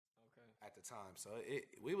the time. So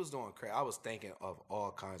we was doing crazy. I was thinking of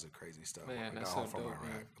all kinds of crazy stuff. Man, when I that's got so home from dope, Iraq.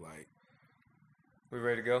 man. Like, We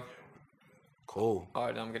ready to go? cool. All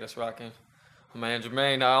right, I'm gonna get us rocking. Man,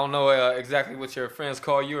 Jermaine, I don't know exactly what your friends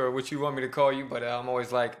call you or what you want me to call you, but I'm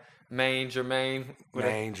always like Jermaine.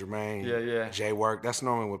 Jermaine. Yeah. J-Work. That's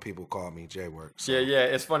normally what people call me, J-Work. So. Yeah.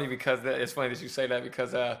 It's funny it's funny that you say that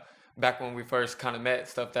because back when we first kind of met and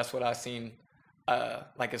stuff, that's what I seen.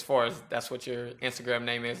 Like as far as that's what your Instagram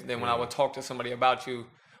name is. And then when I would talk to somebody about you,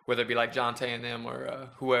 whether it be like John Tay and them or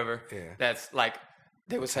whoever, that's like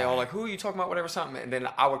they would say, "Oh, like who are you talking about?" Whatever, something, and then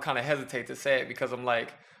I would kind of hesitate to say it because I'm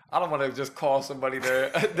like, I don't want to just call somebody their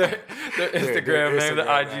Instagram name,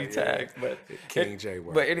 the IG tag, but King J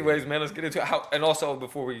Work. But anyways, man, let's get into it. And also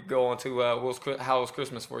before we go on to how was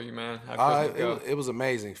Christmas for you, man? It was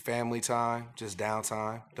amazing. Family time, just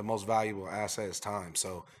downtime. The most valuable asset is time.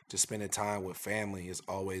 So just spending time with family is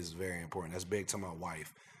always very important. That's big to my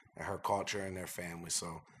wife and her culture and their family.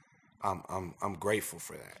 So I'm grateful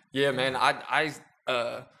for that. Yeah, man. I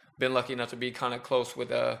been lucky enough to be kind of close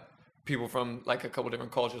with people from like a couple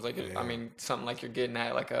different cultures. Like I mean, something like you're getting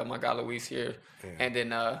at, like my guy Luis here, and then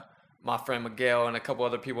my friend Miguel and a couple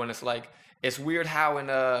other people. And it's like it's weird how in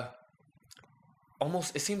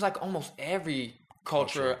it seems like almost every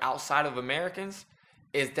culture outside of Americans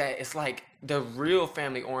is that it's like they're real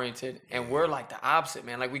family oriented, and we're like the opposite,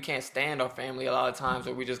 man. Like we can't stand our family a lot of times,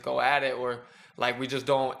 or we just go at it, or like we just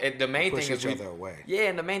don't. The main thing is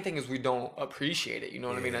and the main thing is we don't appreciate it. You know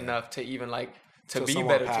what I mean? Enough to even like to be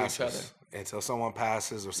better to each other. Until someone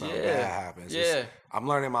passes or something bad happens. I'm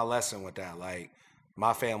learning my lesson with that. Like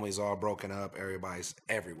my family's all broken up. Everybody's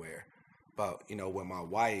everywhere. But you know, with my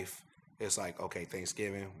wife, it's like okay,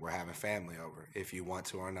 Thanksgiving we're having family over if you want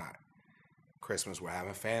to or not. Christmas we're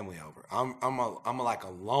having family over. I'm like a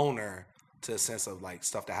loner to a sense of like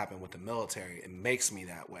stuff that happened with the military. It makes me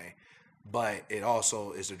that way. But it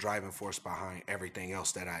also is the driving force behind everything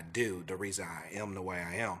else that I do, the reason I am the way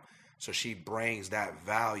I am. So she brings that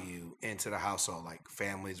value into the household. Like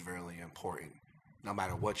family is really important. No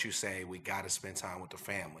matter what you say, we got to spend time with the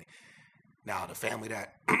family. Now, the family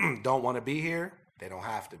that don't want to be here, they don't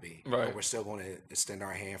have to be. Right. But we're still going to extend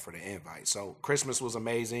our hand for the invite. So Christmas was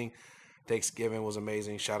amazing. Thanksgiving was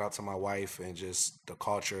amazing. Shout out to my wife and just the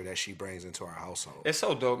culture that she brings into our household. It's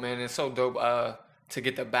so dope, man. It's so dope to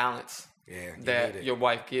get the balance that your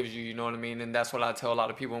wife gives you, you know what I mean? And that's what I tell a lot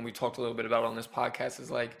of people when we talked a little bit about it on this podcast is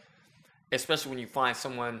like, especially when you find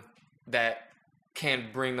someone that can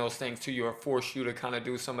bring those things to you or force you to kind of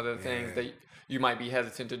do some of the things that you might be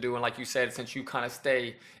hesitant to do. And like you said, since you kind of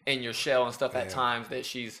stay in your shell and stuff at times, that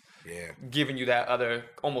she's giving you that other,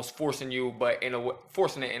 almost forcing you, but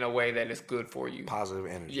forcing it in a way that is good for you. Positive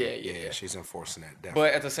energy. Yeah. She's enforcing that, definitely.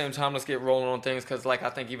 But at the same time, let's get rolling on things because, like, I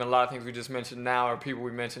think even a lot of things we just mentioned now are people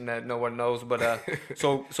we mentioned that no one knows. But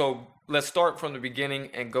so let's start from the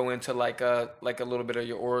beginning and go into like a little bit of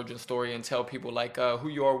your origin story and tell people like who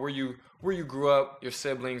you are, where you grew up, your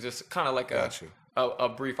siblings, just kind of like a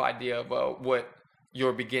brief idea of what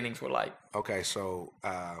your beginnings were like. Okay, so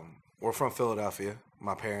we're from Philadelphia.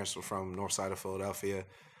 My parents were from north side of Philadelphia.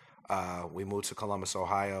 We moved to Columbus,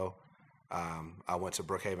 Ohio. I went to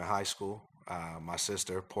Brookhaven High School. My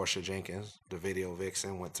sister, Portia Jenkins, the video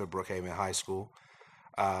vixen, went to Brookhaven High School.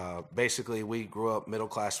 Basically, we grew up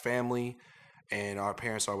middle-class family, and our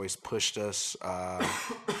parents always pushed us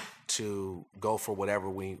to go for whatever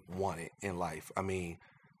we wanted in life. I mean,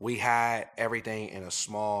 we had everything in a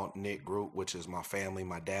small knit group, which is my family,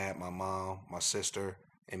 my dad, my mom, my sister,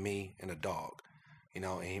 and me, and a dog. You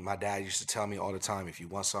know, and my dad used to tell me all the time, if you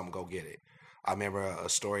want something, go get it. I remember a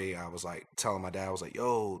story I was like telling my dad, I was like,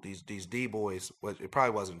 yo, these D-boys, it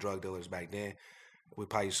probably wasn't drug dealers back then. We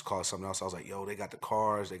probably used to call it something else. I was like, yo, they got the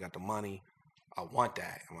cars, they got the money. I want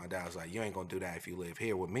that. And my dad was like, you ain't going to do that if you live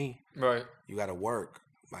here with me. Right. You got to work.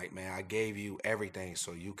 Like, man, I gave you everything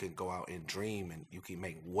so you can go out and dream and you can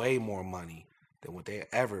make way more money than what they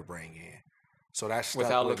ever bring in. So that's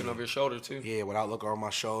without looking over your shoulder too. Yeah, without looking over my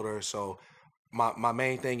shoulder. So my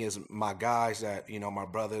main thing is my guys that, you know, my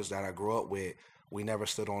brothers that I grew up with, we never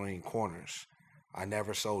stood on any corners. I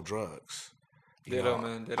never sold drugs. Ditto,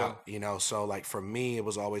 man. Ditto. You know, so like for me, it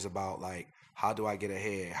was always about like, how do I get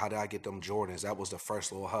ahead? How do I get them Jordans? That was the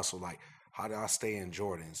first little hustle. Like, how do I stay in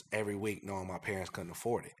Jordans every week knowing my parents couldn't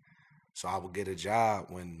afford it? So I would get a job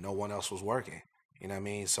when no one else was working. You know what I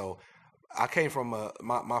mean? So I came from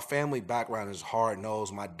my family background is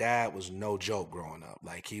hard-nosed. My dad was no joke growing up.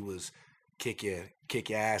 Like, he was kick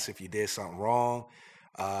your ass if you did something wrong.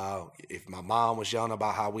 If my mom was yelling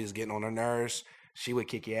about how we was getting on her nerves, she would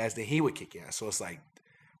kick your ass, then he would kick your ass. So it's like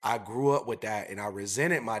I grew up with that, and I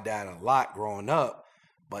resented my dad a lot growing up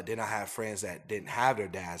But then I have friends that didn't have their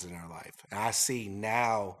dads in their life. And I see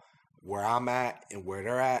now where I'm at and where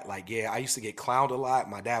they're at. Like, I used to get clowned a lot.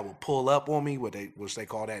 My dad would pull up on me, which they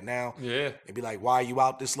call that now. Yeah. And be like, why are you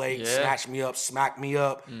out this late? Snatch me up, smack me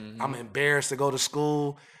up. I'm embarrassed to go to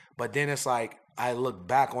school. But then it's like, I look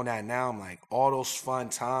back on that now. I'm like, all those fun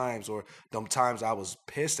times or them times I was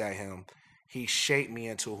pissed at him, he shaped me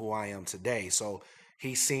into who I am today. So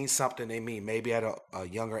he's seen something in me, maybe at a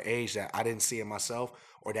younger age that I didn't see in myself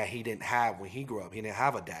or that he didn't have when he grew up. He didn't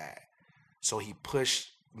have a dad. So he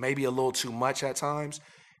pushed maybe a little too much at times.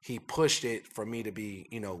 He pushed it for me to be,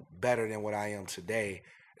 better than what I am today.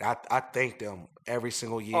 I thank them every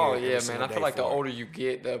single year. Oh, yeah, man. I feel like the older you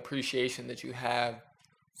get, the appreciation that you have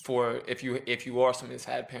for if you are somebody that's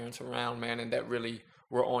had parents around, man, and that really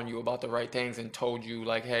were on you about the right things and told you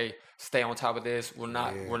like, hey, stay on top of this. We're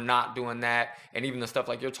not doing that. And even the stuff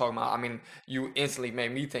like you're talking about, I mean, you instantly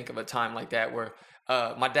made me think of a time like that where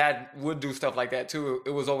my dad would do stuff like that too.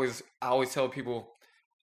 It was always, I always tell people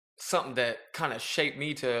something that kind of shaped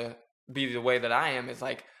me to be the way that I am is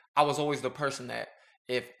like, I was always the person that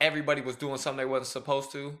if everybody was doing something they wasn't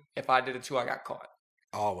supposed to, if I did it too, I got caught.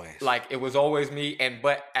 Always. Like it was always me.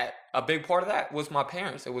 But a big part of that was my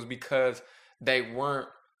parents. It was because they weren't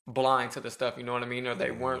blind to the stuff, you know what I mean? Or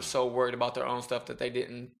they weren't so worried about their own stuff that they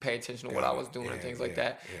didn't pay attention to what I was doing and things like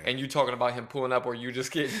that. Yeah. And you talking about him pulling up or you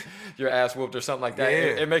just getting your ass whooped or something like that.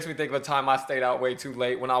 It makes me think of a time I stayed out way too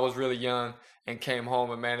late when I was really young and came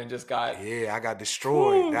home and just got... Yeah, I got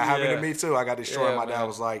destroyed. That happened to me too. I got destroyed. My dad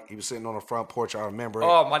was like, he was sitting on the front porch. I remember it.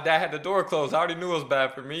 Oh, my dad had the door closed. I already knew it was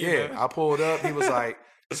bad for me. Yeah, man. I pulled up. He was like,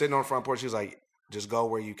 sitting on the front porch. He was like, just go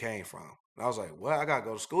where you came from. And I was like, well, I got to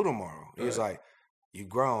go to school tomorrow. He was like, you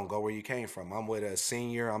grown, go where you came from. I'm with a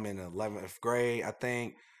senior. I'm in the 11th grade, I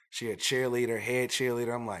think. She a cheerleader, head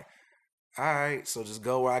cheerleader. I'm like, all right, so just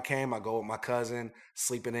go where I came. I go with my cousin,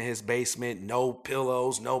 sleeping in his basement, no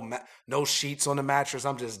pillows, no sheets on the mattress.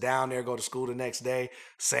 I'm just down there, go to school the next day.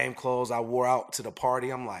 Same clothes I wore out to the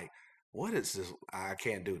party. I'm like, what is this? I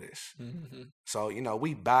can't do this. Mm-hmm. So,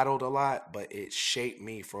 we battled a lot, but it shaped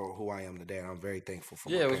me for who I am today. And I'm very thankful for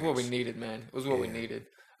my parents. Yeah, it was what we needed, man. It was what we needed.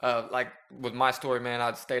 Like with my story, man,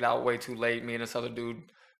 I stayed out way too late. Me and this other dude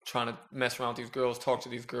trying to mess around with these girls, talk to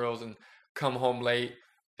these girls, and come home late.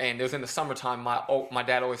 And it was in the summertime. My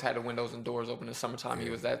dad always had the windows and doors open in the summertime. Yeah. He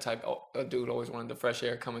was that type of dude, always wanted the fresh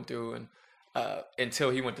air coming through. And until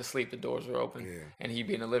he went to sleep, the doors were open, and he'd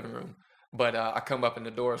be in the living room. But I come up and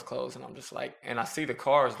the door's closed, and I'm just like, and I see the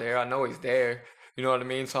cars there. I know he's there. You know what I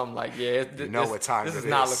mean? So I'm like, this is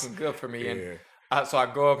not looking good for me. Yeah. And so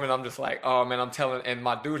I go up and I'm just like, oh man, I'm telling, and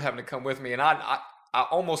my dude having to come with me, and I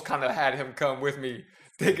almost kind of had him come with me,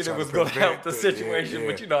 thinking it was going to help the situation,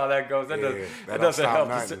 but you know how that goes. That doesn't help.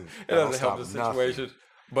 It doesn't help the situation.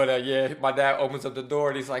 But my dad opens up the door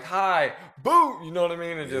and he's like, hi, boo, you know what I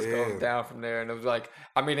mean? And just goes down from there. And it was like,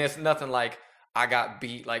 I mean, it's nothing like I got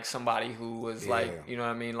beat like somebody who was like, you know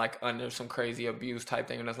what I mean, like under some crazy abuse type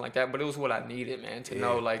thing or nothing like that. But it was what I needed, man, to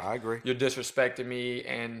know like I agree. You're disrespecting me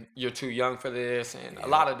and you're too young for this and a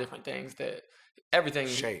lot of different things that everything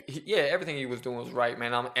he was doing was right,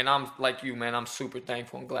 man. I'm like you, man. I'm super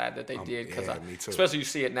thankful and glad that they did because especially you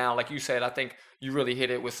see it now, like you said. I think you really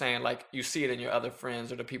hit it with saying like you see it in your other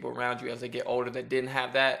friends or the people around you as they get older that didn't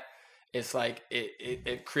have that. It's like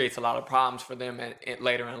it creates a lot of problems for them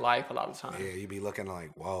later in life a lot of times. Yeah, you be looking like,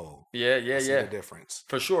 whoa. Yeah. The difference.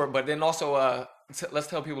 For sure. But then also, let's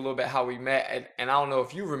tell people a little bit how we met. And I don't know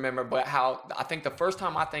if you remember, but how I think the first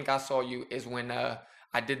time I saw you is when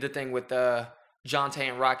I did the thing with Jonte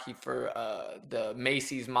and Rocky for the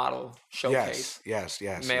Macy's model showcase. Yes.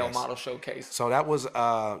 Male model showcase. So that was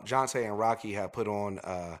Jonte and Rocky had put on...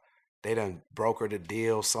 They done brokered a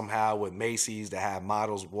deal somehow with Macy's to have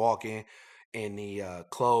models walking in the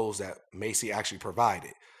clothes that Macy actually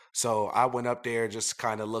provided. So I went up there just to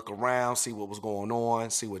kind of look around, see what was going on,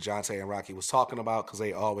 see what Jonte and Rocky was talking about because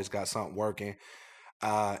they always got something working.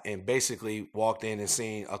 And basically walked in and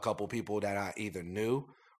seen a couple people that I either knew,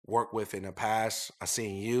 worked with in the past. I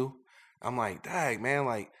seen you. I'm like, dang, man,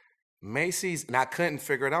 like Macy's, and I couldn't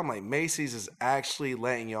figure it out. I'm like, Macy's is actually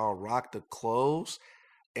letting y'all rock the clothes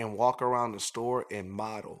and walk around the store and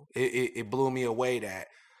model. It blew me away that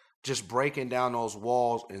just breaking down those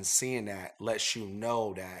walls and seeing that lets you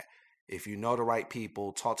know that if you know the right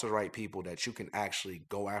people, talk to the right people, that you can actually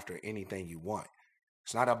go after anything you want.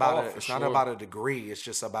 It's not about not about a degree. It's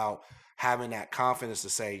just about having that confidence to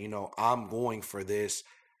say, I'm going for this.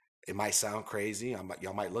 It might sound crazy.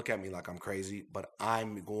 Y'all might look at me like I'm crazy, but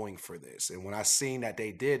I'm going for this. And when I seen that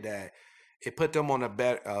they did that, it put them on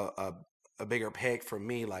a bigger peg for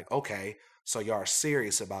me. Like, okay, So y'all are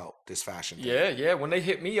serious about this fashion thing. Yeah. When they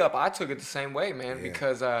hit me up, I took it the same way, man,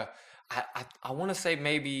 because I want to say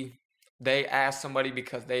maybe they asked somebody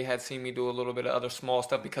because they had seen me do a little bit of other small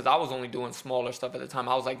stuff, because I was only doing smaller stuff at the time.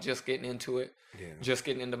 I was like just getting into it, just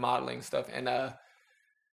getting into modeling and stuff. And I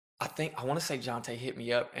want to say Jonte hit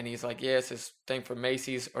me up and he's like, yeah, it's this thing for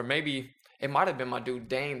Macy's, or maybe it might have been my dude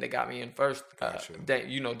Dame that got me in first. Gotcha.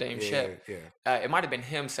 Dame Shep. Yeah. It might have been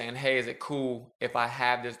him saying, hey, is it cool if I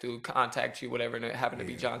have this dude contact you, whatever, and it happened to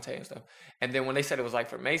be Jonte and stuff. And then when they said it was like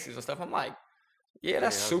for Macy's and stuff, I'm like, yeah,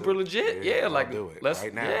 that's super legit. Yeah, like do it let's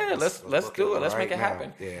right now. Yeah, let's do it. Let's make it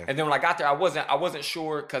happen. Yeah. And then when I got there, I wasn't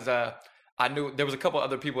sure, because I knew there was a couple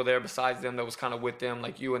other people there besides them that was kind of with them,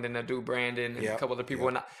 like you and then the dude Brandon and a couple other people.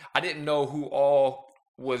 And I didn't know who all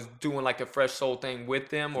was doing like the Fresh Soul thing with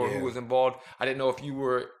them, or who was involved. I didn't know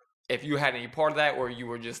if you had any part of that, or you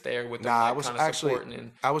were just there with them. Nah, like, I was kind of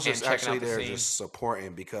actually I was just actually there just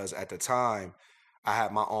supporting, because at the time I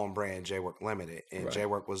had my own brand, J-Work Limited, and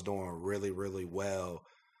J-Work was doing really, really well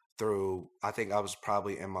through, I think I was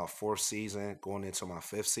probably in my 4th season, going into my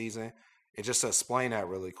 5th season. And just to explain that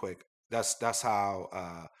really quick, that's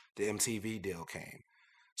how the MTV deal came.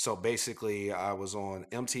 So basically, I was on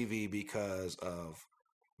MTV because of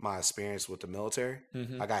my experience with the military.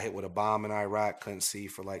 I got hit with a bomb in Iraq, couldn't see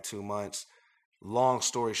for like 2 months. Long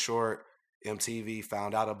story short, MTV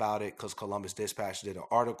found out about it because Columbus Dispatch did an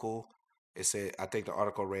article. It said, I think the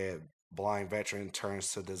article read, "Blind Veteran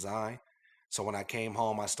Turns to Design." So when I came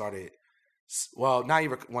home, I started, well, not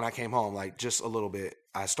even when I came home, like just a little bit,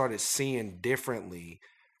 I started seeing differently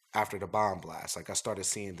after the bomb blast. Like I started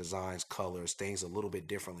seeing designs, colors, things a little bit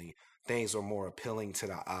differently. Things are more appealing to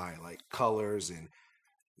the eye, like colors and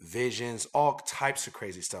visions, all types of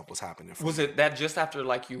crazy stuff was happening. Was it that just after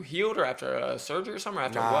like you healed, or after a surgery or something? Or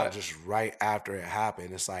after what? Just right after it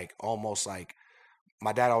happened. It's like almost like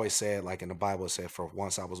my dad always said, like in the Bible, it said, for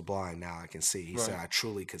once I was blind, now I can see. He said I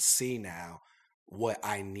truly could see now what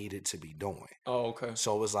I needed to be doing. Oh, okay.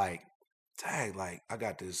 So it was like, dang, like I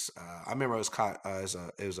got this. I remember it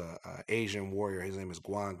was a Asian warrior. His name is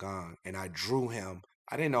Guan Gong, and I drew him.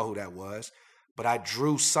 I didn't know who that was, but I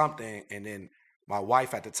drew something, and then my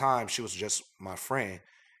wife at the time, she was just my friend,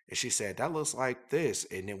 and she said, that looks like this.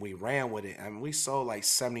 And then we ran with it, and we sold like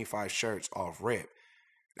 75 shirts off rip.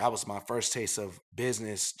 That was my first taste of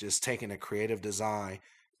business, just taking a creative design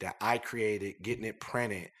that I created, getting it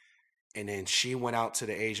printed. And then she went out to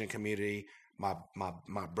the Asian community. My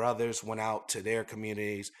brothers went out to their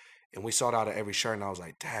communities, and we sold out of every shirt. And I was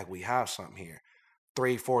like, dang, we have something here.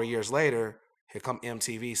 3-4 years later, here come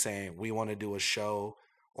MTV saying, we want to do a show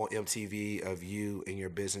on MTV of you and your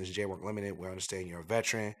business, J-Work Limited. We understand you're a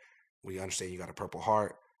veteran. We understand you got a Purple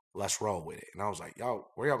Heart. Let's roll with it. And I was like, y'all,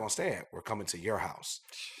 where y'all gonna stay at? We're coming to your house.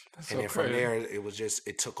 And then from there, it was just,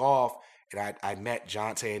 it took off. And I met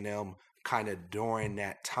Jonte and them kind of during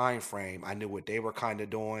that time frame. I knew what they were kind of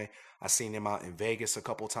doing. I seen them out in Vegas a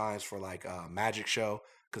couple times for like a magic show,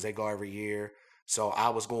 because they go every year. So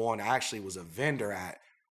I actually was a vendor at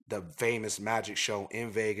the famous magic show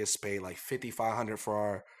in Vegas, paid like $5,500 for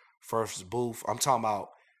our first booth. I'm talking about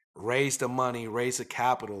raised the money, raised the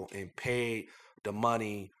capital, and paid the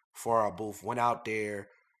money for our booth. Went out there,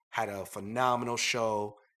 had a phenomenal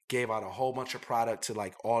show, gave out a whole bunch of product to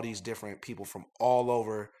like all these different people from all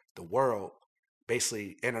over the world.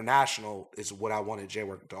 Basically, international is what I wanted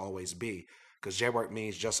J-Work to always be, because J-Work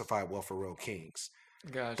means justified wealth for real kings.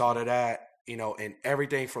 Gotcha. Thought of that, and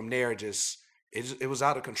everything from there just, it was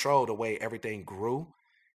out of control the way everything grew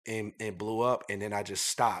and blew up. And then I just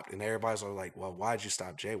stopped. And everybody's like, well, why'd you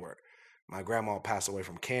stop J-Work? My grandma passed away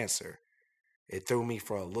from cancer. It threw me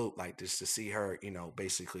for a loop, like just to see her,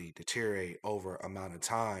 basically deteriorate over amount of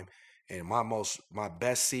time. And my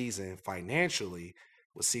best season financially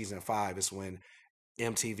was season 5. It's when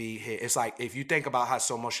MTV hit. It's like, if you think about how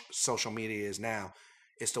so much social media is now,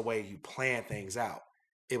 it's the way you plan things out.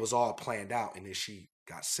 It was all planned out, and then she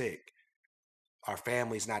got sick. Our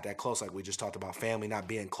family's not that close, like we just talked about, family not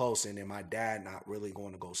being close, and then my dad not really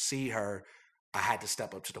going to go see her. I had to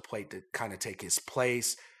step up to the plate to kind of take his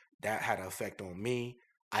place. That had an effect on me.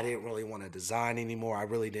 I didn't really want to design anymore. I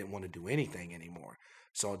really didn't want to do anything anymore.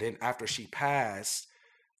 So then after she passed,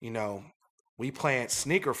 we planned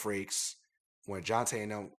Sneaker Freaks. When Jonte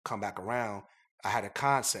and them come back around, I had a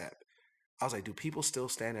concept. I was like, do people still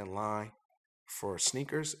stand in line for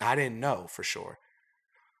sneakers? I didn't know for sure.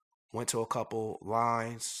 Went to a couple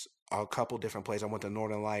lines, a couple different places. I went to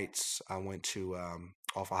Northern Lights. I went to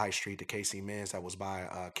off of High Street to KC Men's that was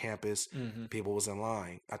by campus. Mm-hmm. People was in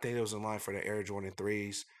line. I think it was in line for the Air Jordan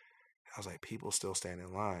 3s. I was like, people still stand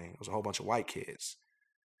in line. It was a whole bunch of white kids.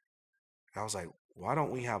 I was like, why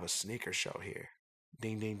don't we have a sneaker show here?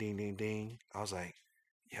 Ding, ding, ding, ding, ding. I was like,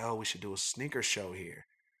 yo, we should do a sneaker show here.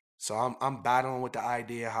 So I'm battling with the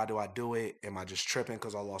idea. How do I do it? Am I just tripping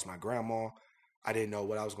because I lost my grandma? I didn't know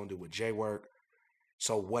what I was going to do with J-Work.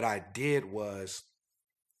 So what I did was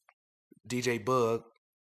DJ Bug,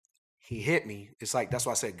 he hit me. It's like, that's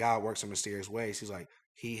why I said God works in mysterious ways. He's like,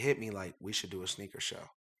 he hit me like, we should do a sneaker show.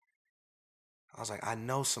 I was like, I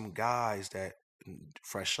know some guys that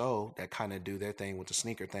Fresh Soul that kind of do their thing with the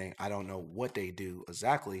sneaker thing. I don't know what they do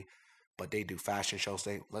exactly, but they do fashion shows.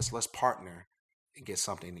 Let's partner and get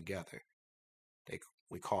something together.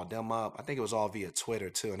 We called them up. I think it was all via Twitter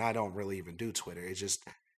too, and I don't really even do Twitter.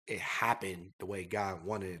 It happened the way God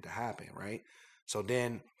wanted it to happen, right? So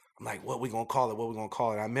then I'm like, what we gonna call it? What we gonna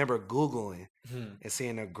call it? I remember Googling and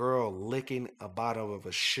seeing a girl licking a bottom of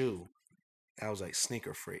a shoe. I was like,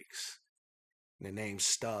 Sneaker Freaks. And the name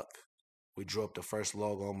stuck. We drew up the first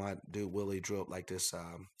logo. My dude Willie drew up like this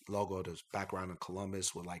logo, this background of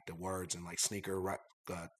Columbus with like the words and like sneaker,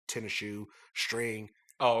 tennis shoe, string.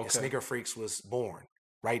 Oh, okay. And Sneaker Freaks was born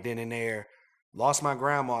right then and there. Lost my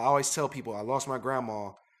grandma. I always tell people I lost my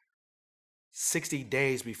grandma 60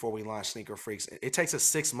 days before we launched Sneaker Freaks. It takes us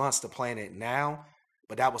 6 months to plan it now,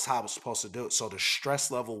 but that was how I was supposed to do it. So the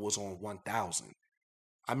stress level was on 1,000.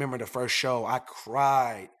 I remember the first show, I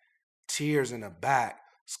cried, tears in the back.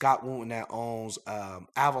 Scott Wooten that owns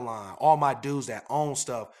Avalon, all my dudes that own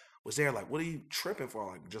stuff was there like, what are you tripping for?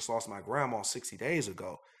 Like, just lost my grandma 60 days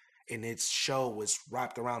ago. And its show was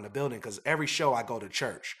wrapped around the building because every show I go to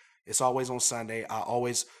church. It's always on Sunday. I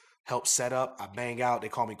always help set up. I bang out. They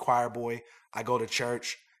call me choir boy. I go to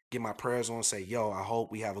church, get my prayers on, say, yo, I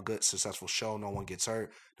hope we have a good, successful show. No one gets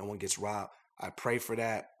hurt. No one gets robbed. I pray for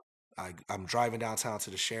that. I'm driving downtown to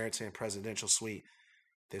the Sheraton Presidential Suite.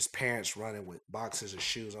 There's parents running with boxes of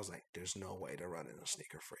shoes. I was like, there's no way they're running the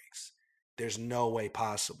Sneaker Freaks. There's no way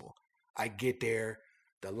possible. I get there.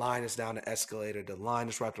 The line is down the escalator. The line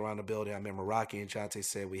is wrapped around the building. I remember Rocky and Jonte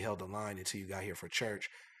said we held the line until you got here for church.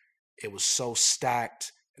 It was so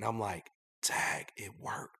stacked. And I'm like, tag, it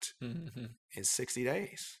worked. Mm-hmm. In 60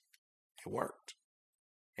 days, it worked.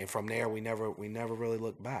 And from there, we never really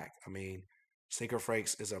looked back. I mean, Sneaker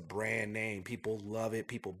Freaks is a brand name. People love it.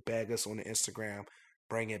 People beg us on the Instagram,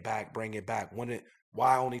 bring it back, bring it back.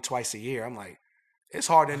 Why only twice a year? I'm like, it's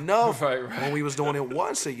hard enough right. When we was doing it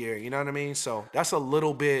once a year. You know what I mean? So that's a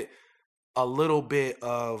little bit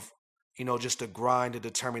of, just the grind, the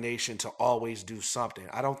determination to always do something.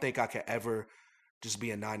 I don't think I could ever just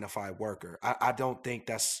be a 9-to-5 worker. I don't think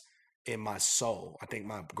that's in my soul. I think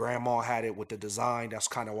my grandma had it with the design. That's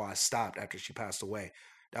kind of why I stopped after she passed away.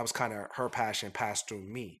 That was kind of her passion passed through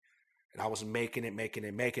me. And I was making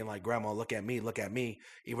like, grandma, look at me.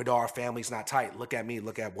 Even though our family's not tight, look at me,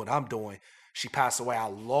 look at what I'm doing. She passed away. I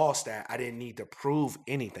lost that. I didn't need to prove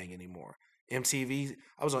anything anymore. MTV,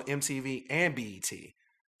 I was on MTV and BET.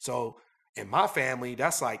 So in my family,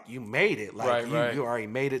 that's like, you made it. Like you already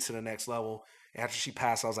made it to the next level. After she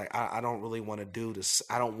passed, I was like, I don't really want to do this.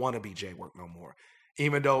 I don't want to be J-Work no more.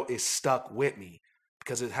 Even though it stuck with me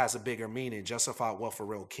because it has a bigger meaning. Justified Wealth for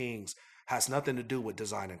Real Kings has nothing to do with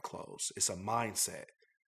designing clothes. It's a mindset.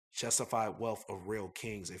 Justified Wealth of Real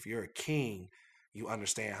Kings. If you're a king, you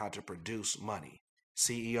understand how to produce money.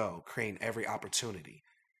 CEO, creating every opportunity.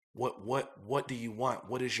 What do you want?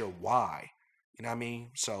 What is your why? You know what I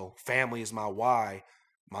mean? So family is my why.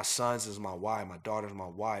 My sons is my why. My daughter's my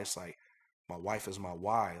why. It's like my wife is my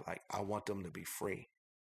why. Like, I want them to be free,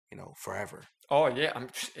 forever. Oh, yeah.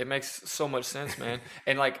 It makes so much sense, man.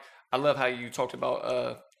 And, like, I love how you talked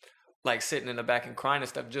about, like, sitting in the back and crying and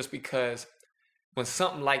stuff, just because when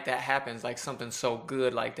something like that happens, like something so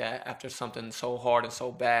good like that, after something so hard and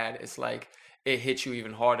so bad, it's like it hits you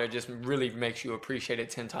even harder. It just really makes you appreciate it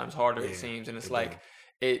 10 times harder, it seems. And it's like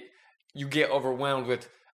you get overwhelmed with,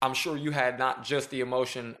 I'm sure you had not just the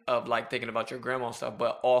emotion of like thinking about your grandma and stuff,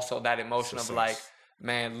 but also that emotion of like,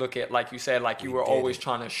 man, look at, like you said, like you were always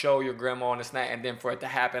trying to show your grandma and this and that, and then for it to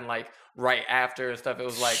happen like right after and stuff, it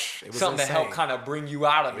was like something insane. To help kind of bring you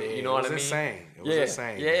out of it. You know what I mean? It was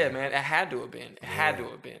insane. Yeah, man. It had to have been. It had to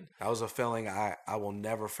have been. That was a feeling I will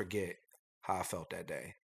never forget how I felt that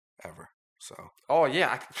day, ever. So. Oh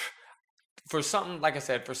yeah. For something, like I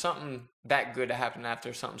said, for something that good to happen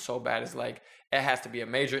after something so bad, is like, it has to be a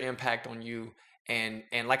major impact on you. And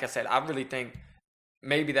like I said, I really think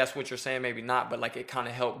maybe that's what you're saying, maybe not, but like it kind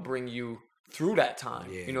of helped bring you through that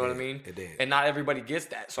time. Yeah, you know what I mean? It did. And not everybody gets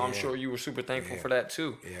that. So I'm sure you were super thankful for that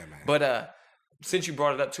too. Yeah, man. But since you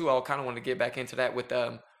brought it up too, I kind of want to get back into that with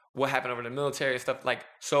what happened over the military and stuff. Like,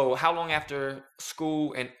 so how long after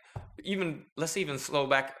school, and let's even slow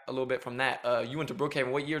back a little bit from that. You went to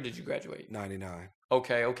Brookhaven. What year did you graduate? 99.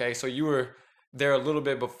 Okay. So you were there a little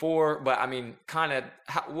bit before, but I mean, kind of,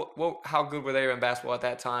 how good were they in basketball at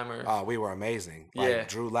that time? Or we were amazing. Like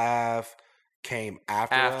Drew Lav came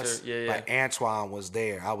after us. Yeah. Like Antoine was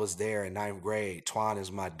there. I was there in 9th grade. Twan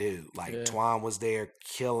is my dude. Like Twan was there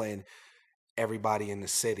killing everybody in the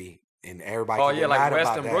city. And everybody. Oh yeah, like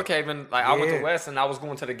West and Brookhaven. Like I went to West, and I was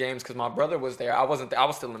going to the games because my brother was there. I wasn't. I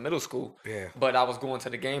was still in middle school. Yeah. But I was going to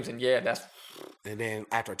the games, and that's. And then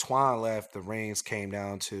after Twan left, the reins came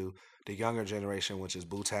down to the younger generation, which is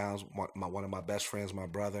Boo Towns. One of my best friends, my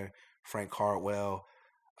brother Frank Cardwell,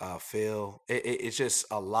 Phil. It's just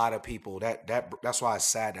a lot of people. That's why it's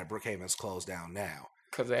sad that Brookhaven's closed down now.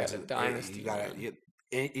 Because they had a dynasty.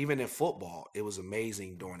 Even in football, it was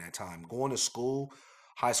amazing during that time. Going to school.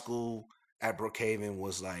 High school at Brookhaven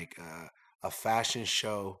was like a fashion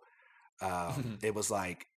show. It was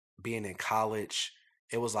like being in college.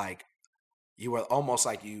 It was like you were almost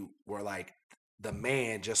like you were like the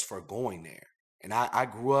man just for going there. And I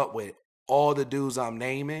grew up with all the dudes I'm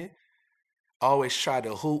naming. Always tried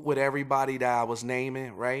to hoop with everybody that I was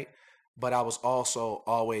naming, right? But I was also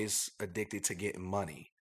always addicted to getting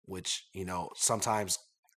money, which, sometimes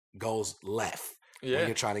goes left. Yeah. When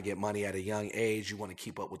you're trying to get money at a young age, you want to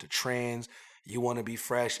keep up with the trends. You want to be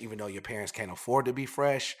fresh, even though your parents can't afford to be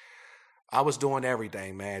fresh. I was doing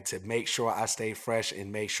everything, man, to make sure I stayed fresh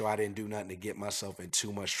and make sure I didn't do nothing to get myself in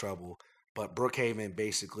too much trouble. But Brookhaven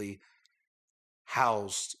basically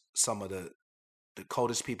housed some of the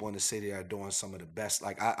coldest people in the city that are doing some of the best.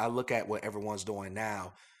 Like, I look at what everyone's doing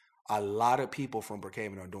now. A lot of people from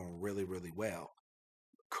Brookhaven are doing really, really well.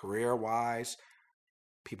 Career-wise,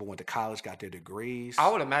 people went to college, got their degrees. I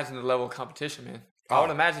would imagine the level of competition, man. I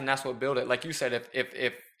would imagine that's what built it. Like you said,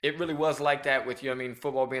 if it really was like that with you, I mean,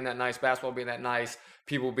 football being that nice, basketball being that nice,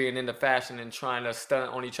 people being into fashion and trying to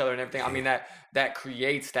stunt on each other and everything. Yeah. I mean, that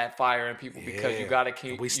creates that fire in people because you got to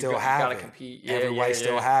keep. We still have it. Compete. Everybody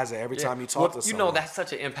still has it. Every time you talk to someone, that's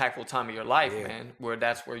such an impactful time of your life, man. Where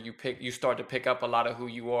that's where you start to pick up a lot of who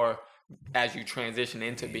you are as you transition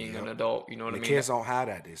into being an adult. You know what I mean? The kids don't have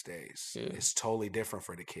that these days. Yeah. It's totally different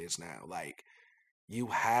for the kids now. Like, you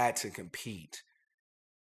had to compete.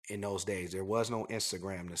 In those days, there was no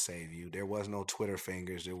Instagram to save you. There was no Twitter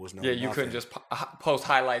fingers. There was no you couldn't just post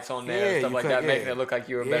highlights on there and stuff like that, making it look like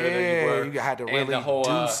you were better than you were. You had to really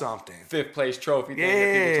do something. 5th place trophy thing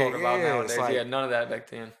that people talk about nowadays. Like, none of that back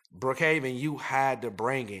then. Brookhaven, you had to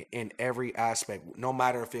bring it in every aspect, no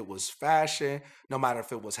matter if it was fashion, no matter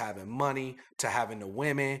if it was having money, to having the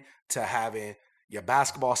women, to having your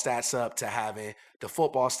basketball stats up, to having the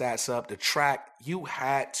football stats up, the track. You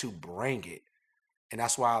had to bring it. And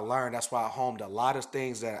that's why I learned. That's why I homed a lot of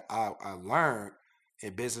things that I learned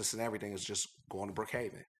in business and everything is just going to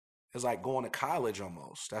Brookhaven. It's like going to college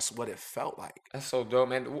almost. That's what it felt like. That's so dope,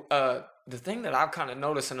 man. The thing that I've kind of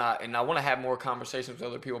noticed, and I want to have more conversations with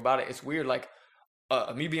other people about it. It's weird, like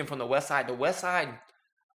me being from the West Side. The West Side,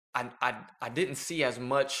 I didn't see as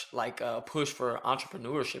much like a push for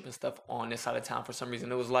entrepreneurship and stuff on this side of town for some reason.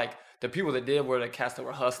 It was like the people that did were the cats that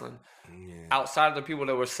were hustling. Yeah. Outside of the people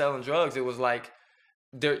that were selling drugs, it was like.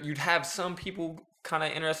 You'd have some people kind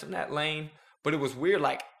of interested in that lane, but it was weird.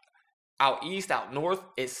 Like out east, out north,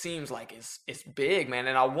 it seems like it's big, man.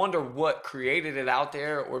 And I wonder what created it out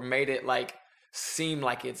there or made it like seem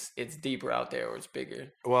like it's deeper out there or it's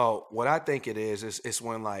bigger. Well, what I think it is it's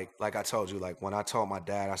when like I told you, like when I told my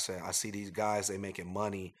dad, I said I see these guys, they making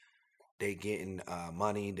money, they getting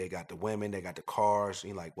money, they got the women, they got the cars.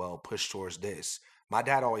 You're like, well, push towards this. My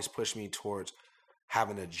dad always pushed me towards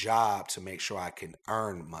having a job to make sure I can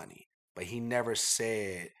earn money. But he never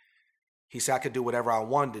said, he said I could do whatever I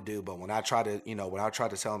wanted to do. But when I tried to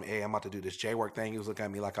tell him, hey, I'm about to do this J-work thing, he was looking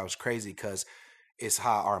at me like I was crazy because it's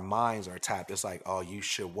how our minds are tapped. It's like, oh, you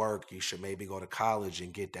should work. You should maybe go to college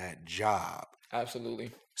and get that job.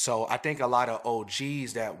 Absolutely. So I think a lot of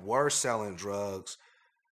OGs that were selling drugs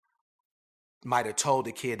might have told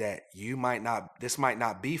the kid that this might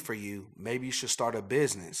not be for you. Maybe you should start a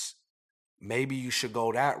business. Maybe you should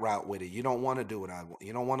go that route with it. You don't want to do what I want.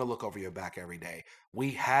 You don't want to look over your back every day. We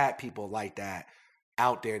had people like that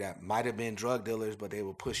out there that might have been drug dealers, but they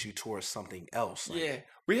would push you towards something else. Like,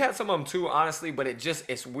 we had some of them too, honestly, but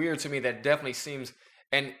it's weird to me that definitely seems,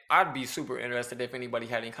 and I'd be super interested if anybody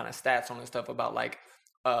had any kind of stats on this stuff about like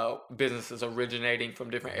businesses originating from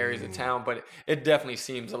different areas of town, but it definitely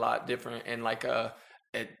seems a lot different. And like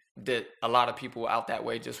that a lot of people out that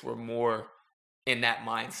way just were more in that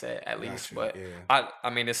mindset at least. But I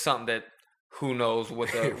mean, it's something that who knows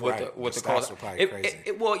what the what the cause.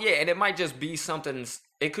 Well, yeah, and it might just be something.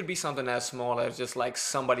 It could be something as small as just like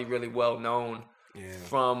somebody really well known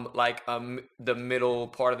from like the middle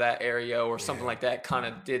part of that area or something like that kind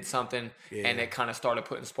of did something and it kind of started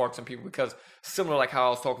putting sparks in people, because similar like how I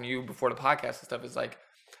was talking to you before the podcast and stuff, is like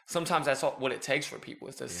sometimes that's what it takes for people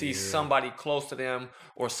is to see somebody close to them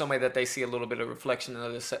or somebody that they see a little bit of reflection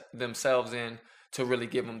of themselves in, to really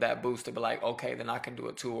give them that boost to be like, okay, then I can do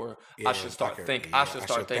it too, or I should start thinking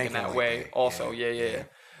that way also.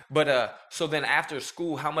 But so then after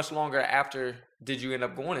school, how much longer after did you end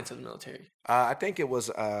up going into the military? I think it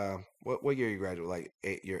was what year you graduated? Like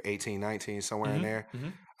you're 18, 19, somewhere in there.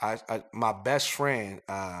 My best friend,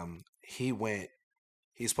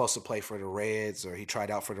 he's supposed to play for the Reds, or he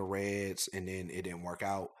tried out for the Reds, and then it didn't work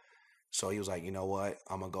out. So he was like, you know what?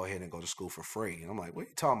 I'm going to go ahead and go to school for free. And I'm like, what are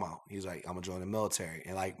you talking about? He's like, I'm going to join the military.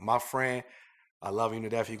 And like my friend, I love him to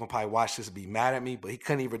death. You can probably watch this and be mad at me, but he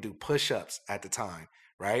couldn't even do push-ups at the time,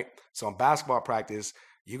 right? So in basketball practice,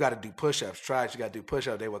 you got to do push-ups. Tries, you got to do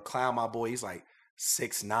push-ups. They would clown my boy. He's like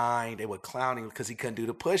 6'9". They would clown him because he couldn't do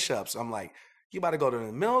the push-ups. I'm like, you about to go to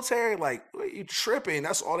the military? Like, what are you tripping?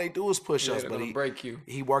 That's all they do is push-ups. But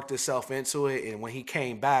he worked himself into it, and when he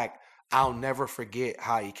came back, I'll never forget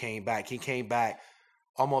how he came back. He came back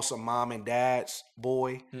almost a mom and dad's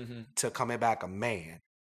boy to coming back a man.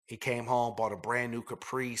 He came home, bought a brand new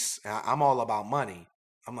Caprice. And I'm all about money.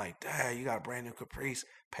 I'm like, Dad, you got a brand new Caprice?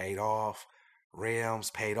 Paid off.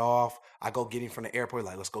 Rims paid off. I go get him from the airport,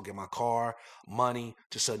 like, let's go get my car. Money,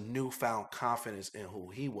 just a newfound confidence in who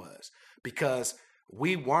he was. Because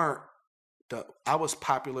I was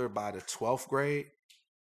popular by the 12th grade.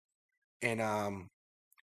 And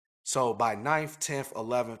so by 9th, 10th,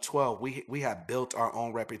 11th, 12th, we had built our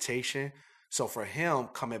own reputation. So for him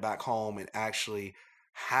coming back home and actually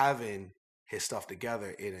having his stuff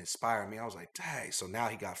together, it inspired me. I was like, dang, so now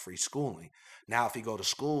he got free schooling. Now if he go to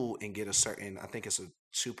school and get a certain, I think it's a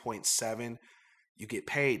 2.7, you get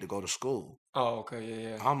paid to go to school. Oh, okay,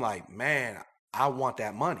 yeah. I'm like, man, I want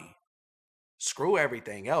that money. Screw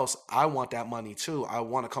everything else. I want that money too. I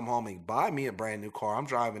want to come home and buy me a brand new car. I'm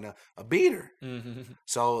driving a beater.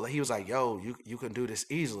 So he was like, yo, you can do this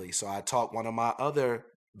easily. So I talked one of my other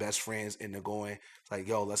best friends into going, like,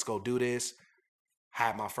 yo, let's go do this.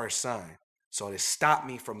 Had my first son. So it stopped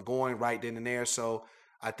me from going right then and there. So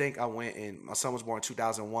I think I went in, my son was born in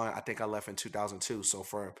 2001. I think I left in 2002. So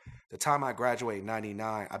for the time I graduated in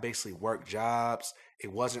 99, I basically worked jobs.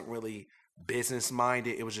 It wasn't really business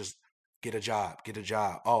minded. It was just, get a job.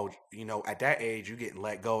 Oh, at that age, you getting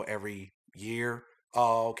let go every year.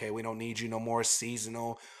 Oh, okay, we don't need you no more.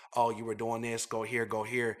 Seasonal. Oh, you were doing this. Go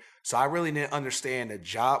here. So I really didn't understand the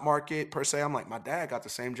job market per se. I'm like, my dad got the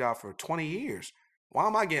same job for 20 years. Why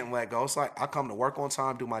am I getting let go? It's like I come to work on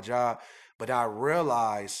time, do my job. But I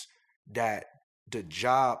realized that the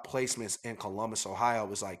job placements in Columbus, Ohio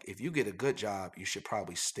was like, if you get a good job, you should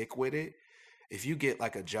probably stick with it. If you get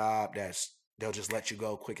like a job they'll just let you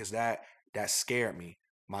go quick as that scared me.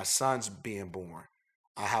 My son's being born.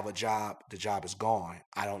 I have a job. The job is gone.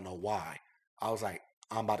 I don't know why. I was like,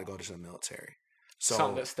 I'm about to go to the military. So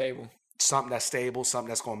something that's stable. Something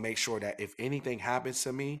that's going to make sure that if anything happens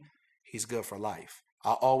to me, he's good for life.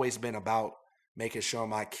 I've always been about making sure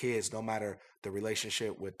my kids, no matter the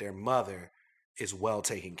relationship with their mother, is well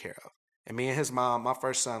taken care of. And me and his mom, my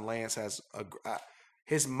first son, Lance,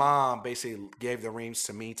 his mom basically gave the reins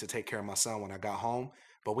to me to take care of my son when I got home.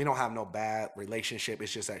 But we don't have no bad relationship.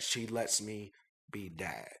 It's just that she lets me be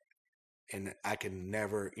dad. And I can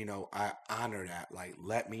never, I honor that. Like,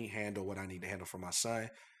 let me handle what I need to handle for my son.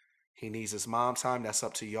 He needs his mom time. That's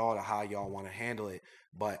up to y'all to how y'all want to handle it.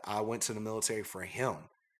 But I went to the military for him.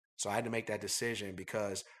 So I had to make that decision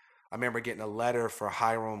because I remember getting a letter for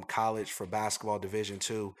Hiram College for basketball Division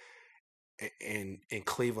II in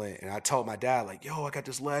Cleveland. And I told my dad, like, yo, I got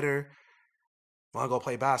this letter. I want to go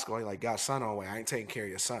play basketball. He's like, got a son on the way. I ain't taking care of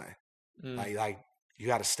your son. Like you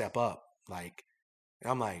got to step up. Like,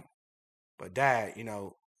 and I'm like, but Dad,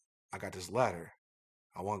 I got this letter.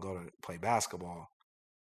 I want to go to play basketball.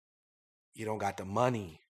 You don't got the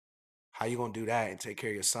money. How you going to do that and take care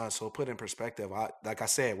of your son? So put in perspective, like I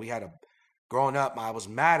said, growing up, I was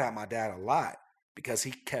mad at my dad a lot because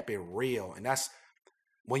he kept it real. And that's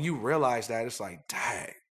when you realize that, it's like,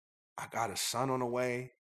 Dad, I got a son on the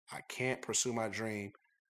way. I can't pursue my dream.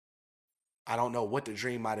 I don't know what the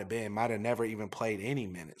dream might have been. Might have never even played any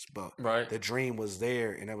minutes, but the dream was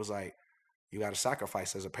there. And it was like, you got to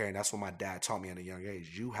sacrifice as a parent. That's what my dad taught me at a young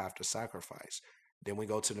age. You have to sacrifice. Then we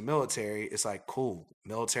go to the military. It's like, cool,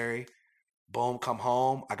 military, boom, come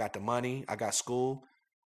home. I got the money. I got school.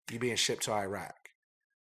 You being shipped to Iraq.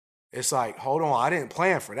 It's like, hold on, I didn't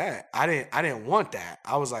plan for that. I didn't want that.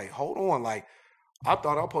 I was like, hold on, like I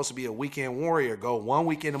thought I was supposed to be a weekend warrior, go 1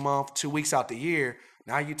 weekend a month, 2 weeks out the year.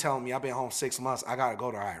 Now you telling me I've been home 6 months, I gotta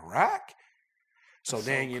go to Iraq? So That's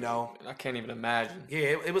then, so you know, I can't even imagine.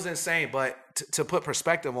 Yeah, it was insane. But to put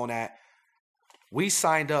perspective on that, we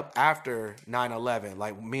signed up after 9/11.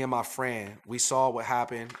 Like me and my friend, we saw what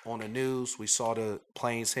happened on the news. We saw the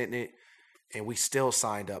planes hitting it, and we still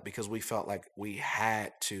signed up because we felt like we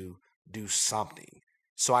had to do something.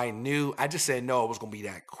 So I just said no, it was going to be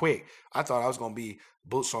that quick. I thought I was going to be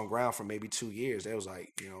boots on ground for maybe 2 years. It was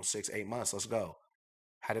like, 6-8 months. Let's go.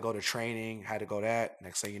 Had to go to training, had to go that.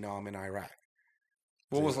 Next thing you know, I'm in Iraq.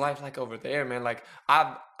 What was life like over there, man? Like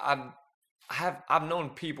I've known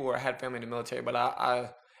people or had family in the military, but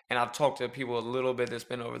I've talked to people a little bit that's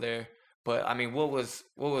been over there. But I mean, what was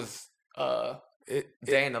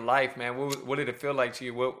day in the life, man? What did it feel like to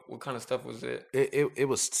you? What kind of stuff was it? It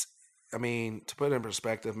was. I mean, to put it in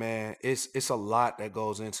perspective, man, it's a lot that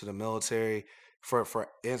goes into the military. For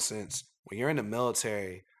instance, when you're in the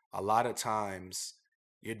military, a lot of times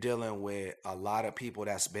you're dealing with a lot of people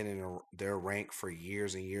that's been in their rank for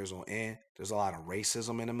years and years on end. There's a lot of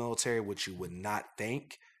racism in the military, which you would not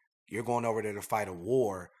think. You're going over there to fight a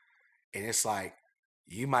war, and it's like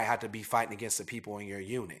you might have to be fighting against the people in your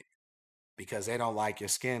unit because they don't like your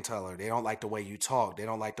skin color. They don't like the way you talk. They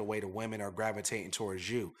don't like the way the women are gravitating towards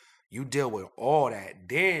you. You deal with all that.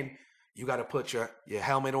 Then you got to put your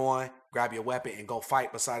helmet on, grab your weapon, and go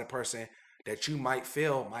fight beside a person that you might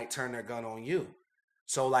feel might turn their gun on you.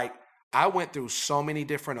 So, like, I went through so many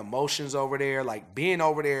different emotions over there. Like, being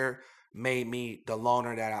over there made me the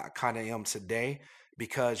loner that I kind of am today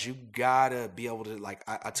because you got to be able to, like,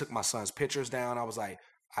 I took my son's pictures down. I was like,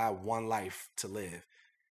 I have one life to live.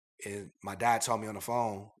 And my dad told me on the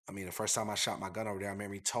phone, the first time I shot my gun over there, I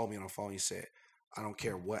remember he told me on the phone, he said, I don't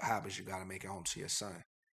care what happens, you got to make it home to your son.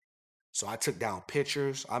 So I took down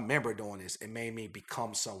pictures. I remember doing this. It made me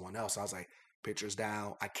become someone else. I was like, pictures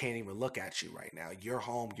down. I can't even look at you right now. You're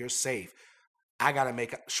home. You're safe. I got to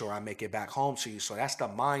make sure I make it back home to you. So that's the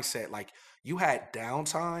mindset. Like, you had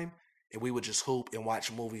downtime and we would just hoop and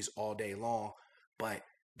watch movies all day long. But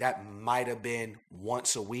that might have been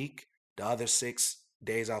once a week. The other 6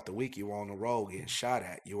 days out the week, you were on the road getting shot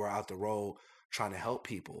at. You were out the road trying to help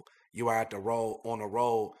people. You were on the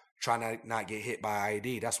road trying to not get hit by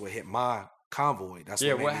IED. That's what hit my convoy. That's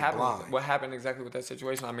what made me blind. What happened exactly with that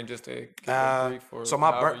situation? Just to give a brief or so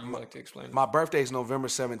however you like to explain it. My birthday is November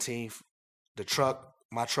 17th.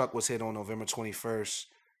 My truck was hit on November 21st.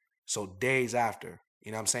 So days after,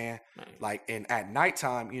 you know what I'm saying? Right. Like, and at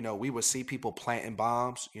nighttime, we would see people planting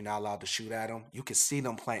bombs. You're not allowed to shoot at them. You could see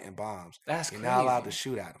them planting bombs. That's crazy. You're not allowed to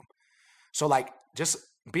shoot at them. So, like, just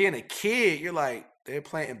being a kid, you're like, they're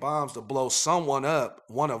planting bombs to blow someone up,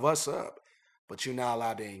 one of us up. But you're not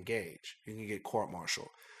allowed to engage. You can get court-martialed.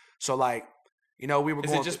 So, like, we were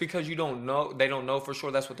Is it just because you don't know, they don't know for sure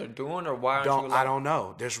that's what they're doing, or why aren't you allowed? I don't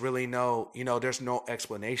know. There's really there's no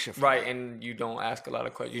explanation for right, that. And you don't ask a lot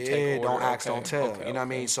of questions. You take order. Don't ask, don't tell. Okay, you know what I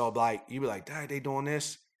mean? So, like, you be like, Dad, they doing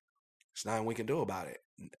this? There's nothing we can do about it.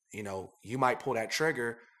 You might pull that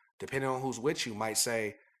trigger, depending on who's with you, might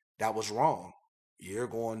say, that was wrong. You're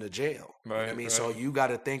going to jail. Right, you know what I mean? Right. So you got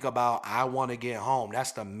to think about, I want to get home.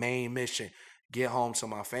 That's the main mission. Get home to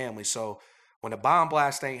my family. So when the bomb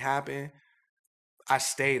blast thing happened, I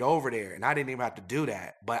stayed over there, and I didn't even have to do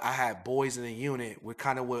that. But I had boys in the unit. We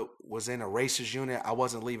kind of was in a racist unit. I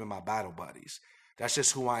wasn't leaving my battle buddies. That's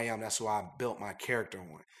just who I am. That's who I built my character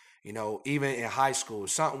on. Even in high school,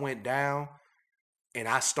 if something went down and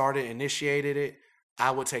I initiated it,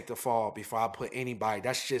 I would take the fall before I put anybody.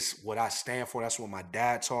 That's just what I stand for. That's what my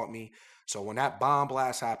dad taught me. So when that bomb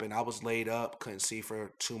blast happened, I was laid up, couldn't see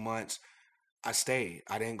for 2 months. I stayed.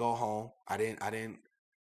 I didn't go home. I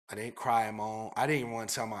didn't cry and moan. I didn't even want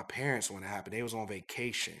to tell my parents when it happened. They was on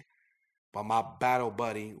vacation. But my battle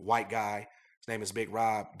buddy, white guy, his name is Big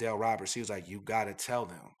Rob, Dale Roberts, he was like, you got to tell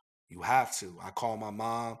them. You have to. I called my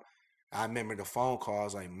mom. I remember the phone call. I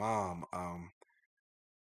was like, Mom,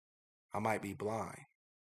 I might be blind.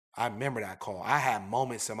 I remember that call. I had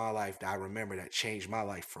moments in my life that I remember that changed my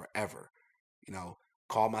life forever.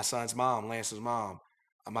 Called my son's mom, Lance's mom.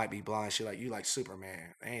 I might be blind. She like, you like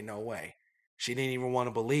Superman. Ain't no way. She didn't even want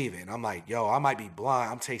to believe it. And I'm like, yo, I might be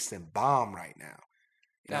blind. I'm tasting bomb right now.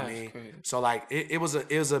 You know what I mean? Crazy. So like, it was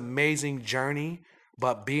an amazing journey.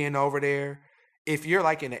 But being over there, if you're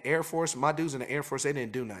like in the Air Force, my dudes in the Air Force, they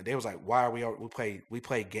didn't do nothing. They was like, why are we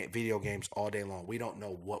play video games all day long. We don't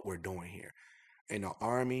know what we're doing here. In the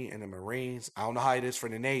Army and the Marines, I don't know how it is for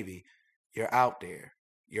the Navy. You're out there.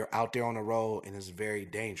 You're out there on the road, and it's very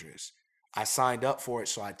dangerous. I signed up for it,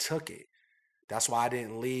 so I took it. That's why I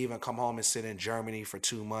didn't leave and come home and sit in Germany for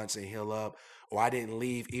 2 months and heal up, or I didn't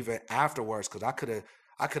leave even afterwards because I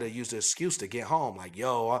could have used the excuse to get home. Like,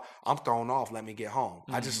 yo, I'm thrown off. Let me get home.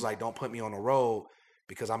 I just like, don't put me on the road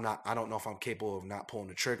because I don't know if I'm capable of not pulling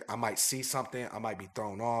the trigger. I might see something. I might be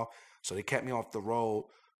thrown off. So they kept me off the road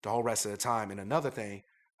the whole rest of the time. And another thing,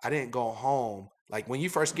 I didn't go home. Like when you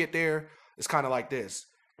first get there, it's kind of like this.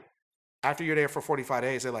 After you're there for 45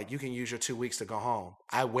 days, they're like, you can use your 2 weeks to go home.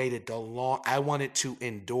 I waited I wanted to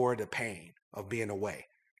endure the pain of being away.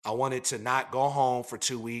 I wanted to not go home for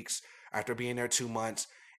 2 weeks after being there 2 months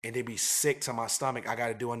and then be sick to my stomach. I got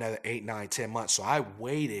to do another 8, 9, 10 months. So I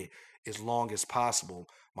waited as long as possible.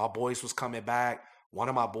 My boys was coming back. One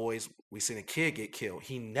of my boys, we seen a kid get killed.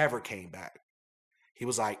 He never came back. He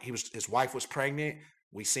was like, his wife was pregnant.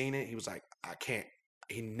 We seen it. He was like, I can't.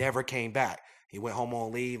 He never came back. He went home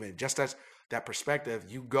on leave. And just as that perspective,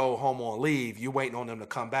 you go home on leave, you waiting on them to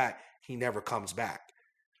come back. He never comes back.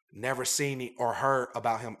 Never seen or heard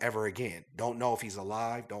about him ever again. Don't know if he's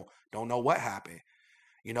alive. Don't know what happened.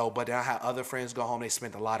 You know, but then I had other friends go home. They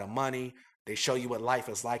spent a lot of money. They show you what life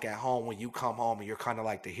is like at home when you come home and you're kind of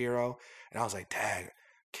like the hero. And I was like, dang,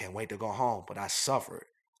 can't wait to go home. But I suffered.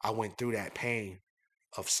 I went through that pain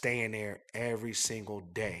of staying there every single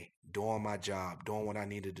day, doing my job, doing what I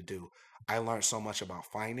needed to do. I learned so much about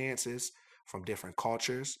finances from different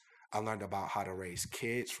cultures. I learned about how to raise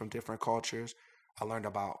kids from different cultures. I learned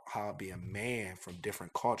about how to be a man from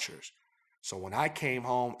different cultures. So when I came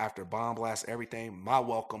home after bomb blast, everything, my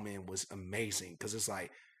welcome in was amazing because it's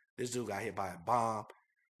like, this dude got hit by a bomb.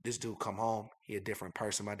 This dude come home, he a different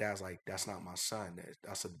person. My dad's like, that's not my son.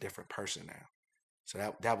 That's a different person now.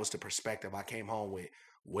 So that was the perspective. I came home with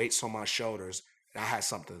weights on my shoulders, and I had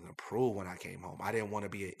something to prove when I came home. I didn't want to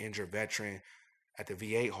be an injured veteran at the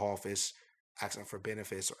VA office asking for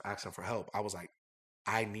benefits or asking for help. I was like,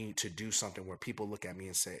 I need to do something where people look at me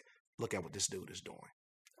and say, look at what this dude is doing.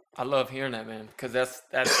 I love hearing that, man, because that's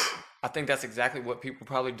I think that's exactly what people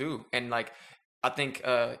probably do. And like, I think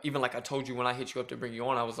even like I told you when I hit you up to bring you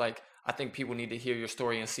on, I was like, I think people need to hear your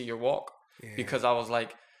story and see your walk. Yeah. Because I was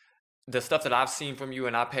like, the stuff that I've seen from you,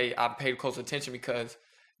 and I paid close attention because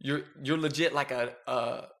you're legit like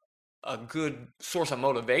a good source of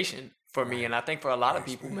motivation for me, and I think for a lot of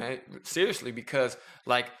people, man, seriously, because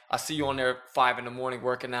like I see you on there 5 a.m.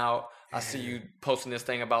 working out. I see you posting this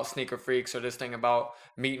thing about Sneaker Freaks or this thing about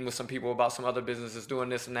meeting with some people about some other businesses, doing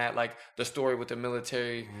this and that, like the story with the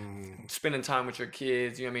military, spending time with your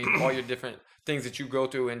kids, you know what I mean? All your different things that you go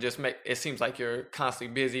through, and just it seems like you're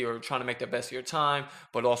constantly busy or trying to make the best of your time,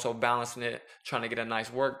 but also balancing it, trying to get a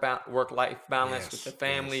nice work-life balance with the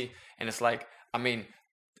family. Yes. And it's like, I mean,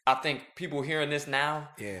 I think people hearing this now,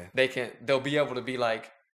 they'll be able to be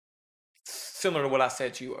like, similar to what I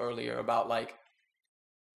said to you earlier about like,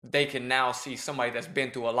 they can now see somebody that's been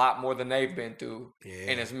through a lot more than they've been through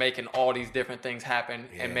and is making all these different things happen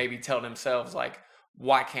and maybe tell themselves like,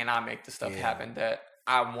 why can't I make the stuff happen that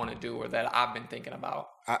I want to do or that I've been thinking about?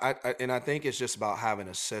 I think it's just about having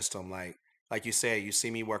a system. Like you said, you see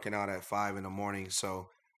me working out at 5 a.m. So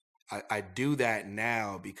I do that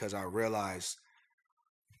now because I realized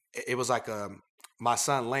it was like my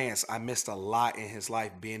son Lance, I missed a lot in his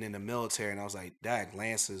life being in the military. And I was like, Dad,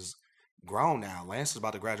 Lance is grown now. Lance is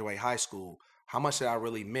about to graduate high school. How much did I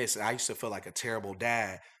really miss? And I used to feel like a terrible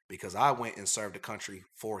dad because I went and served the country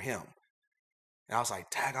for him. And I was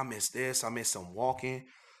like, Dad, I missed this. I missed him walking,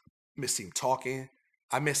 missed him talking.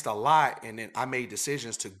 I missed a lot. And then I made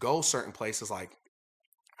decisions to go certain places like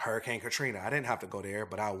Hurricane Katrina. I didn't have to go there,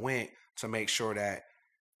 but I went to make sure that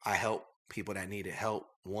I helped people that needed help.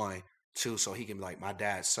 1, 2, so he can be like, my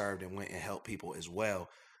dad served and went and helped people as well.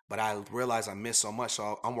 But I realized I missed so much.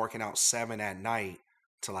 So I'm working out 7 at night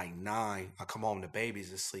to like 9. I come home, the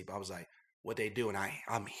baby's asleep. I was like, what they do? And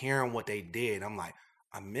I'm hearing what they did. I'm like,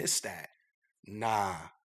 I missed that. Nah,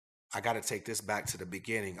 I got to take this back to the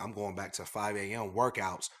beginning. I'm going back to 5 a.m.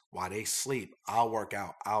 workouts while they sleep. I'll work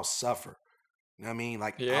out. I'll suffer. You know what I mean?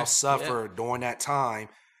 Like I'll suffer during that time.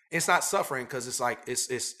 It's not suffering because it's like,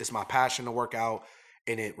 it's my passion to work out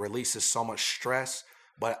and it releases so much stress.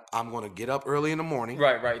 But I'm going to get up early in the morning.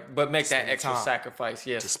 Right. But make that extra sacrifice,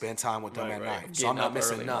 to spend time with them at night. So I'm not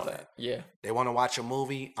missing nothing. Yeah. They want to watch a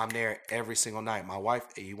movie, I'm there every single night. My wife,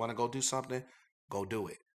 hey, you want to go do something? Go do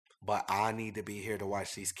it. But I need to be here to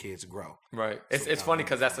watch these kids grow. Right. It's funny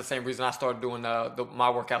because that's the same reason I started doing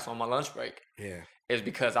my workouts on my lunch break. Yeah. Is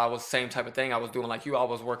because I was same type of thing. I was doing like you. I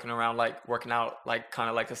was working out like kind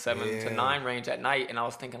of like the 7 to 9 range at night. And I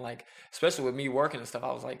was thinking like, especially with me working and stuff,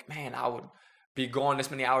 I was like, man, I would be gone this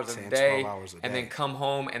many hours 10, a day, 12 hours a and day. then come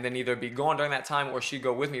home and then either be gone during that time or she'd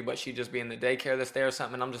go with me, but she'd just be in the daycare that's there or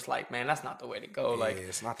something. And I'm just like, man, that's not the way to go. Yeah, like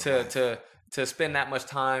it's not the to spend that much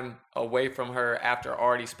time away from her after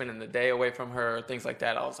already spending the day away from her, things like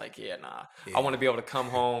that. I was like, yeah, nah. Yeah. I want to be able to come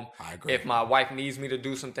home. I agree. If my wife needs me to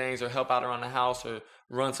do some things or help out around the house or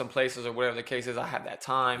run some places or whatever the case is, I have that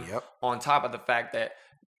time. Yep. On top of the fact that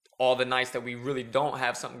all the nights that we really don't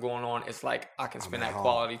have something going on, it's like I can spend that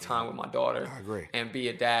quality time with my daughter. I agree. And be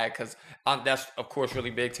a dad, because that's, of course,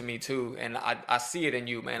 really big to me, too. And I see it in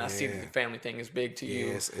you, man. I see that the family thing is big to you.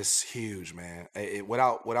 Yeah, it's huge, man.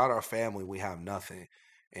 Without our family, we have nothing.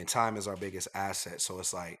 And time is our biggest asset. So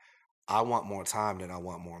it's like, I want more time than I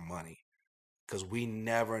want more money. Because we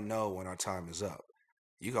never know when our time is up.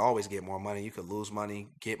 You can always get more money. You could lose money,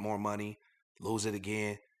 get more money, lose it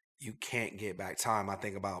again. You can't get back time. I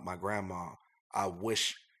think about my grandma. I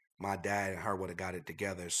wish my dad and her would have got it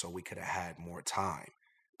together so we could have had more time.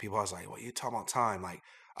 People always like, well, you talking about time. Like,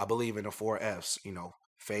 I believe in the 4 F's,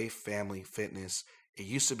 faith, family, fitness. It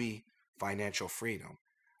used to be financial freedom.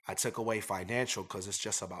 I took away financial because it's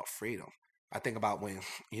just about freedom. I think about when,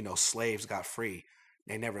 slaves got free.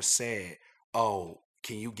 They never said, oh,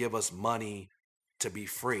 can you give us money to be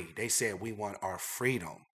free? They said, we want our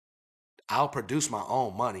freedom. I'll produce my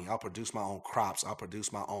own money. I'll produce my own crops. I'll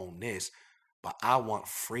produce my own this. But I want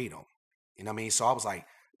freedom. You know what I mean? So I was like,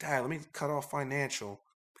 Dad, let me cut off financial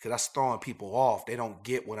because that's throwing people off. They don't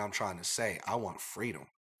get what I'm trying to say. I want freedom.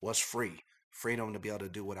 What's free? Freedom to be able to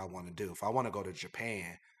do what I want to do. If I want to go to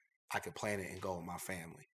Japan, I can plan it and go with my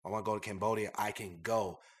family. If I want to go to Cambodia, I can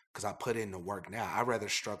go because I put in the work now. I'd rather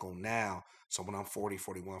struggle now. So when I'm 40,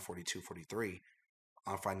 41, 42, 43,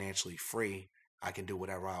 I'm financially free. I can do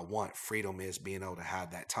whatever I want. Freedom is being able to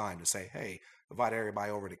have that time to say, hey, invite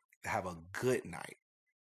everybody over to have a good night.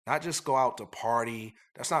 Not just go out to party.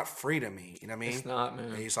 That's not free to me. You know what I mean? It's not,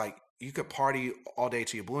 man. And it's like, you could party all day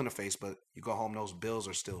till you're blue in the face, but you go home, those bills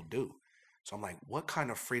are still due. So I'm like, what kind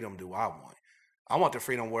of freedom do I want? I want the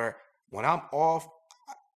freedom where when I'm off,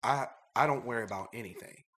 I don't worry about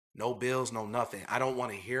anything. No bills, no nothing. I don't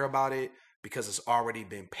want to hear about it because it's already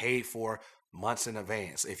been paid for months in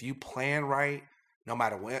advance. If you plan right, no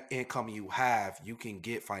matter what income you have, you can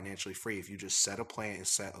get financially free if you just set a plan and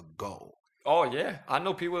set a goal. Oh, yeah. I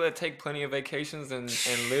know people that take plenty of vacations and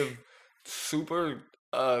live super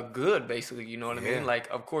good, basically. You know what I mean?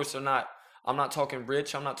 Like, of course, I'm not talking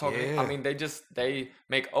rich. I'm not talking, I mean, they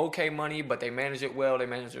make okay money, but they manage it well. They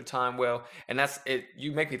manage their time well. And that's it.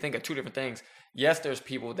 You make me think of two different things. Yes, there's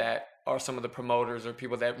people that are some of the promoters or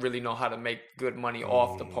people that really know how to make good money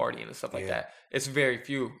off the partying and stuff like that. It's very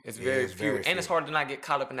few. It's very few. And it's hard to not get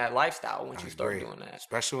caught up in that lifestyle once you start doing that.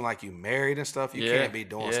 Especially when like you married and stuff, you can't be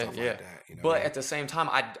doing stuff like that. You know but at the same time,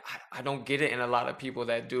 I don't get it in a lot of people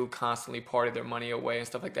that do constantly party their money away and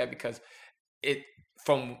stuff like that because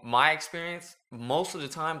from my experience, most of the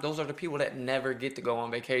time, those are the people that never get to go on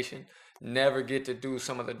vacation, never get to do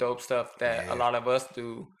some of the dope stuff that a lot of us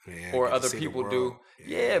do or other people do.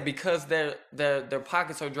 Yeah, because their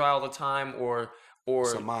pockets are dry all the time or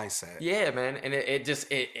it's a mindset. Yeah, man. And it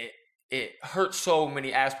just hurts so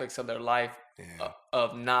many aspects of their life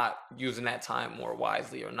of not using that time more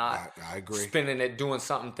wisely or not I agree. Spending it doing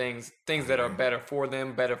things that are better for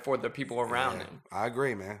them, better for the people around them. I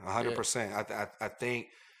agree, man. 100%. I think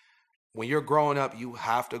when you're growing up, you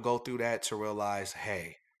have to go through that to realize,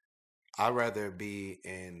 hey, I'd rather be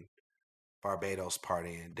in Barbados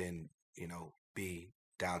partying than, be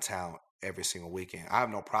downtown every single weekend. I have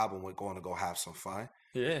no problem with going to go have some fun.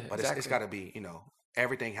 Yeah, but exactly. It's got to be,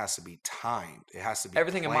 everything has to be timed. It has to be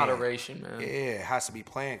everything planned. In moderation, man. Yeah, it has to be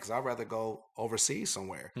planned because I'd rather go overseas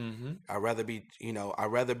somewhere. Mm-hmm. I'd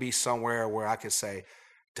rather be somewhere where I could say,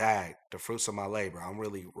 Dad, the fruits of my labor. I'm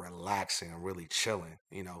really relaxing. I'm really chilling.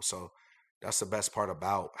 So that's the best part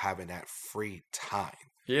about having that free time.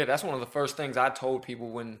 Yeah, that's one of the first things I told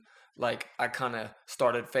people when, like, I kind of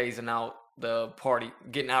started phasing out the party,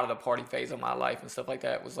 getting out of the party phase of my life and stuff like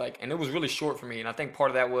that. Was like, and it was really short for me. And I think part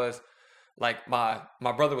of that was, like, my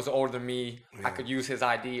brother was older than me. Yeah. I could use his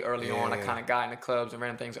ID early on. I kind of got into clubs and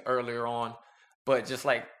ran things earlier on. But just,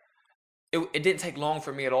 like, it didn't take long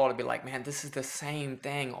for me at all to be like, man, this is the same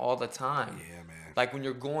thing all the time. Yeah, man. Like, when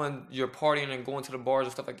you're partying and going to the bars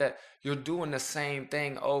and stuff like that, you're doing the same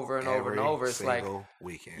thing over and over and over. It's like,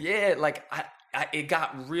 weekend. Yeah, like, it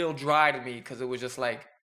got real dry to me because it was just like,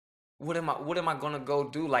 what am I gonna go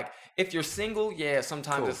do? Like, if you're single,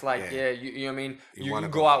 sometimes it's like, you know what I mean? You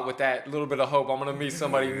go out with that little bit of hope. I'm gonna meet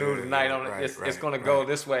somebody new tonight. It's gonna go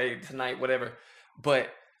this way tonight, whatever. But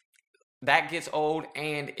that gets old.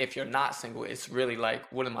 And if you're not single, it's really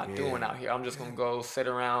like, what am I doing out here? I'm just gonna go sit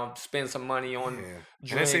around, spend some money on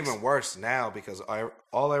drinks. And it's even worse now because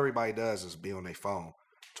all everybody does is be on their phone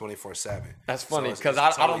 24/7. That's funny because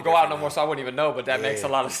I don't go out no more, so I wouldn't even know. But that makes a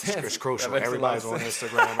lot of sense. It's crucial. Everybody's on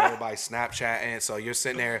Instagram. Everybody's Snapchatting. So you're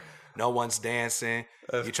sitting there. No one's dancing.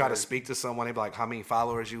 You try to speak to someone, they be like, how many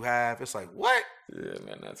followers you have? It's like, what? Yeah,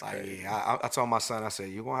 man, that's like, crazy. Yeah, I told my son, I said,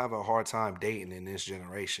 you're going to have a hard time dating in this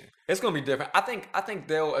generation. It's going to be different. I think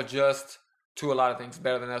they'll adjust to a lot of things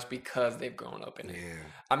better than us because they've grown up in it. Yeah.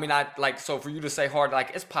 I mean, so for you to say hard,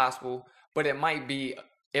 like, it's possible, but it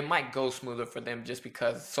might go smoother for them just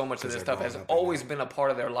because so much of this stuff has always been a part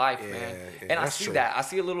of their life, man. Yeah, and I see that. I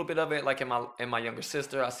see a little bit of it, like, in my younger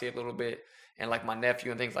sister. I see a little bit and like my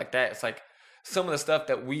nephew and things like that. It's like some of the stuff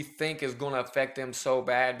that we think is going to affect them so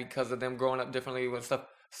bad because of them growing up differently with stuff.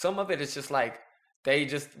 Some of it is just like they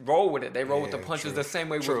just roll with it. They roll with the punches the same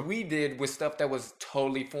way we did with stuff that was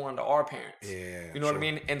totally foreign to our parents. Yeah, you know what I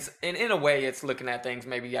mean? And in a way, it's looking at things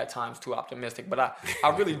maybe at times too optimistic. But I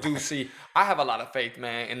really do see. I have a lot of faith,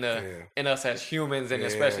 man, in us as humans and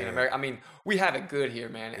especially in America. I mean, we have it good here,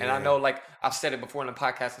 man. And I know, like I've said it before in the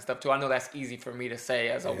podcast and stuff too. I know that's easy for me to say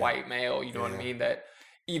as a white male. You know what I mean? That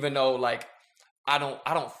even though like I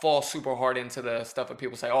don't fall super hard into the stuff that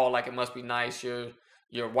people say. Oh, like it must be nice. You're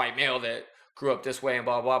a white male that grew up this way and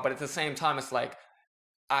blah, blah, blah. But at the same time, it's like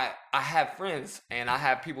I have friends and I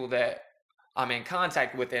have people that I'm in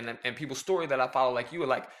contact with and people's story that I follow like you.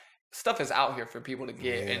 Like stuff is out here for people to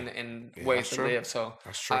get and ways to live. So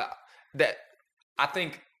that's true. I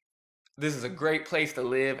think this is a great place to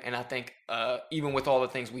live. And I think even with all the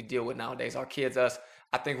things we deal with nowadays, our kids, us,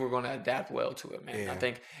 I think we're going to adapt well to it, man. Yeah, I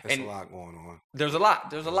think there's a lot going on. There's a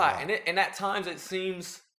lot. And at times it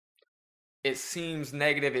seems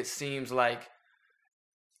negative. It seems like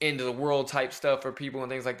end of the world type stuff for people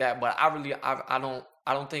and things like that. But I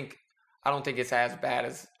don't think it's as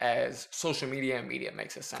bad as social media and media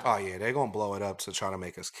makes it sound. Oh yeah, they're gonna blow it up to try to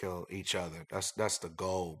make us kill each other. That's the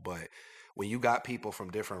goal. But when you got people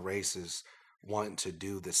from different races wanting to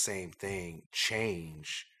do the same thing,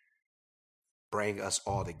 change, bring us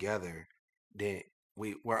all together, then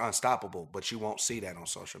we're unstoppable, but you won't see that on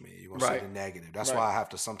social media. You're going to see the negative. That's why I have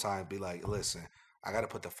to sometimes be like, listen, I got to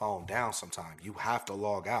put the phone down sometime. You have to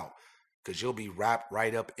log out because you'll be wrapped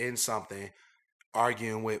right up in something,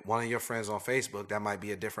 arguing with one of your friends on Facebook that might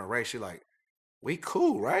be a different race. You're like, we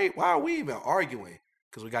cool, right? Why are we even arguing?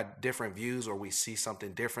 Because we got different views or we see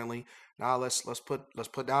something differently. Now let's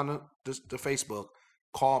put down the Facebook.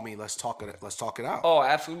 Call me. Let's talk it out. Oh,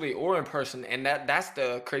 absolutely, or in person. And that's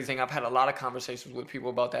the crazy thing. I've had a lot of conversations with people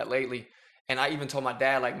about that lately. And I even told my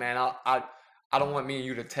dad, like, man, I don't want me and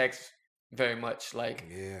you to text very much, like,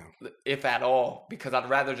 if at all, because I'd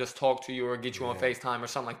rather just talk to you or get you on FaceTime or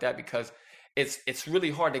something like that. Because it's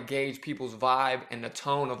really hard to gauge people's vibe and the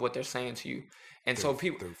tone of what they're saying to you. And so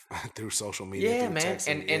people through social media, man,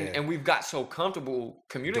 texting, and we've got so comfortable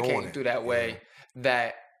communicating through that way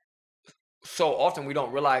that. So often we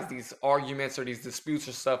don't realize these arguments or these disputes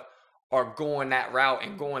or stuff are going that route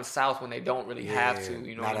and going south when they don't really have to.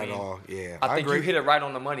 You know what I mean? Not at all. Yeah, I think you hit it right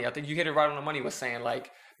on the money. I think you hit it right on the money with saying like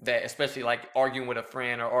that, especially like arguing with a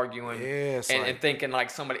friend or arguing and thinking like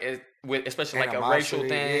somebody is with, especially like a racial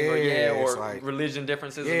thing or like, religion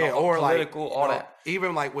differences, or political, like, all that.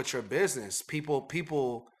 Even like with your business,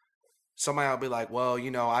 people, somebody will be like, well,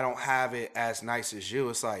 I don't have it as nice as you.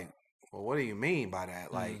 It's like, well, what do you mean by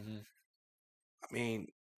that? Like. I mean,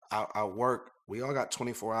 I work, we all got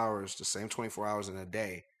 24 hours, the same 24 hours in a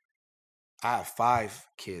day. I have 5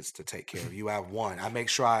 kids to take care of. You have 1. I make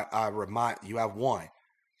sure I remind you have 1.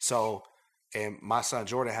 So, and my son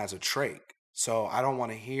Jordan has a trach. So I don't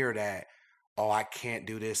want to hear that, oh, I can't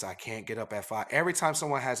do this. I can't get up at 5. Every time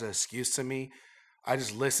someone has an excuse to me, I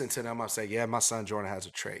just listen to them. I say, yeah, my son Jordan has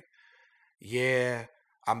a trach. Yeah,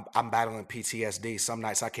 I'm battling PTSD. Some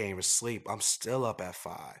nights I can't even sleep. I'm still up at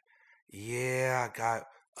 5. Yeah, I got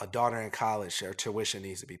a daughter in college. Her tuition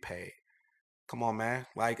needs to be paid. Come on, man.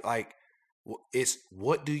 Like, it's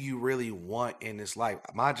what do you really want in this life?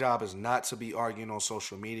 My job is not to be arguing on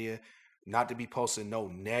social media, not to be posting no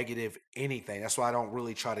negative anything. That's why I don't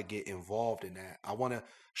really try to get involved in that. I want to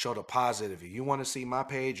show the positive. If you want to see my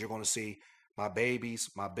page, you're going to see my babies,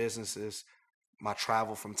 my businesses, my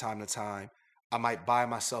travel from time to time. I might buy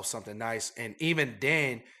myself something nice. And even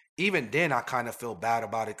then I kind of feel bad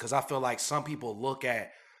about it because I feel like some people look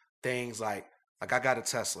at things like I got a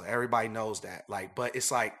Tesla. Everybody knows that. Like, but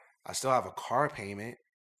it's like I still have a car payment.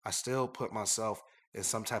 I still put myself in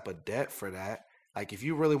some type of debt for that. Like, if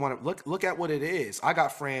you really want to look at what it is. I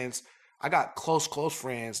got friends. I got close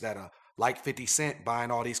friends that are like 50 Cent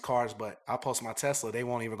buying all these cars, but I post my Tesla, they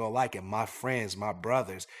won't even go like it. My friends, my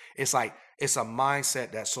brothers. It's like, it's a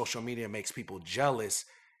mindset that social media makes people jealous,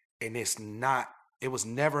 and it's not, it was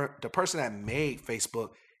never, the person that made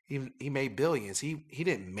Facebook, he made billions. He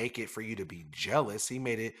didn't make it for you to be jealous. He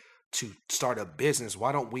made it to start a business.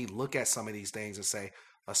 Why don't we look at some of these things and say,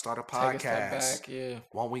 let's start a podcast. Take a step back, yeah.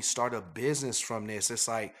 Why don't we start a business from this? It's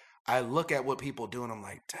like, I look at what people do and I'm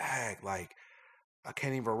like, dang, like, I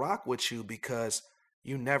can't even rock with you because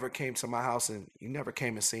you never came to my house and you never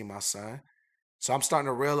came and seen my son. So I'm starting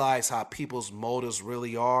to realize how people's motives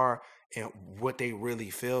really are and what they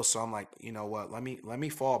really feel. So I'm like, you know what? Let me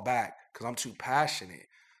fall back because I'm too passionate.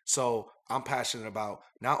 So I'm passionate about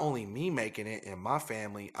not only me making it and my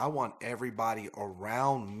family. I want everybody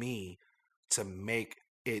around me to make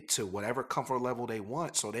it to whatever comfort level they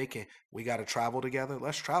want, so they can. We got to travel together.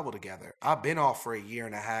 Let's travel together. I've been off for a year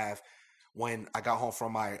and a half. When I got home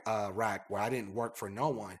from my rack, where I didn't work for no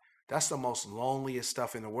one. That's the most loneliest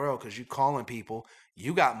stuff in the world, because you calling people,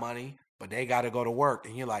 you got money, but they got to go to work.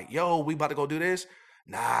 And you're like, yo, we about to go do this?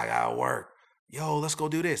 Nah, I got to work. Yo, let's go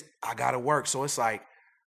do this. I got to work. So it's like,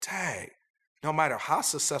 tag, no matter how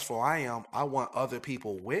successful I am, I want other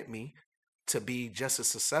people with me to be just as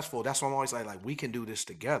successful. That's why I'm always like, we can do this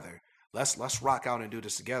together. Let's rock out and do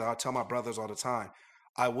this together. I tell my brothers all the time,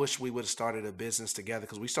 I wish we would have started a business together,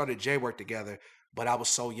 because we started J-Work together, but I was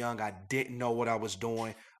so young. I didn't know what I was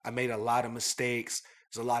doing. I made a lot of mistakes.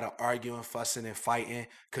 There's a lot of arguing, fussing, and fighting,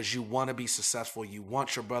 because you want to be successful. You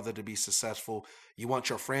want your brother to be successful. You want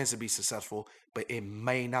your friends to be successful, but it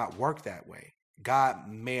may not work that way. God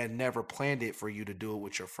may have never planned it for you to do it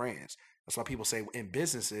with your friends. That's why people say in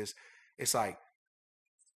businesses, it's like,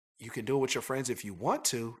 you can do it with your friends if you want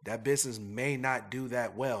to. That business may not do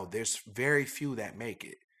that well. There's very few that make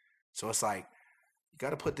it. So it's like, you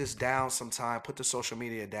got to put this down sometime, put the social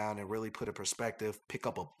media down and really put a perspective, pick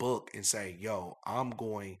up a book and say, yo, I'm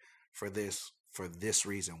going for this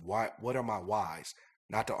reason. What are my whys?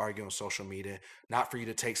 Not to argue on social media, not for you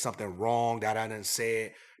to take something wrong that I done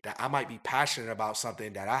said, that I might be passionate about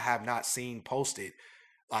something that I have not seen posted.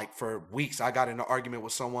 Like for weeks, I got in an argument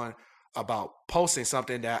with someone about posting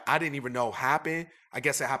something that I didn't even know happened. I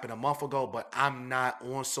guess it happened a month ago, but I'm not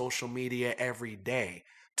on social media every day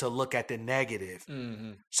to look at the negative.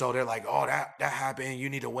 Mm-hmm. So they're like, oh, that happened. You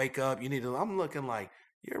need to wake up. I'm looking like,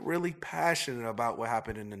 you're really passionate about what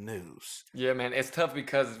happened in the news. Yeah, man. It's tough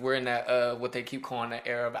because we're in that, what they keep calling the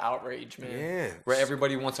era of outrage, man. Yeah. Where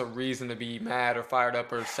everybody wants a reason to be mad or fired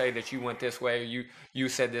up or say that you went this way, or you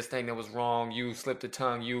said this thing that was wrong, you slipped a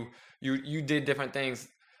tongue, you did different things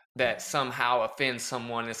that somehow offends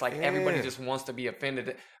someone. It's like everybody just wants to be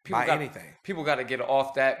offended. People got to get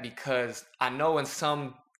off that, because I know in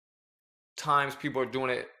some times people are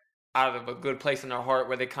doing it out of a good place in their heart,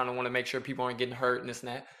 where they kind of want to make sure people aren't getting hurt and this and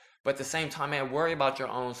that. But at the same time, man, worry about your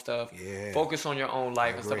own stuff. Yeah. Focus on your own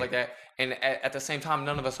life and stuff like that. And at the same time,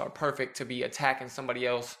 none of us are perfect to be attacking somebody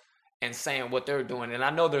else and saying what they're doing. And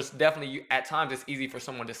I know there's definitely, at times, it's easy for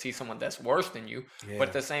someone to see someone that's worse than you. Yeah. But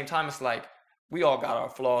at the same time, it's like, we all got our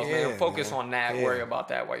flaws, man. Focus on that. Yeah. Worry about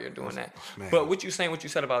that while you're doing that. Man. But what you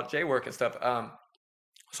said about J-Work and stuff.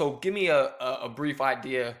 So give me a brief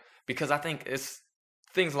idea, because I think it's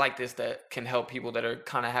things like this that can help people that are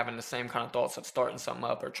kind of having the same kind of thoughts of starting something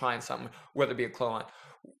up or trying something, whether it be a clothing.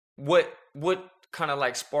 What kind of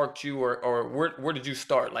like sparked you, or where did you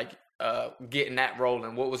start? Like, getting that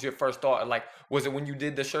rolling? What was your first thought? Like, was it when you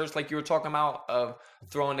did the shirts like you were talking about, of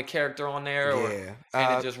throwing the character on there,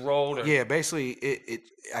 and it just rolled? Or? Yeah, basically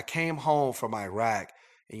I came home from Iraq,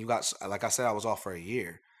 and like I said, I was off for a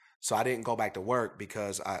year. So I didn't go back to work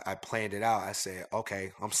because I planned it out. I said,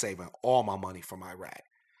 okay, I'm saving all my money from Iraq.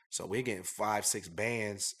 So we're getting 5-6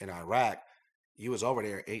 bands in Iraq. You was over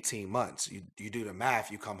there 18 months. You do the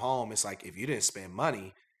math, you come home, it's like, if you didn't spend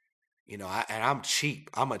money, and I'm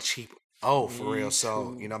cheap. I'm a cheap for real. Too.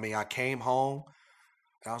 So, what I mean? I came home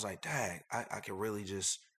and I was like, dang, I could really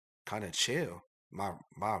just kind of chill.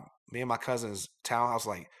 Me and my cousin's townhouse,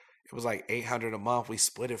 like, it was like $800 a month. We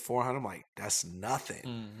split it $400. I'm like, that's nothing.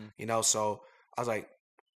 Mm-hmm. So I was like,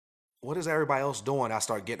 what is everybody else doing? I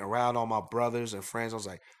started getting around all my brothers and friends. I was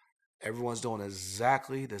like, everyone's doing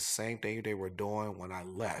exactly the same thing they were doing when I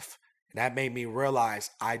left. And that made me realize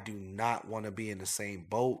I do not want to be in the same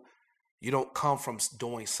boat. You don't come from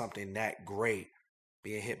doing something that great,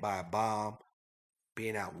 being hit by a bomb,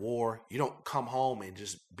 being at war. You don't come home and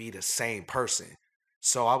just be the same person.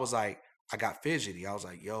 So I was like, I got fidgety. I was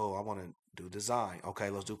like, yo, I want to do design. Okay,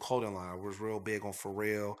 let's do clothing line. I was real big on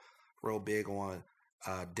Pharrell, real big on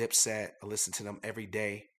Dipset. I listened to them every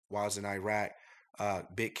day while I was in Iraq.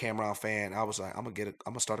 big Cameron fan. I was like, I'm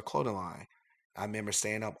gonna start a clothing line. I remember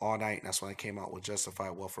staying up all night, and that's when I came out with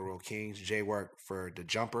Justified Wealth for Real Kings. J-Work for the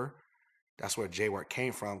jumper. That's where J-Work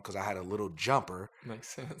came from because I had a little jumper. Makes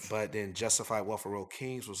sense. But then Justified Wealth for Real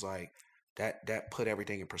Kings was like that put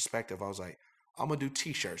everything in perspective. I was like, I'm gonna do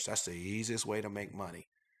T-shirts. That's the easiest way to make money,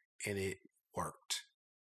 and it worked.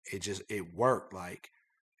 It worked. Like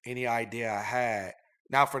any idea I had.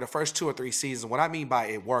 Now, for the first 2 or 3 seasons, what I mean by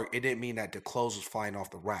it worked, it didn't mean that the clothes was flying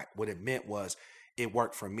off the rack. What it meant was it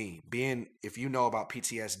worked for me. If you know about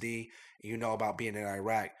PTSD, you know about being in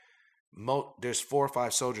Iraq, there's 4 or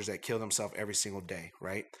 5 soldiers that kill themselves every single day,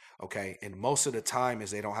 right? Okay, and most of the time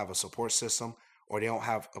is they don't have a support system or they don't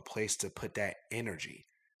have a place to put that energy.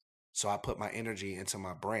 So I put my energy into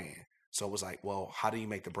my brand. So it was like, well, how do you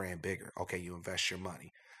make the brand bigger? Okay, you invest your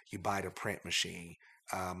money. You buy the print machine.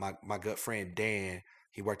 My good friend Dan,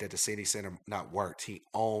 he worked at the City Center, he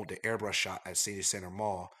owned the airbrush shop at City Center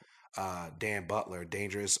Mall. Dan Butler,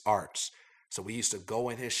 Dangerous Arts. So we used to go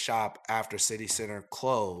in his shop after City Center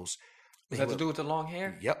closed. Was that to do with the long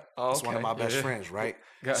hair? Yep. Oh, It's one of my best friends, right?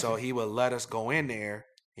 So he would let us go in there,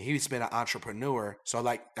 and he's been an entrepreneur. So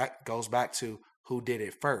like that goes back to who did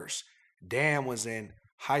it first. Dan was in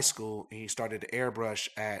high school, and he started to airbrush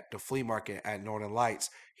at the flea market at Northern Lights.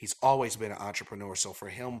 He's always been an entrepreneur. So for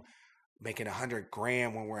him making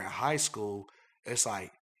 $100,000 when we're in high school, it's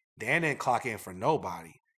like Dan didn't clock in for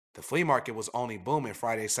nobody. The flea market was only booming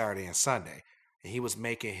Friday, Saturday, and Sunday. And he was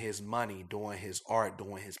making his money doing his art,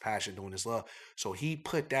 doing his passion, doing his love. So he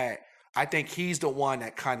put that, I think he's the one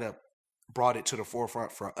that kind of brought it to the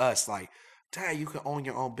forefront for us. Like, Dad, you can own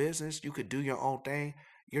your own business. You could do your own thing.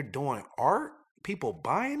 You're doing art. People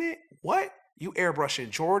buying it. What? You airbrushing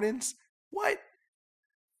Jordans? What?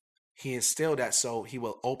 He instilled that, so he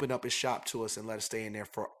will open up his shop to us and let us stay in there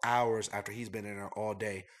for hours after he's been in there all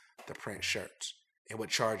day to print shirts. It would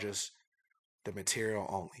charge us the material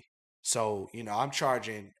only. So, I'm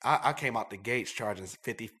charging, I came out the gates charging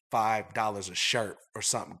 $55 a shirt or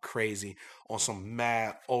something crazy on some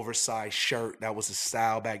mad oversized shirt that was a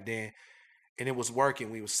style back then. And it was working.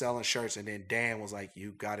 We were selling shirts, and then Dan was like,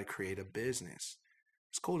 you got to create a business.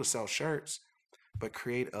 It's cool to sell shirts, but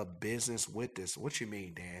create a business with this. What you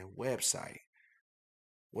mean, Dan? Website.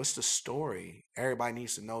 What's the story? Everybody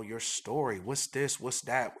needs to know your story. What's this? What's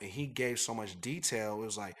that? And he gave so much detail. It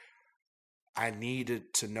was like, I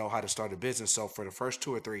needed to know how to start a business. So for the first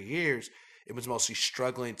 2 or 3 years, it was mostly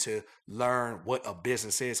struggling to learn what a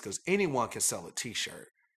business is, because anyone can sell a t-shirt.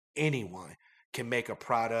 Anyone can make a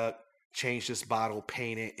product, change this bottle,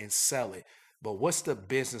 paint it, and sell it. But what's the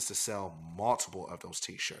business to sell multiple of those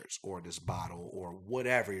t-shirts or this bottle or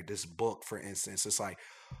whatever, this book, for instance? It's like,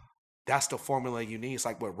 that's the formula you need. It's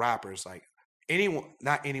like with rappers, like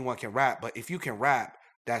not anyone can rap, but if you can rap,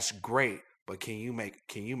 that's great. But can you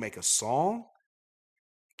make a song?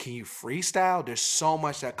 Can you freestyle? There's so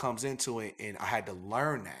much that comes into it, and I had to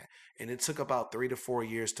learn that. And it took about 3 to 4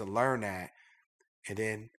 years to learn that. And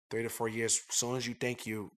then 3 to 4 years, as soon as you think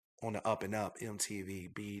you on the up and up,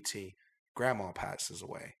 MTV, BET, grandma passes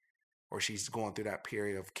away, or she's going through that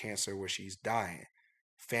period of cancer where she's dying.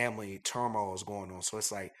 Family turmoil is going on. So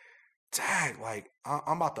it's like, dang, like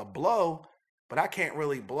I'm about to blow, but I can't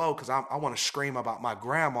really blow because I want to scream about my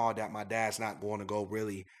grandma that my dad's not going to go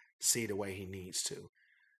really see the way he needs to.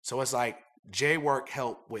 So it's like J-Work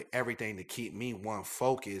helped with everything to keep me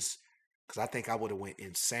focused, because I think I would have went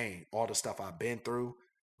insane. All the stuff I've been through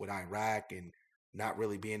with Iraq and not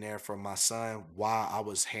really being there for my son while I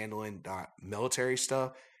was handling the military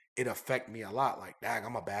stuff, it affected me a lot. Like, dang,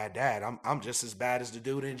 I'm a bad dad. I'm just as bad as the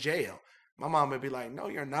dude in jail. My mom would be like, no,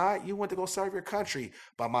 you're not. You went to go serve your country.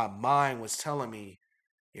 But my mind was telling me,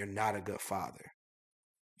 you're not a good father.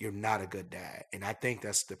 You're not a good dad. And I think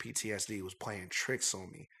that's the PTSD was playing tricks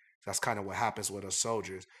on me. That's kind of what happens with us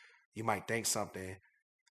soldiers. You might think something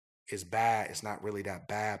is bad. It's not really that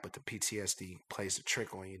bad, but the PTSD plays a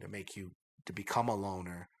trick on you to make you to become a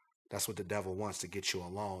loner. That's what the devil wants, to get you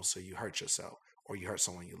alone so you hurt yourself or you hurt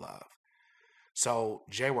someone you love. So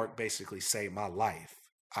J-Work basically saved my life.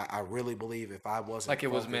 I really believe if I wasn't like it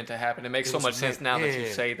was meant to happen. It makes so much sense now that you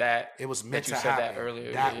say that. It was meant to happen that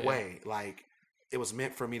earlier that way. Like it was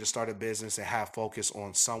meant for me to start a business and have focus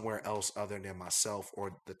on somewhere else other than myself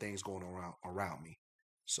or the things going around me.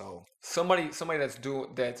 So somebody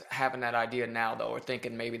that's having that idea now though, or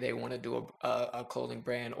thinking maybe they want to do a clothing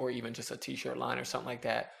brand or even just a t-shirt line or something like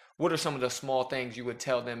that. What are some of the small things you would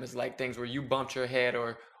tell them is like things where you bumped your head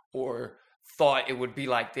or thought it would be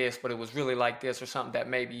like this, but it was really like this, or something that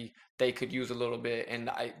maybe they could use a little bit, and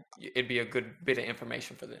it'd be a good bit of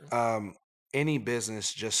information for them? Any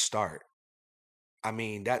business, just start. I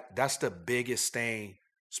mean, that's the biggest thing,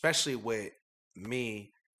 especially with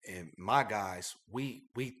me and my guys. We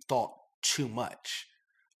thought too much.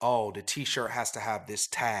 Oh, the t-shirt has to have this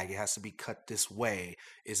tag. It has to be cut this way.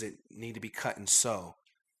 Is it need to be cut and so?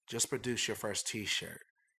 Just produce your first t-shirt.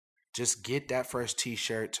 Just get that first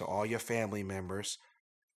t-shirt to all your family members.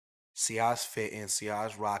 See how it's fitting, see how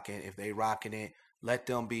it's rocking. If they rocking it, let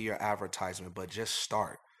them be your advertisement, but just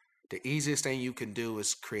start. The easiest thing you can do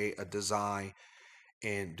is create a design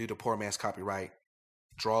and do the poor man's copyright.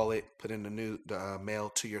 Draw it, put in the mail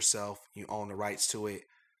to yourself. You own the rights to it.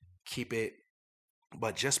 Keep it.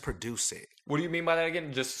 But just produce it. What do you mean by that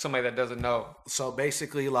again? Just somebody that doesn't know. So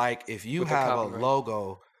basically, like if you have a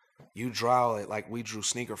logo, you draw it like we drew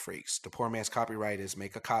Sneaker Freaks. The poor man's copyright is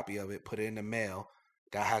make a copy of it, put it in the mail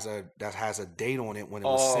that has a date on it when it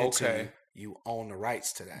was sent to you. You own the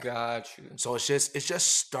rights to that. Got you. So it's just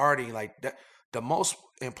starting. Like that. The most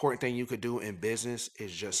important thing you could do in business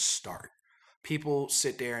is just start. People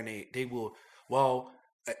sit there and they will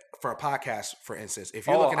for a podcast, for instance, if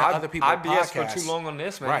you're looking at other people's podcasts, I BS for too long on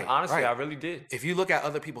this, man. Right, honestly, I really did. If you look at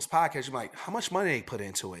other people's podcasts, you're like, how much money they put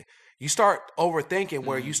into it? You start overthinking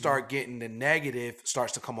where you start getting the negative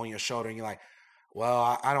starts to come on your shoulder, and you're like,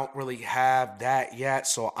 well, I don't really have that yet,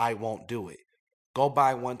 so I won't do it. Go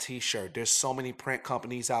buy one t-shirt. There's so many print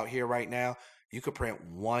companies out here right now. You could print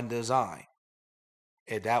one design.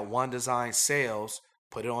 If that one design sells,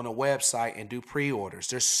 put it on a website and do pre-orders.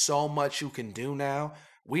 There's so much you can do now.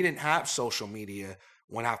 We didn't have social media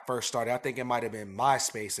when I first started. I think it might have been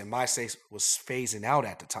MySpace, and MySpace was phasing out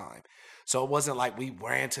at the time. So it wasn't like we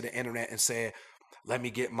ran to the internet and said, let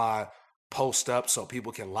me get my post up so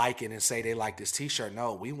people can like it and say they like this t-shirt.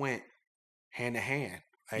 No, we went hand to hand.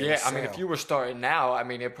 Yeah, I mean, if you were starting now, I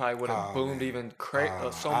mean, it probably would have boomed even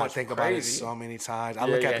so much. I think about it so many times. I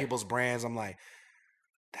look at people's brands. I'm like,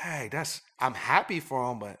 dang, I'm happy for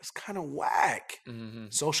them, but it's kind of whack. Mm-hmm.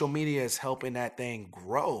 Social media is helping that thing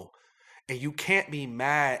grow. And you can't be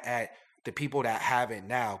mad at the people that have it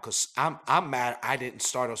now, because I'm mad I didn't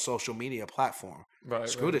start a social media platform. Right.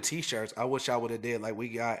 Screw the t-shirts. I wish I would have did like we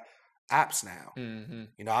got apps now. Mm-hmm.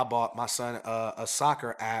 You know, I bought my son a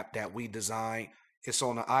soccer app that we designed. It's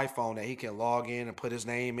on the iPhone that he can log in and put his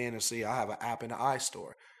name in and see I have an app in the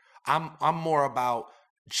iStore. I'm more about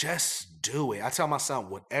just do it. I tell my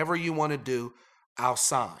son, whatever you want to do, I'll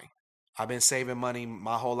sign. I've been saving money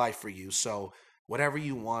my whole life for you. So whatever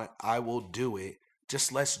you want, I will do it.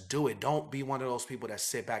 Just let's do it. Don't be one of those people that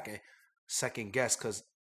sit back and second guess, because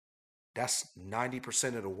that's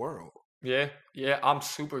 90% of the world. Yeah, I'm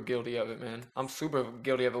super guilty of it, man. I'm super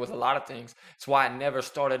guilty of it with a lot of things. It's why I never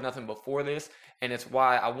started nothing before this, and it's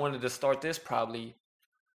why I wanted to start this probably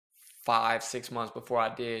 5-6 months before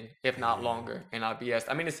I did, if not longer. And I BS.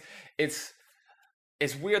 I mean, it's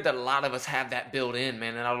weird that a lot of us have that built in,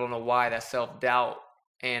 man, and I don't know why, that self-doubt.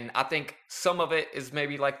 And I think some of it is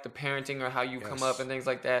maybe like the parenting or how you come up and things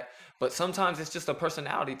like that. But sometimes it's just a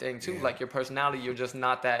personality thing too. Yeah. Like your personality, you're just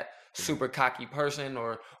not that super cocky person,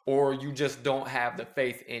 or you just don't have the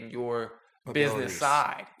faith in your business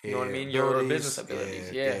side. You know what I mean? Your business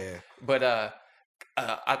abilities. Yeah. But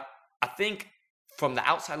I think from the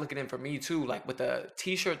outside looking in for me too, like with the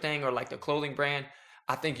t-shirt thing or like the clothing brand,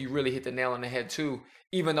 I think you really hit the nail on the head too,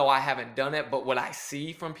 even though I haven't done it. But what I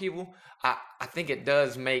see from people, I think it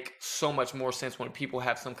does make so much more sense when people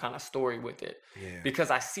have some kind of story with it. Yeah.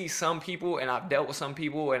 Because I see some people, and I've dealt with some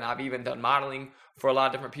people, and I've even done modeling for a lot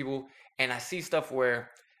of different people, and I see stuff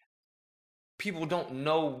where people don't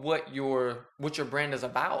know what your brand is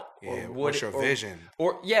about. Yeah, or what's your vision.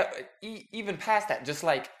 Or even past that, just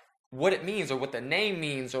like what it means or what the name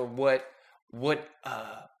means or what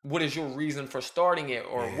is your reason for starting it,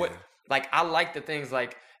 or what, like, I like the things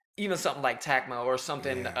like even something like Tacma or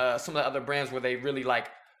something, some of the other brands where they really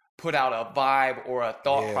like put out a vibe or a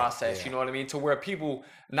thought process, you know what I mean? To where people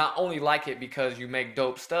not only like it because you make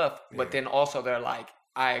dope stuff, but then also they're like,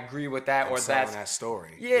 I agree with that, or that's that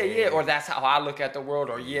story. Or that's how I look at the world,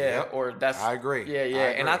 or or that's, I agree.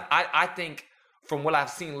 And I think from what I've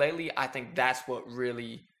seen lately, I think that's what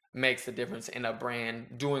really makes the difference in a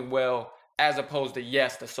brand doing well, as opposed to,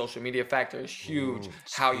 the social media factor is huge.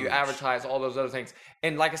 How you advertise, all those other things.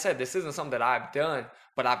 And like I said, this isn't something that I've done,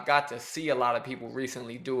 but I've got to see a lot of people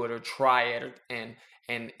recently do it or try it.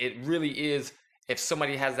 And it really is, if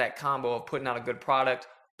somebody has that combo of putting out a good product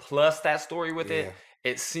plus that story with it,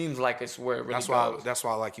 it seems like it's where it really goes. That's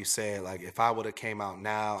why, like you said, like if I would have came out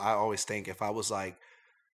now, I always think if I was like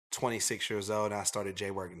 26 years old and I started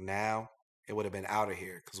J-Work now, it would have been out of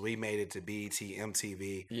here, because we made it to BET,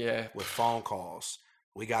 MTV with phone calls.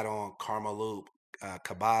 We got on Karma Loop,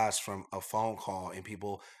 Kabaz from a phone call and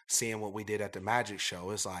people seeing what we did at the Magic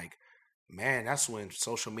Show. It's like, man, that's when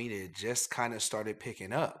social media just kind of started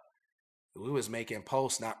picking up. We was making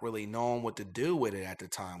posts, not really knowing what to do with it at the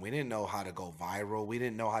time. We didn't know how to go viral. We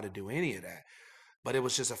didn't know how to do any of that. But it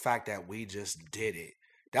was just a fact that we just did it.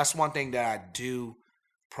 That's one thing that I do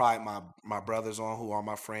pride my brothers on, who are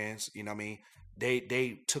my friends. You know what I mean?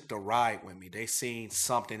 They took the ride with me. They seen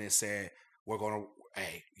something and said, we're going to,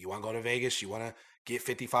 hey, you want to go to Vegas? You want to get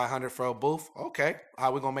 $5,500 for a booth? Okay.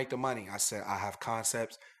 How we going to make the money? I said, I have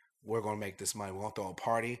concepts. We're going to make this money. We're going to throw a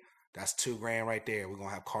party. That's $2,000 right there. We're going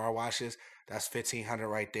to have car washes. That's $1,500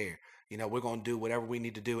 right there. You know, we're going to do whatever we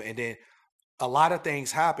need to do. And then a lot of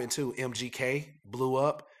things happened too. MGK blew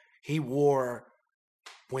up.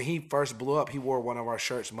 When he first blew up, he wore one of our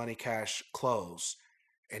shirts, Money Cash Clothes.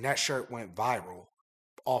 And that shirt went viral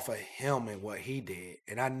off of him and what he did.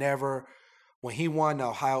 And when he won the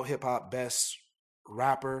Ohio Hip Hop Best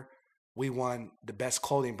Rapper, we won the best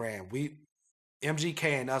clothing brand. MGK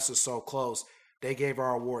and us are so close. They gave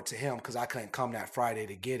our award to him because I couldn't come that Friday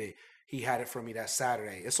to get it. He had it for me that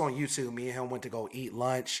Saturday. It's on YouTube. Me and him went to go eat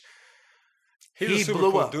lunch. He a super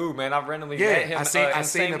cool dude, man. I randomly met him. I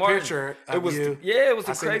seen the picture. It was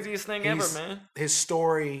the craziest thing ever, man. His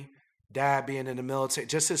story, dad being in the military,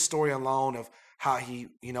 just his story alone of how he,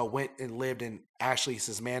 went and lived in Ashley's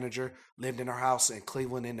his manager, lived in her house in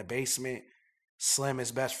Cleveland in the basement. Slim,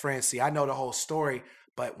 his best friend. See, I know the whole story.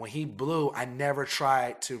 But when he blew, I never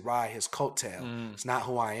tried to ride his coattail. It's not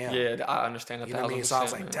who I am. Yeah, I understand that. You know what I mean? So I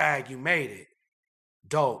was like, Dag, you made it.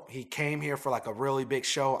 Dope. He came here for like a really big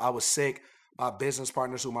show. I was sick. My business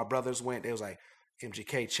partners, who my brothers went, they was like,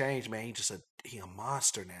 MGK changed, man. He a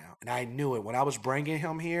monster now. And I knew it. When I was bringing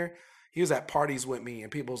him here, he was at parties with me,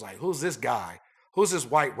 and people was like, who's this guy? Who's this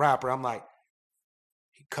white rapper? I'm like,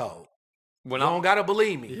 he cold. You don't got to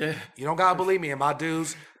believe me. Yeah. You don't got to believe me. And my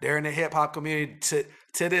dudes, they're in the hip-hop community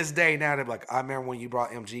to this day now. They're like, I remember when you brought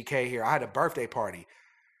MGK here. I had a birthday party.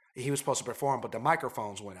 He was supposed to perform, but the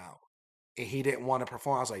microphones went out. And he didn't want to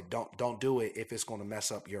perform. I was like, don't do it if it's going to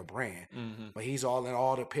mess up your brand. Mm-hmm. But he's all in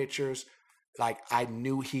all the pictures. Like, I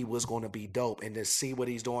knew he was going to be dope. And to see what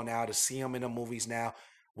he's doing now, to see him in the movies now,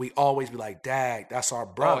 we always be like, Dag, that's our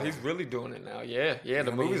brother. Oh, he's really doing it now. Yeah.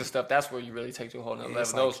 The movies and stuff, that's where you really take to a whole nother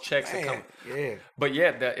level. Those checks that come. Yeah. But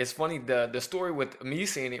yeah, it's funny, the story with me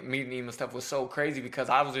seeing it, meeting him and stuff was so crazy because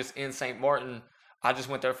I was just in St. Martin. I just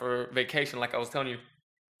went there for vacation, like I was telling you,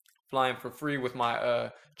 flying for free with my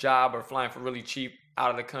job or flying for really cheap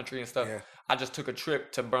out of the country and stuff. Yeah. I just took a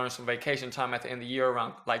trip to burn some vacation time at the end of the year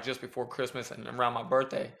around, like just before Christmas and around my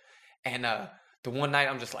birthday. And the one night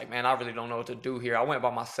I'm just like, man, I really don't know what to do here. I went by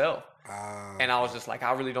myself. And I was just like,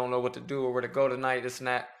 I really don't know what to do or where to go tonight, this and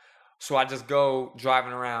that. So I just go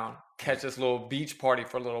driving around, catch this little beach party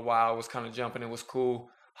for a little while. It was kind of jumping. It was cool.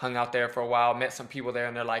 Hung out there for a while. Met some people there,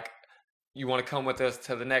 and they're like, you want to come with us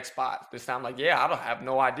to the next spot? This time I'm like, yeah, I don't have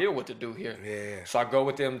no idea what to do here. Yeah. So I go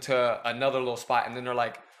with them to another little spot, and then they're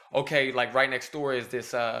like, okay, like right next door is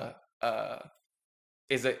this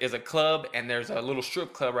is a club, and there's a little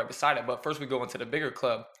strip club right beside it. But first we go into the bigger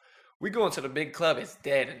club. We go into the big club. It's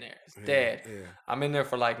dead in there. It's dead. Yeah. I'm in there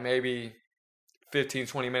for like maybe 15,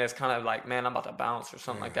 20 minutes, kind of like, man, I'm about to bounce or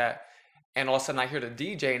something like that. And all of a sudden I hear the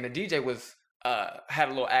DJ, and the DJ was had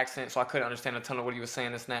a little accent, so I couldn't understand a ton of what he was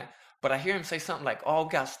saying, this and that. But I hear him say something like, oh,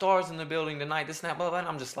 got stars in the building tonight, this and that, blah, blah. And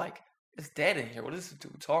I'm just like, it's dead in here. What is this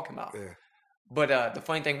dude talking about? Yeah. But the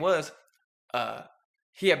funny thing was,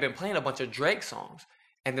 he had been playing a bunch of Drake songs.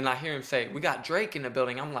 And then I hear him say, we got Drake in the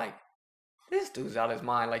building. I'm like, this dude's out of his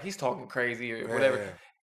mind. Like, he's talking crazy or whatever. Yeah.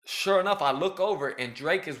 Sure enough, I look over, and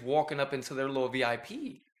Drake is walking up into their little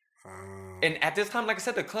VIP. And at this time, like I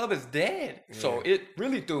said, the club is dead. Yeah. So it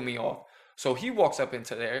really threw me off. So he walks up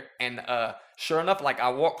into there, and sure enough, like, I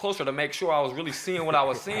walked closer to make sure I was really seeing what I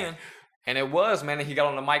was seeing. And it was, man. And he got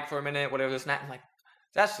on the mic for a minute, whatever, this and that. I'm like,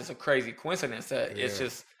 that's just a crazy coincidence that it's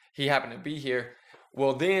just he happened to be here.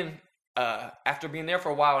 Well, then, after being there for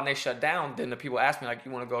a while and they shut down, then the people asked me, like,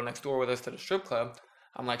 you want to go next door with us to the strip club?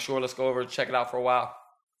 I'm like, sure, let's go over and check it out for a while.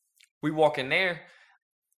 We walk in there.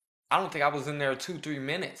 I don't think I was in there 2-3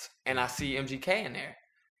 minutes, and I see MGK in there.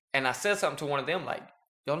 And I said something to one of them, like,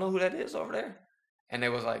 y'all know who that is over there? And they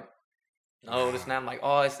was like, no, this and that. I'm like,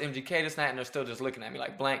 oh, it's MGK, this and that. And they're still just looking at me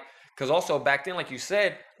like blank. Because also back then, like you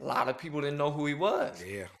said, a lot of people didn't know who he was.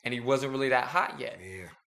 Yeah. And he wasn't really that hot yet. Yeah.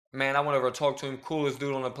 Man, I went over and talked to him. Coolest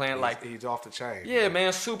dude on the planet. He's off the chain. Yeah,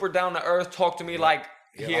 man. Super down to earth. Talked to me like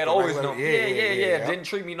he had always known. Yeah. Didn't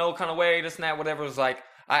treat me no kind of way. This and that, whatever. It was like,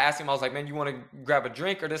 I asked him, I was like, man, you want to grab a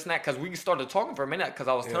drink or this and that? Because we started talking for a minute because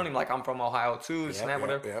I was telling him, like, I'm from Ohio too, this and that,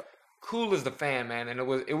 whatever. cool as the fan, man. And it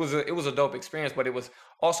was a dope experience, but it was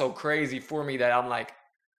also crazy for me that I'm like,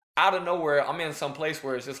 out of nowhere, I'm in some place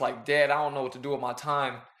where it's just like dead. I don't know what to do with my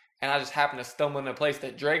time. And I just happen to stumble in a place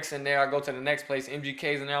that Drake's in there. I go to the next place,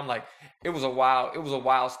 MGK's in there. I'm like, it was a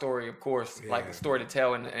wild story, of course, like a story to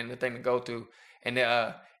tell and the thing to go through. And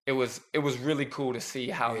it was really cool to see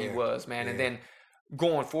how he was, man. And then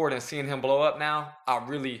going forward and seeing him blow up now, I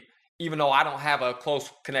really, even though I don't have a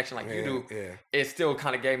close connection like you do, it still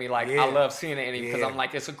kind of gave me like, I love seeing it in him because I'm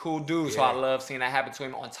like, it's a cool dude. So I love seeing that happen to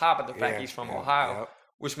him on top of the fact he's from Ohio. Yep.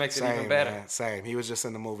 Which makes it even better. Man, same. He was just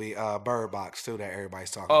in the movie Bird Box too that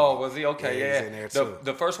everybody's talking about. Oh, was he? Okay, yeah. He's in there too.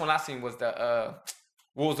 The first one I seen was the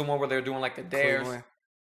what was the one where they were doing like the dares?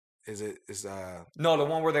 Cleveland? No, the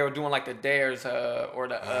one where they were doing like the dares or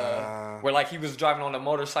the where like he was driving on the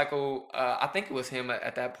motorcycle. I think it was him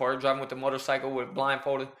at that part driving with the motorcycle with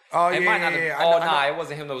blindfolded. Oh, it it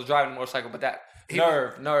wasn't him that was driving the motorcycle, but that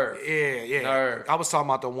Nerve. Yeah. Nerve. I was talking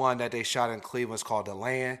about the one that they shot in Cleveland. It's called The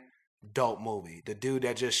Land. Dope movie. The dude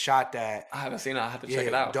that just shot that. I haven't seen it. I have to check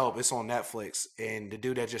it out. Dope. It's on Netflix. And the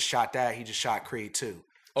dude that just shot that, he just shot Creed 2.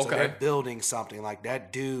 Okay. So they're building something. Like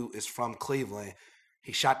that dude is from Cleveland.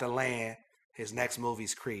 He shot The Land. His next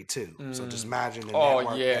movie's Creed 2. So just imagine the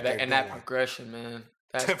network that progression, man.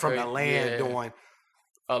 That's from The Land doing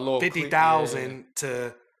a little 50,000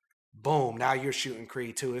 to boom. Now you're shooting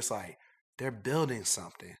Creed 2. It's like they're building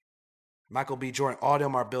something. Michael B. Jordan, all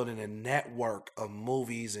them are building a network of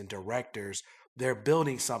movies and directors. They're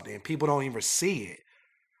building something, and people don't even see it.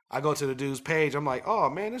 I go to the dude's page. I'm like, oh,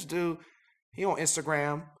 man, this dude, he on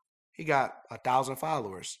Instagram. He got 1,000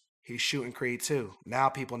 followers. He's shooting Creed 2. Now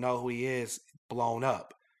people know who he is, blown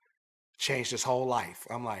up. Changed his whole life.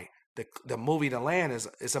 I'm like, the movie The Land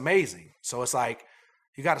is amazing. So it's like,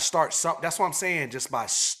 you got to start something. That's what I'm saying, just by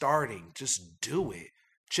starting. Just do it.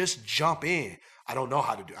 Just jump in. I don't know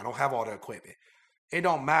how to do it. I don't have all the equipment. It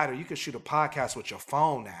don't matter. You can shoot a podcast with your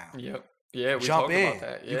phone now. Yep. Yeah, we jump talked in. about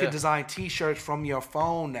that. Yeah. You can design T-shirts from your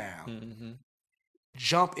phone now. Mm-hmm.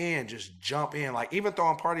 Jump in. Just jump in. Like even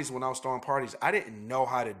throwing parties, when I was throwing parties, I didn't know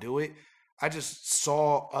how to do it. I just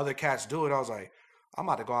saw other cats do it. I was like, I'm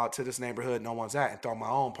about to go out to this neighborhood no one's at and throw my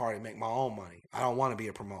own party, make my own money. I don't want to be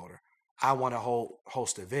a promoter. I want to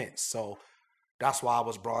host events. So that's why I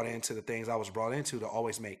was brought into the things I was brought into to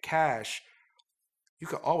always make cash. You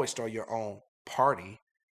can always start your own party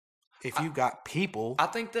if you got people. I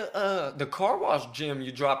think the car wash gym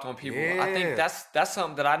you dropped on people. Yeah. I think that's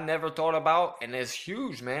something that I never thought about, and it's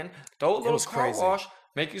huge, man. Throw a little car wash,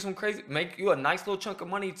 make you a nice little chunk of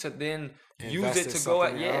money to then use it to go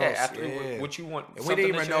at after what you want. And we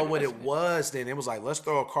didn't even know what it was then. It was like, let's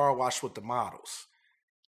throw a car wash with the models.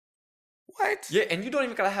 What? Yeah, and you don't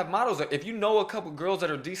even gotta have models. If you know a couple girls that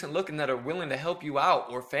are decent looking that are willing to help you out,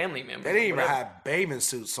 or family members, they didn't even have bathing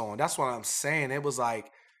suits on. That's what I'm saying. It was like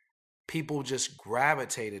people just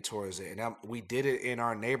gravitated towards it, and we did it in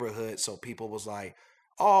our neighborhood. So people was like,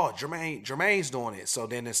 "Oh, Jermaine's doing it." So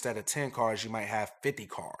then instead of 10 cars, you might have 50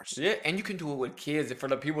 cars. Yeah, and you can do it with kids. For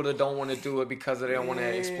the people that don't want to do it because they don't want to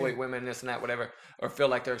exploit women, this and that, whatever, or feel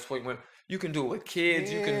like they're exploiting women, you can do it with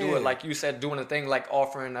kids. You can do it like you said, doing a thing like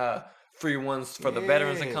offering free ones for the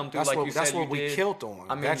veterans that come through. That's what we killed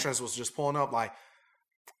on. I mean, veterans was just pulling up like,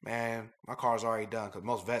 man, my car's already done, because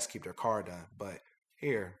most vets keep their car done. But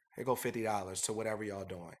here go $50 to whatever y'all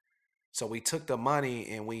doing. So we took the money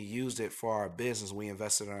and we used it for our business. We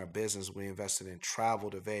invested in our business. We invested in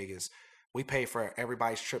travel to Vegas. We paid for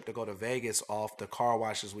everybody's trip to go to Vegas off the car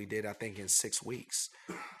washes we did, I think, in 6 weeks.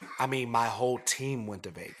 I mean, my whole team went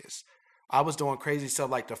to Vegas. I was doing crazy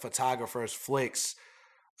stuff like the photographers, Flicks.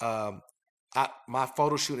 My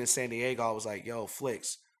photo shoot in San Diego, I was like, yo,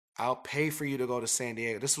 Flicks, I'll pay for you to go to San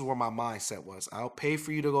Diego. This is where my mindset was. I'll pay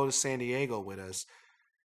for you to go to San Diego with us.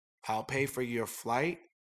 I'll pay for your flight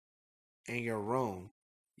and your room.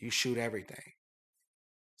 You shoot everything.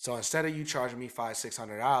 So instead of you charging me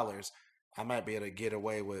 $500-$600, I might be able to get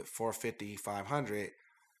away with $450, $500.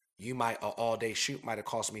 You might, an all-day shoot might have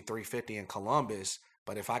cost me $350 in Columbus.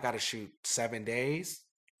 But if I got to shoot 7 days,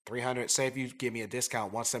 $300, say if you give me a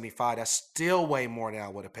discount, $175, that's still way more than I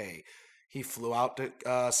would have paid. He flew out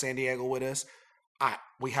to San Diego with us.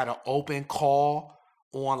 We had an open call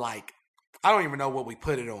on, like, I don't even know what we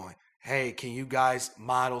put it on. Hey, can you guys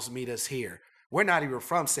models meet us here? We're not even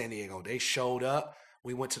from San Diego. They showed up.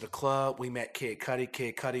 We went to the club. We met Kid Cudi.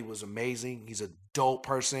 Kid Cudi was amazing. He's a dope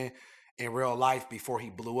person in real life before he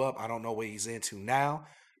blew up. I don't know what he's into now,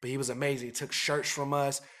 but he was amazing. He took shirts from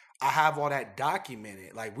us. I have all that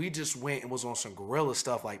documented. Like, we just went and was on some guerrilla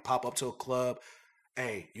stuff, like pop up to a club.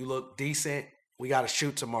 Hey, you look decent. We got to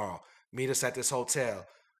shoot tomorrow. Meet us at this hotel.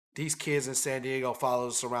 These kids in San Diego followed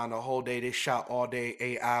us around the whole day. They shot all day,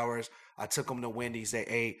 8 hours. I took them to Wendy's. They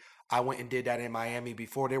ate. I went and did that in Miami.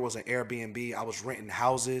 Before there was an Airbnb, I was renting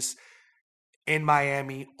houses in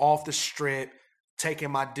Miami, off the strip,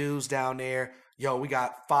 taking my dudes down there. Yo, we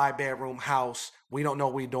got 5-bedroom house. We don't know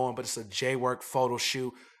what we're doing, but it's a J-Work photo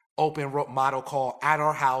shoot. Open model call at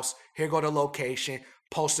our house. Here go the location.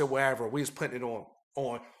 Post it wherever. We was putting it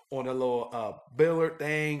on the little billboard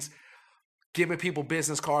things, giving people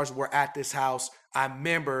business cards. We're at this house. I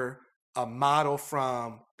remember a model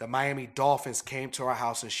from the Miami Dolphins came to our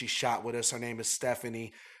house and she shot with us. Her name is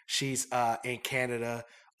Stephanie. She's in Canada,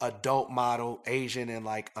 a dope model, Asian and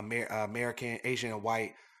like American, Asian and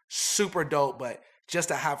white, super dope. But just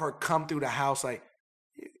to have her come through the house, like,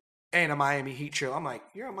 ain't a Miami Heat chill. I'm like,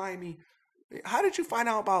 you're a Miami. How did you find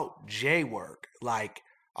out about J-Work? Like,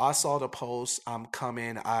 I saw the post. I'm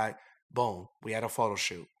coming. Boom. We had a photo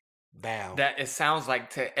shoot. Bam. That it sounds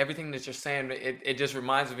like to everything that you're saying. It just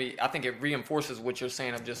reminds me. I think it reinforces what you're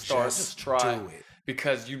saying of just start, just try. Do it.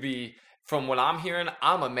 Because from what I'm hearing,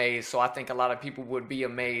 I'm amazed. So I think a lot of people would be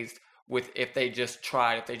amazed if they just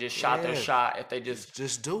tried, if they just shot their shot, if they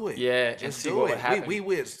just do it. Yeah, just and see what would happen. We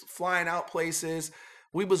was flying out places.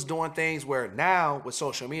 We was doing things where now with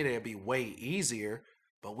social media it'd be way easier,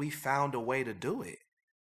 but we found a way to do it.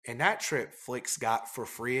 And that trip Flicks got for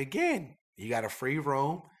free again. You got a free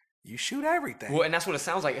room. You shoot everything. Well, and that's what it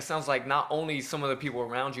sounds like. It sounds like not only some of the people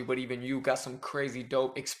around you, but even you got some crazy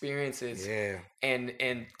dope experiences. Yeah.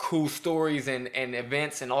 And cool stories and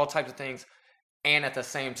events and all types of things. And at the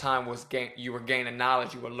same time you were gaining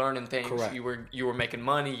knowledge, you were learning things. Correct. You were making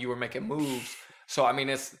money, you were making moves. So I mean,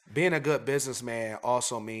 it's being a good businessman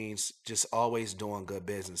also means just always doing good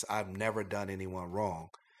business. I've never done anyone wrong.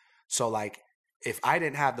 So like if I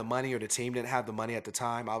didn't have the money or the team didn't have the money at the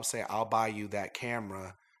time, I would say I'll buy you that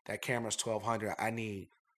camera. That camera's $1,200. I need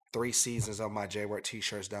 3 seasons of my J-Work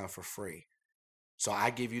t-shirts done for free. So I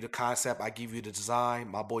give you the concept, I give you the design.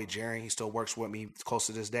 My boy Jerry, he still works with me close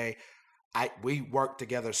to this day. We worked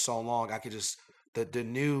together so long. I could just the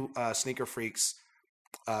new Sneaker Freaks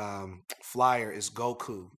flyer is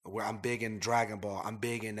Goku, where I'm big in Dragon Ball. I'm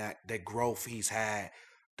big in that growth he's had,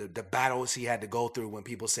 the battles he had to go through when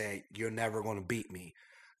people say you're never going to beat me.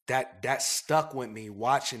 That stuck with me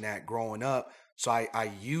watching that growing up. So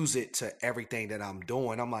I use it to everything that I'm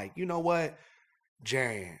doing. I'm like, you know what,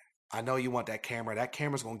 Jerry, I know you want that camera. That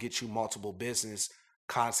camera's going to get you multiple business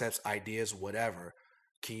concepts, ideas, whatever.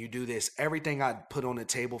 Can you do this? Everything I put on the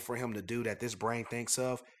table for him to do that this brain thinks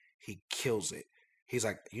of, he kills it. He's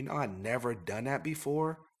like, I never done that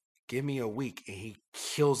before. Give me a week. And he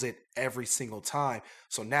kills it every single time.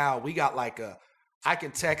 So now we got I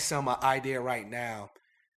can text him an idea right now.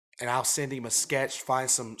 And I'll send him a sketch, find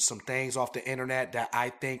some things off the internet that I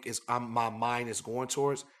think my mind is going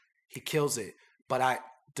towards. He kills it. But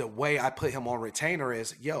the way I put him on retainer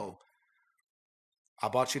is, yo, I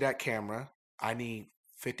bought you that camera. I need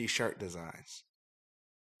 50 shirt designs.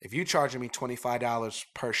 If you charging me $25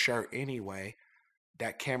 per shirt anyway,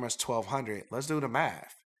 that camera's $1,200. Let's do the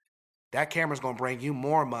math. That camera's going to bring you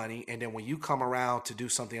more money. And then when you come around to do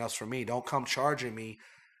something else for me, don't come charging me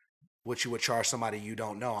what you would charge somebody you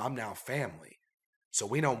don't know. I'm now family. So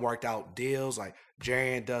we don't work out deals. Like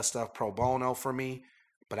Jerry does stuff pro bono for me,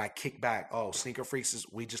 but I kick back. Oh, Sneaker Freaks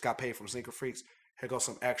we just got paid from Sneaker Freaks. Here goes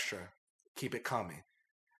some extra. Keep it coming.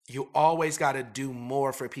 You always got to do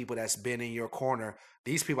more for people that's been in your corner.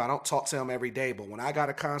 These people, I don't talk to them every day, but when I got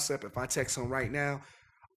a concept, if I text them right now,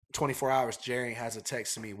 24 hours, Jerry has a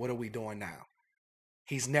text to me. What are we doing now?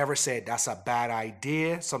 He's never said that's a bad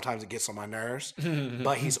idea. Sometimes it gets on my nerves,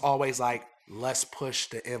 but he's always like, let's push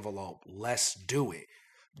the envelope. Let's do it.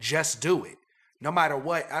 Just do it. No matter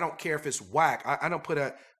what, I don't care if it's whack.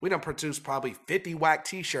 We don't produce probably 50 whack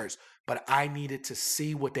t-shirts, but I needed to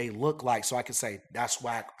see what they look like so I can say, that's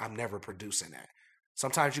whack. I'm never producing that.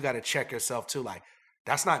 Sometimes you got to check yourself too. Like,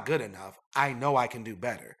 that's not good enough. I know I can do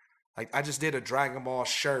better. Like, I just did a Dragon Ball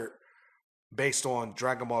shirt based on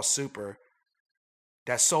Dragon Ball Super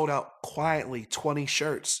that sold out quietly, 20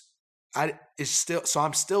 shirts. I'm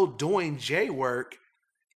still doing J-Work.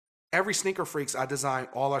 Every Sneaker Freaks, I design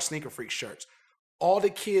all our Sneaker Freaks shirts. All the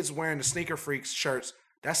kids wearing the Sneaker Freaks shirts,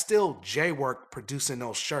 that's still J-Work producing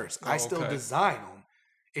those shirts. I still design them.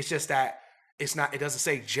 It's just that it doesn't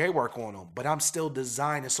say J-Work on them, but I'm still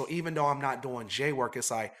designing. So even though I'm not doing J-Work, it's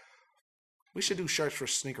like, we should do shirts for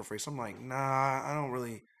Sneaker Freaks. I'm like, nah, I don't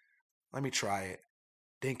really, let me try it.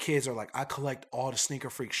 Then kids are like, I collect all the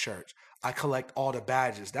Sneaker Freak shirts. I collect all the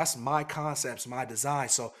badges. That's my concepts, my design.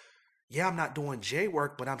 So yeah, I'm not doing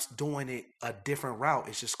J-Work, but I'm doing it a different route.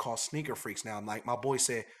 It's just called Sneaker Freaks now. I'm like, my boy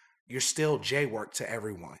said, you're still J work to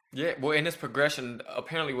everyone. Yeah, well, and this progression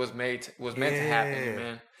apparently was meant to happen,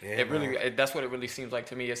 man. Yeah, that's what it really seems like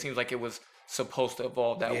to me. It seems like it was supposed to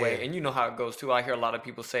evolve that way, and you know how it goes too. I hear a lot of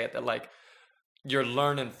people say it that like you're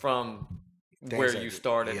learning from where you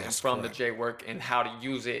started and from the J work and how to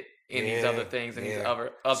use it in these other things and these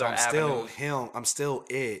other so I'm avenues. I'm still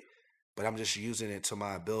it, but I'm just using it to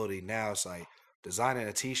my ability now. It's like designing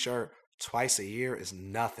a T-shirt twice a year is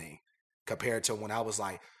nothing compared to when I was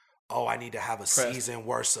like, oh, I need to have a season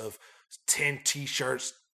worth of 10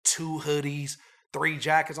 T-shirts, 2 hoodies, 3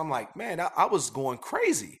 jackets. I'm like, man, I was going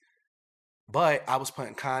crazy. But I was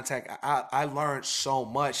putting contact. I learned so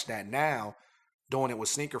much that now doing it with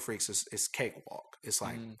Sneaker Freaks is cakewalk. It's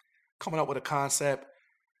like coming up with a concept.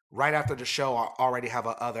 Right after the show, I already have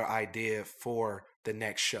another idea for the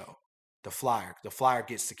next show. The flyer. The flyer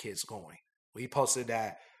gets the kids going. We posted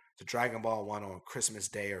that, the Dragon Ball one on Christmas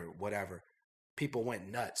Day or whatever. People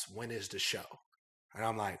went nuts. When is the show? And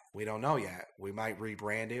I'm like, we don't know yet. We might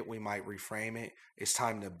rebrand it. We might reframe it. It's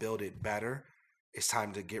time to build it better. It's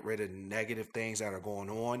time to get rid of negative things that are going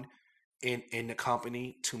on in the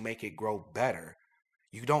company to make it grow better.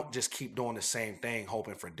 You don't just keep doing the same thing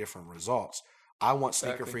hoping for different results. I want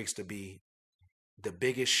Sneaker Freaks to be the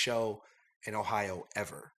biggest show in Ohio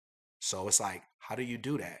ever. So it's like, how do you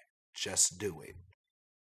do that? Just do it.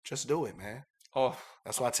 Just do it, man. Oh,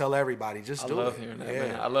 that's why I tell everybody, just do it. I love hearing that,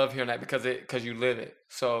 man. I love hearing that because you live it.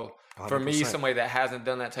 So 100%. For me, somebody that hasn't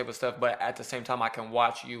done that type of stuff, but at the same time, I can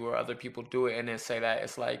watch you or other people do it and then say that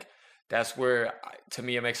it's like, that's where, to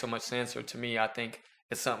me, it makes so much sense. Or to me, I think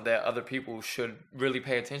it's something that other people should really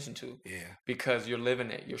pay attention to. Yeah. Because you're living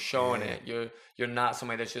it, you're showing it. You're not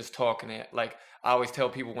somebody that's just talking it. Like I always tell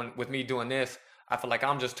people with me doing this, I feel like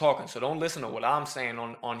I'm just talking. So don't listen to what I'm saying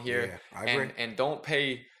on here. Yeah, I agree. And don't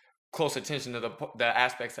pay close attention to the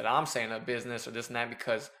aspects that I'm saying of business or this and that,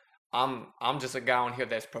 because I'm just a guy on here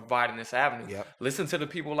that's providing this avenue. Yep. Listen to the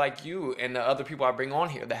people like you and the other people I bring on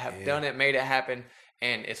here that have done it, made it happen,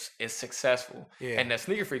 and it's successful. Yeah. And the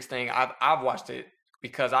Sneaker Freaks thing, I've watched it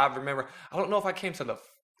because I remember. I don't know if I came to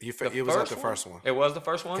it was the first one. It was the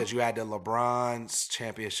first one? Because you had the LeBron's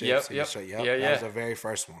championships. Yep. That was the very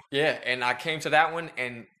first one. Yeah, and I came to that one,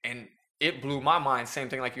 and it blew my mind. Same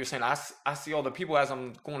thing like you were saying. I see all the people as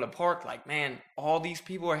I'm going to park, like, man, all these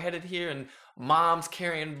people are headed here, and moms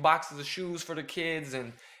carrying boxes of shoes for the kids,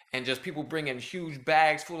 and just people bringing huge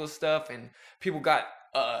bags full of stuff, and people got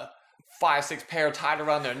 5-6 pair tied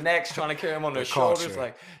around their necks trying to carry them on their shoulders.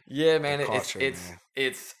 Like, yeah, man,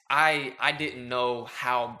 it's I didn't know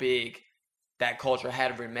how big that culture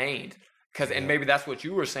had remained. And maybe that's what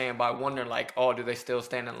you were saying by wondering, like, oh, do they still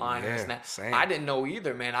stand in line? Same. I didn't know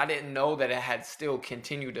either, man. I didn't know that it had still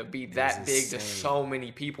continued to be that big to so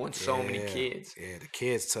many people and so many kids. Yeah, the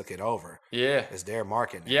kids took it over. Yeah. It's their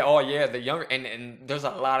market now. Yeah, oh, yeah, the younger, and there's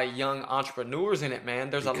a lot of young entrepreneurs in it, man.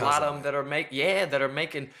 There's a lot of them that are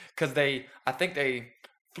making, because I think they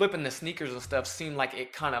flipping the sneakers and stuff seemed like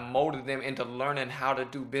it kind of molded them into learning how to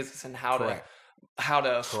do business and how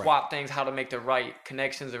to swap things, how to make the right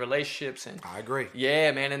connections and relationships. And I agree.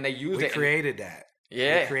 Yeah, man, and they use it. We created that.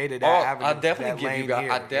 Yeah. We created that. I definitely give you guys.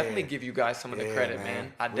 I definitely give you guys some of the credit,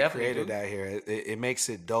 man. I definitely created that here. It makes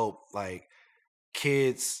it dope. Like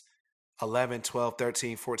kids 11, 12,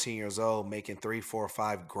 13, 14 years old making $3, $4,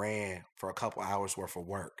 $5 grand for a couple hours worth of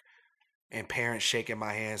work. And parents shaking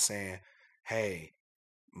my hand saying, hey,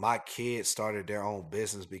 my kids started their own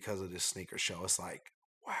business because of this sneaker show. It's like,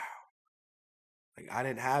 wow. Like, I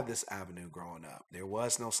didn't have this avenue growing up. There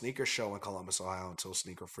was no sneaker show in Columbus, Ohio until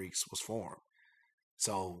Sneaker Freaks was formed.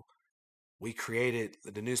 So we created,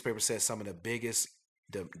 the newspaper said some of the biggest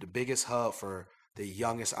hub for the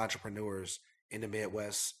youngest entrepreneurs in the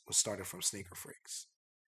Midwest was started from Sneaker Freaks.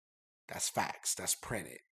 That's facts. That's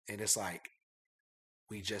printed. And it's like,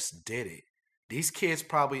 we just did it. These kids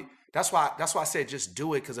probably, that's why I said just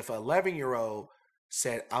do it. Because if an 11-year-old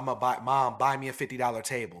said, Mom, buy me a $50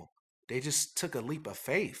 table. They just took a leap of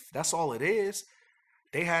faith. That's all it is.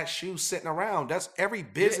 They had shoes sitting around. That's every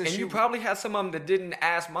business. And you probably had some of them that didn't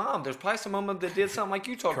ask mom. There's probably some of them that did something like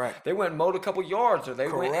you told. Correct. They went and mowed a couple yards, or they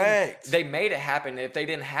went and they made it happen if they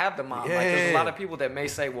didn't have the mom. Yeah. Like there's a lot of people that may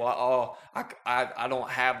say, well, I don't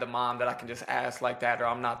have the mom that I can just ask like that, or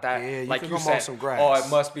I'm not that. Yeah, like you said, oh, it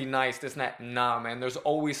must be nice, this and that. Nah, man, there's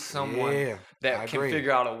always someone that can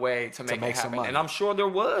figure out a way to make it happen. And I'm sure there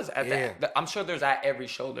was at that. I'm sure there's at every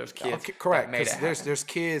show there's kids. Correct. Because there's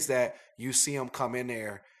kids that you see them come in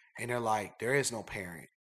there and they're like, there is no parent.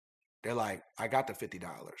 They're like, I got the $50.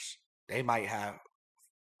 They might have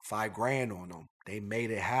 $5 grand on them. They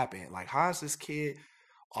made it happen. Like, how is this kid?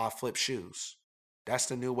 Oh, I flip shoes. That's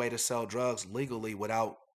the new way to sell drugs legally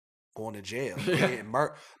without going to jail.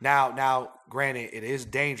 Now, granted, it is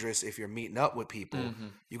dangerous if you're meeting up with people. Mm-hmm.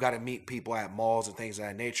 You got to meet people at malls and things of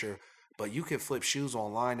that nature. But you can flip shoes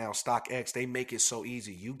online now. StockX, they make it so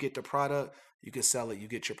easy. You get the product, you can sell it, you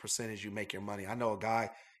get your percentage, you make your money. I know a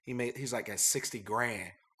guy, he's like at 60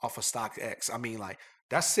 grand off of StockX. I mean, like,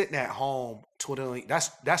 that's sitting at home twiddling.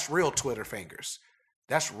 That's real Twitter fingers.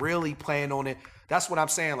 That's really playing on it. That's what I'm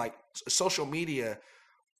saying. Like, social media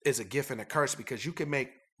is a gift and a curse because you can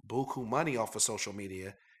make buku money off of social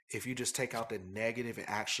media if you just take out the negative and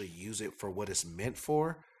actually use it for what it's meant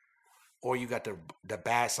for. Or you got the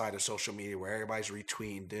bad side of social media where everybody's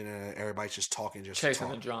retweeting, everybody's just talking, just chasing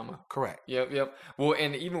the drama. Correct. Yep. Well,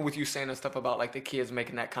 and even with you saying the stuff about like the kids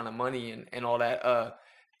making that kind of money and all that,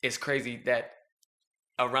 it's crazy that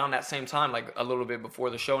around that same time, like a little bit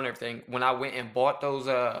before the show and everything, when I went and bought those,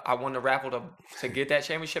 I won the raffle to get that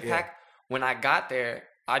championship pack. When I got there,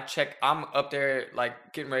 I'm up there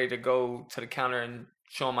like getting ready to go to the counter and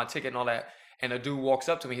show him my ticket and all that, and a dude walks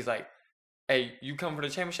up to me. He's like, "Hey, you come for the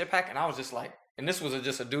championship pack?" And I was just like, and this was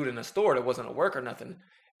just a dude in the store that wasn't a work or nothing.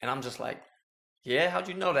 And I'm just like, "Yeah, how'd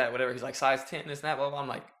you know that?" Whatever. He's like, "Size 10, this and that, blah, blah." I'm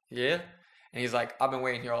like, "Yeah." And he's like, "I've been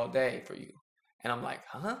waiting here all day for you." And I'm like,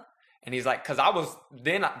 "Huh?" And he's like, because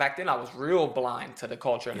back then I was real blind to the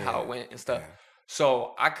culture and how it went and stuff. Yeah.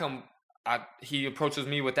 So he approaches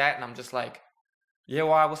me with that, and I'm just like, "Yeah,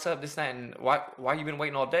 why? What's up? This, that, and why you been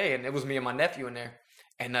waiting all day?" And it was me and my nephew in there.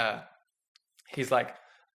 And he's like,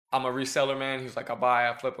 "I'm a reseller, man." He's like,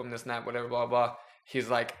 I flip them, this and that, whatever, blah, blah. He's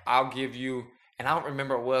like, "I'll give you," and I don't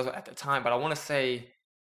remember what it was at the time, but I want to say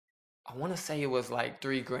it was like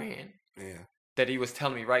 $3,000. Yeah. That he was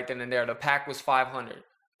telling me right then and there. The pack was $500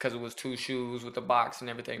 because it was 2 shoes with the box and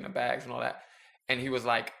everything, the bags and all that. And he was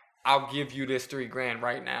like, "I'll give you this $3,000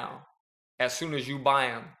 right now. As soon as you buy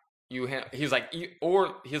them, he's like,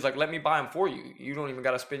 let me buy them for you. You don't even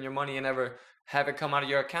got to spend your money and ever have it come out of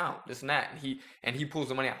your account, this and that." And he pulls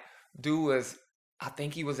the money out. Dude I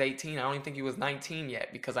think he was 18. I don't even think he was 19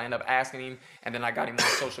 yet because I ended up asking him, and then I got him on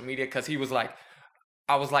social media because he was like,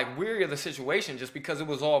 I was like weary of the situation just because it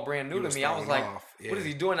was all brand new to me. I was like, what is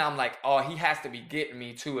he doing? And I'm like, oh, he has to be getting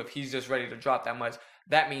me too. If he's just ready to drop that much,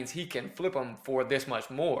 that means he can flip them for this much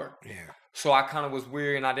more. Yeah. So I kind of was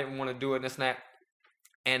weary and I didn't want to do it, this and that.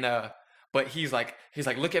 And but he's like,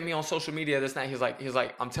 "Look at me on social media, this and that." He's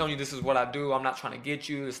like, "I'm telling you, this is what I do. I'm not trying to get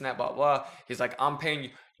you, this and that, blah, blah." He's like, "I'm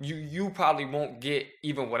paying you. You probably won't get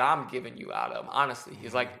even what I'm giving you out of them, honestly."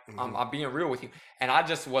 He's like, I'm being real with you. And I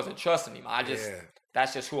just wasn't trusting him.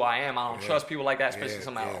 That's just who I am. I don't trust people like that, especially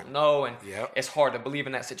somebody I don't know. And it's hard to believe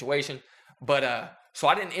in that situation. But so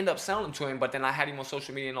I didn't end up selling them to him, but then I had him on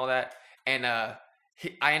social media and all that. And I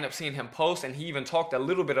ended up seeing him post, and he even talked a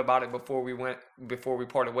little bit about it before we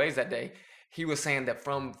parted ways that day. He was saying that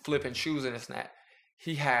from flipping shoes and this and that,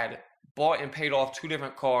 he had bought and paid off 2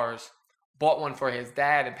 different cars, bought one for his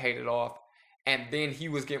dad and paid it off, and then he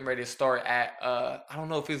was getting ready to start at I don't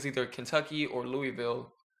know if it was either Kentucky or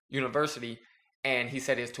Louisville University, and he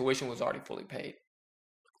said his tuition was already fully paid.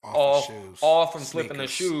 All from flipping the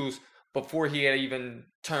shoes before he had even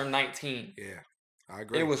turned 19. Yeah. I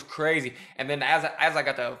agree. It was crazy. And then as I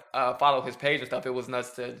got to follow his page and stuff, it was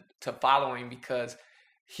nuts to follow him because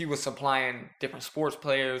he was supplying different sports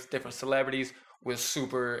players, different celebrities with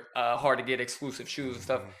super hard to get exclusive shoes and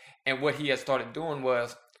stuff. And what he had started doing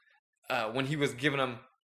was when he was giving them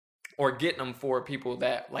or getting them for people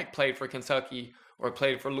that like played for Kentucky or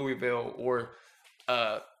played for Louisville or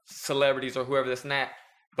celebrities or whoever this and that,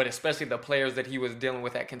 but especially the players that he was dealing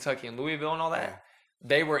with at Kentucky and Louisville and all that. Yeah.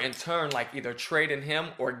 They were in turn like either trading him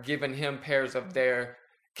or giving him pairs of their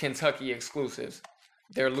Kentucky exclusives,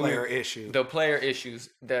 the player issues,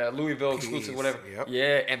 the Louisville exclusives, whatever. Yep.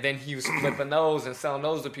 Yeah, and then he was flipping those and selling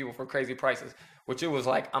those to people for crazy prices. Which it was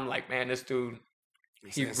like, I'm like, man, this dude,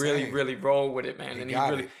 he really rolled with it,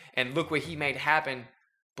 man. And look what he made happen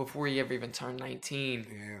before he ever even turned 19.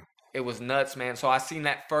 Yeah, it was nuts, man. So I seen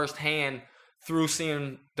that firsthand through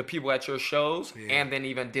seeing the people at your shows, and then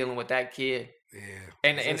even dealing with that kid. Yeah.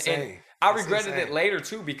 And I regretted it later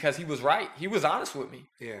too because he was right. He was honest with me.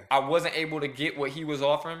 Yeah. I wasn't able to get what he was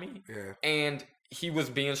offering me. Yeah. And he was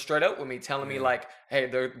being straight up with me, telling me like, hey,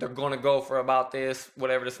 they're gonna go for about this,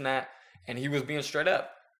 whatever this and that. And he was being straight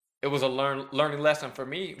up. It was a learning lesson for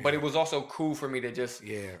me, but it was also cool for me to just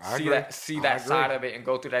see that side of it and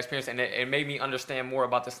go through that experience. And it made me understand more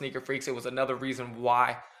about the Sneaker Freaks. It was another reason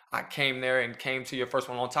why I came there and came to your first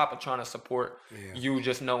one on top of trying to support you,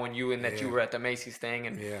 just knowing you and that you were at the Macy's thing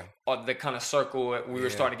and the kind of circle we were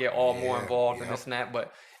starting to get all more involved in this and that.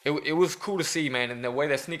 But it was cool to see, man, and the way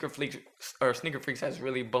that Sneaker Freaks has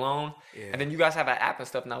really blown. Yeah. And then you guys have an app and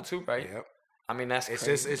stuff now too, right? Yep. I mean, that's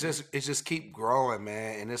crazy. It's just keep growing,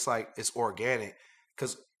 man. And it's like, it's organic.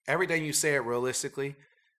 Because everything you said, realistically,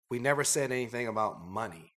 we never said anything about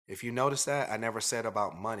money. If you notice that, I never said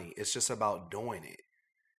about money. It's just about doing it.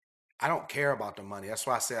 I don't care about the money. That's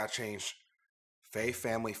why I say I changed faith,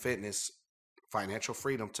 family, fitness, financial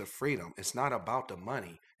freedom to freedom. It's not about the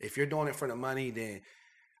money. If you're doing it for the money, then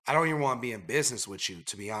I don't even want to be in business with you,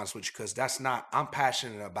 to be honest with you, because I'm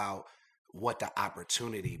passionate about what the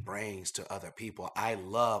opportunity brings to other people.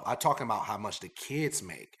 I'm talking about how much the kids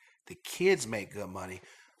make. The kids make good money.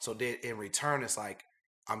 So that in return, it's like,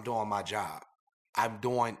 I'm doing my job.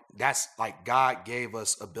 That's like God gave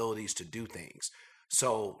us abilities to do things.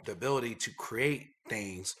 So the ability to create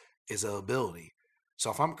things is an ability. So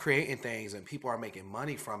if I'm creating things and people are making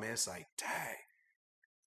money from it, it's like, dang,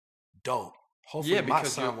 dope. Hopefully my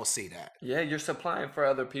son will see that. Yeah, you're supplying for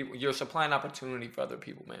other people. You're supplying opportunity for other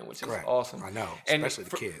people, man, which is awesome. I know, especially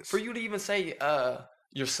the kids. For you to even say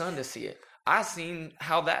your son to see it, I seen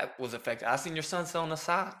how that was affected. I seen your son selling the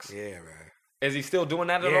socks. Yeah, man. Is he still doing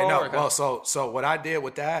that at all? Yeah, no. Well, so what I did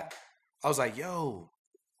with that, I was like, yo,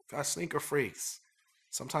 got sneaker freaks.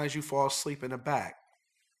 Sometimes you fall asleep in the back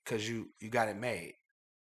because you got it made.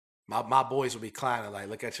 My boys would be clowning, like,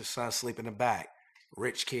 look at your son sleep in the back.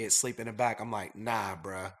 Rich kids sleep in the back. I'm like, nah,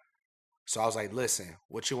 bruh. So I was like, listen,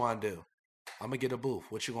 what you want to do? I'm going to get a booth.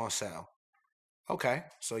 What you going to sell? Okay.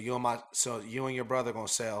 So you and your brother going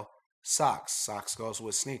to sell socks. Socks goes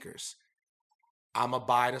with sneakers. I'm going to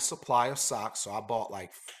buy the supply of socks. So I bought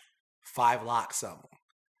like 5 lots of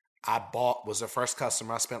them. Was the first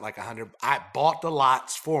customer. I spent like $100. I bought the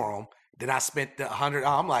lots for them. Then I spent the $100.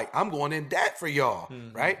 I'm like, I'm going in debt for y'all,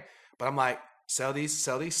 right? But I'm like, sell these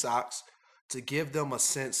socks to give them a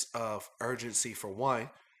sense of urgency for one.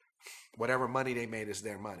 Whatever money they made is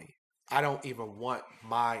their money. I don't even want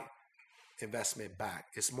my investment back.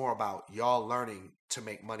 It's more about y'all learning to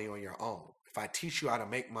make money on your own. If I teach you how to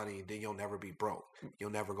make money, then you'll never be broke. You'll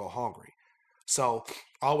never go hungry. So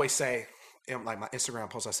I always say, in like my Instagram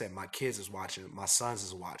post, I said, my kids is watching, my sons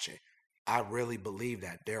is watching. I really believe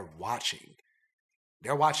that they're watching.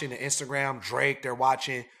 They're watching the Instagram, Drake, they're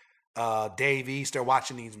watching Dave East, they're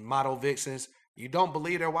watching these model vixens. You don't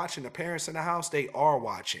believe they're watching the parents in the house? They are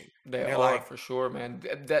watching. They're like, for sure, man.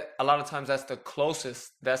 That a lot of times that's the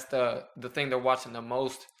closest. That's the thing they're watching the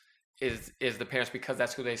most is the parents, because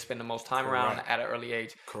that's who they spend the most time around at an early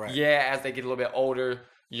age. Correct. Yeah, as they get a little bit older,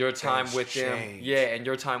 your time with them. Yeah, and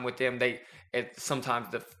your time with them, sometimes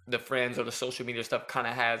the friends or the social media stuff kind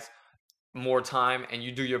of has more time, and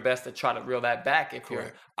you do your best to try to reel that back.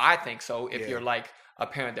 I think so. If you're like a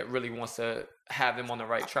parent that really wants to have them on the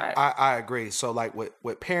right track. I agree. So like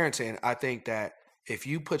with parenting, I think that if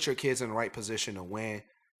you put your kids in the right position to win,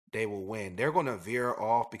 they will win. They're going to veer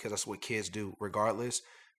off because that's what kids do regardless.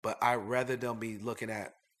 But I'd rather them be looking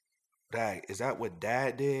at, Dad, is that what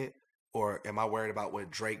Dad did? Or am I worried about what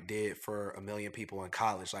Drake did for 1 million people in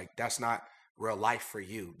college? Like, that's not real life for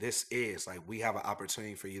you. This is like, we have an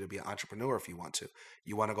opportunity for you to be an entrepreneur if you want to.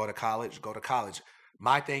 You want to go to college? Go to college.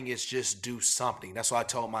 My thing is just do something. That's what I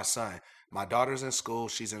told my son. My daughter's in school.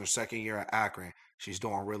 She's in her second year at Akron. She's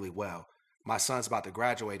doing really well. My son's about to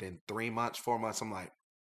graduate in 3 months, 4 months. I'm like,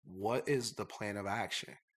 what is the plan of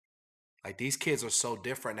action? Like, these kids are so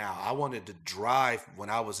different now. I wanted to drive when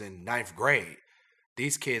I was in 9th grade.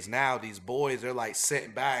 These kids now, these boys, they're like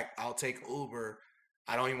sitting back. I'll take Uber.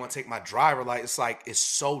 I don't even want to take my driver. Like, it's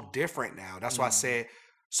so different now. That's why I said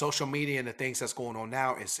social media and the things that's going on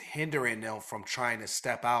now is hindering them from trying to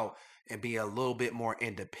step out and be a little bit more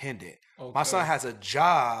independent. Okay. My son has a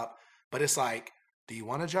job, but it's like, do you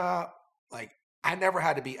want a job? Like, I never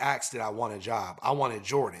had to be asked that I want a job. I wanted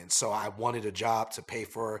Jordans, so I wanted a job to pay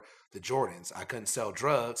for the Jordans. I couldn't sell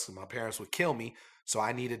drugs, so my parents would kill me, so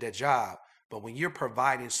I needed a job. But when you're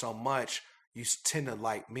providing so much, you tend to,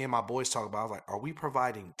 like, me and my boys talk about, I was like, are we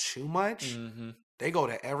providing too much? Mm-hmm. They go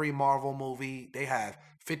to every Marvel movie. They have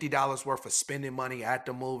 $50 worth of spending money at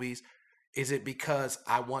the movies. Is it because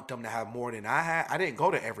I want them to have more than I had? I didn't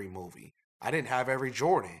go to every movie. I didn't have every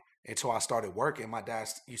Jordan until I started working. My dad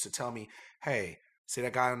used to tell me, hey, see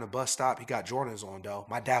that guy on the bus stop? He got Jordans on, though.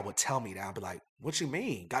 My dad would tell me that. I'd be like, what you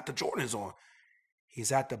mean? Got the Jordans on?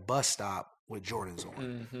 He's at the bus stop with Jordans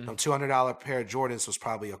on. Mm-hmm. Them $200 pair of Jordans was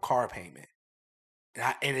probably a car payment.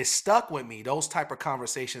 And it stuck with me. Those type of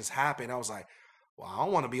conversations happen. I was like, well, I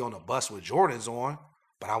don't want to be on the bus with Jordans on,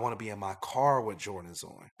 but I want to be in my car with Jordans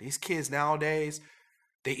on. These kids nowadays,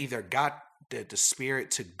 they either got the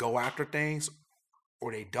spirit to go after things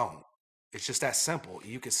or they don't. It's just that simple.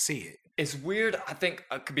 You can see it. It's weird, I think,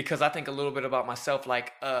 because I think a little bit about myself.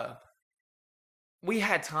 Like, we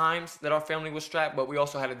had times that our family was strapped, but we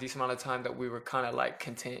also had a decent amount of time that we were kind of like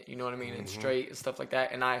content, you know what I mean, and straight and stuff like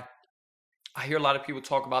that. And I hear a lot of people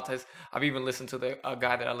talk about this. I've even listened to a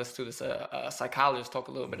guy that I listen to, this a psychologist, talk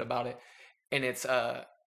a little bit about it, and it's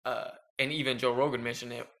and even Joe Rogan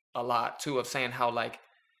mentioned it a lot too, of saying how like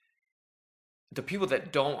the people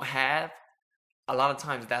that don't have, a lot of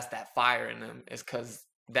times that's that fire in them, is because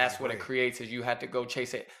that's what it creates, is you had to go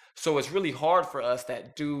chase it. So it's really hard for us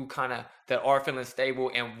that do kind of, that are feeling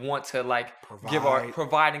stable and want to like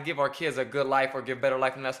provide and give our kids a good life or give better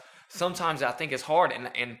life than us. Sometimes I think it's hard,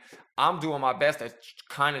 and I'm doing my best to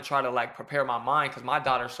kind of try to like prepare my mind, because my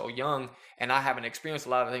daughter's so young and I haven't experienced a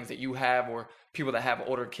lot of things that you have, or people that have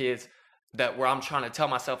older kids, that where I'm trying to tell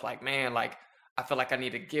myself like, man, like I feel like I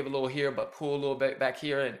need to give a little here but pull a little bit back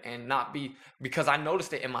here, and not be, because I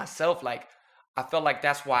noticed it in myself. Like I felt like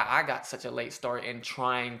that's why I got such a late start in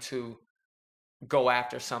trying to go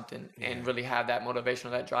after something and really have that motivation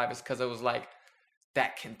or that drive, is because it was like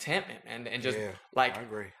that contentment and just like I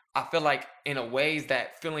agree. I feel like in a ways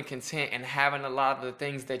that feeling content and having a lot of the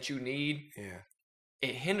things that you need,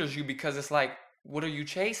 it hinders you, because it's like, what are you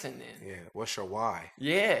chasing then? Yeah, what's your why?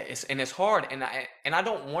 Yeah, it's hard, and I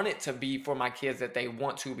don't want it to be for my kids that they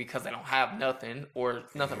want to because they don't have nothing or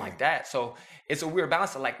nothing like that. So it's a weird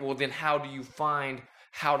balance of like, well, then how do you find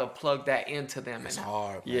how to plug that into them? It's and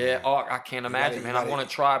hard. Man. Yeah, I can't imagine, man. I want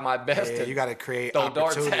to try my best. Yeah, you got to create throw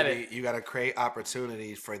darts at opportunity. it. You got to create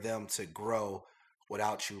opportunities for them to grow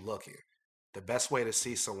without you looking. The best way to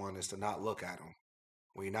see someone is to not look at them.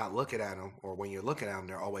 When you're not looking at them, or when you're looking at them,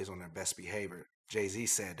 they're always on their best behavior. Jay-Z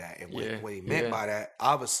said that, and what he meant by that,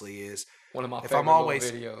 obviously, is one of my favorite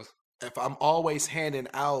videos. If I'm always handing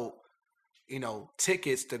out,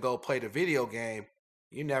 tickets to go play the video game,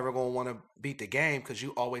 you're never gonna want to beat the game, because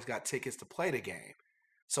you always got tickets to play the game.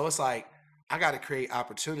 So it's like, I got to create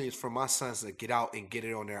opportunities for my sons to get out and get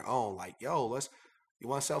it on their own. Like, yo, you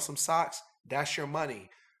want to sell some socks? That's your money.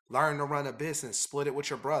 Learn to run a business. Split it with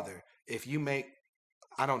your brother. If you make,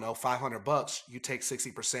 I don't know, $500, you take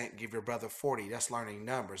 60%, give your brother 40. That's learning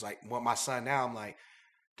numbers. Like, with my son now, I'm like,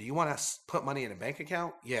 do you want to put money in a bank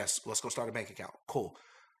account? Yes, let's go start a bank account. Cool.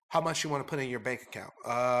 How much you want to put in your bank account?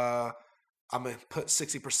 I'm going to put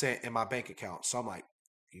 60% in my bank account. So I'm like,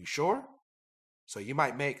 you sure? So you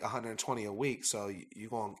might make 120 a week. So you're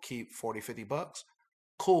going to keep 40, $50?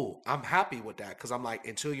 Cool. I'm happy with that, because I'm like,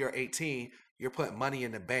 until you're 18, you're putting money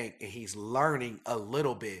in the bank, and he's learning a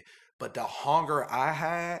little bit. But the hunger I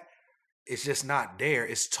had, it's just not there.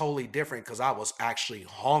 It's totally different, because I was actually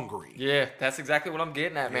hungry. Yeah, that's exactly what I'm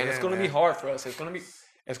getting at, man. It's going to be hard for us. It's going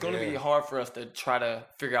to be hard for us to try to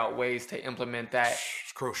figure out ways to implement that.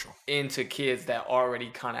 It's crucial. Into kids that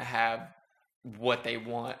already kind of have what they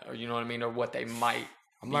want, or you know what I mean, or what they might.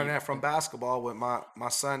 I'm learning that from basketball with my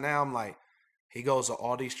son now. I'm like, he goes to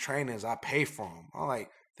all these trainings. I pay for them. I'm like,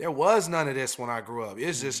 there was none of this when I grew up.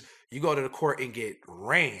 It's just, you go to the court and get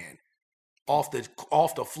ran off the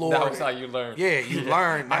floor. That was how you learn. Yeah, you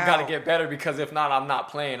learn. Now, I got to get better, because if not, I'm not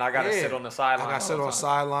playing. I got to sit on the sideline. I got to sit on the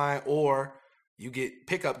sideline, or you get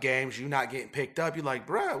pickup games. You're not getting picked up. You're like,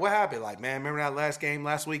 bruh, what happened? Like, man, remember that last game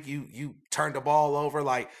last week? You turned the ball over.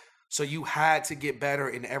 Like, so you had to get better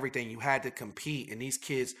in everything. You had to compete, and these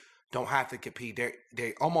kids don't have to compete.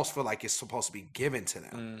 They almost feel like it's supposed to be given to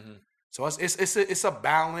them. Mm-hmm. So it's a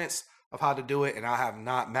balance of how to do it, and I have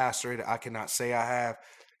not mastered it. I cannot say I have.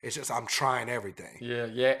 It's just I'm trying everything.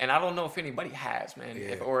 Yeah, and I don't know if anybody has,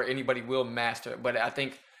 man, or anybody will master it. But I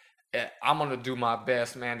think I'm gonna do my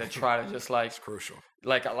best, man, to try to just like it's crucial.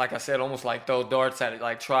 Like I said, almost like throw darts at it,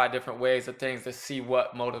 like try different ways of things to see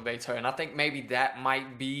what motivates her. And I think maybe that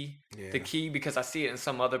might be the key, because I see it in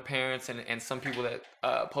some other parents and some people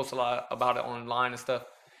that post a lot about it online and stuff.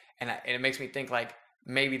 And it makes me think like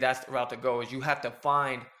maybe that's the route to go, is you have to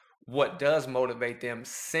find what does motivate them,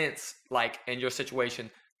 since like in your situation,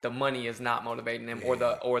 the money is not motivating them, or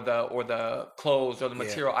the clothes or the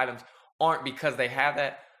material items aren't, because they have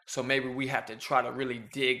that. So maybe we have to try to really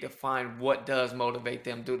dig to find what does motivate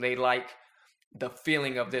them. Do they like the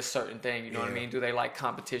feeling of this certain thing? You know what I mean? Do they like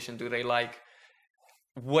competition? Do they like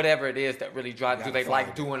whatever it is that really drives? Do they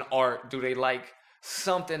like doing art? Do they like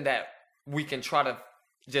something that we can try to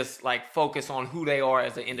just like focus on who they are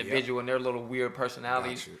as an individual and their little weird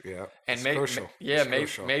personalities? Yeah, and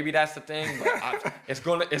maybe that's the thing. But it's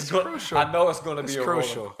gonna. I know it's gonna be a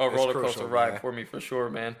roller coaster ride for me for sure,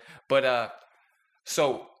 man. But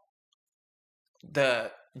so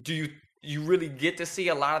do you really get to see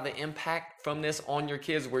a lot of the impact from this on your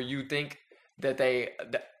kids, where you think that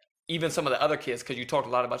even some of the other kids, because you talked a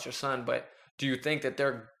lot about your son, but do you think that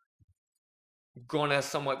they're going to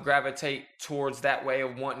somewhat gravitate towards that way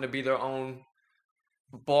of wanting to be their own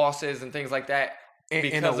bosses and things like that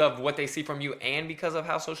because of what they see from you and because of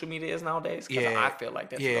how social media is nowadays? Because I feel like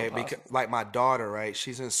that's real possible. Because like my daughter, right?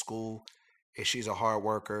 She's in school and she's a hard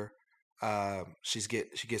worker. She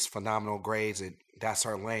gets phenomenal grades and that's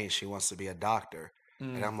her lane. She wants to be a doctor.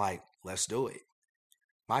 And I'm like, let's do it.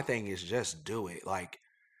 My thing is just do it. Like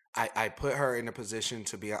I put her in a position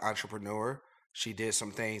to be an entrepreneur. She did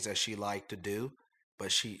some things that she liked to do,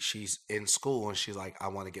 but she's in school and she's like, I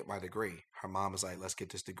want to get my degree. Her mom is like, let's get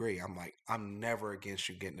this degree. I'm like, I'm never against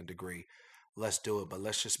you getting a degree. Let's do it, but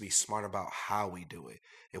let's just be smart about how we do it.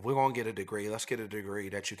 If we're going to get a degree, let's get a degree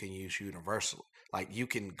that you can use universally. Like you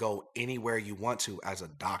can go anywhere you want to as a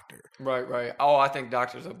doctor. Right. Oh, I think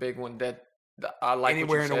doctor's a big one that I like.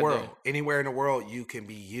 Anywhere in the world. Anywhere in the world you can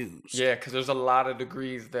be used. Yeah, because there's a lot of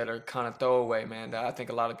degrees that are kind of throwaway, man, that I think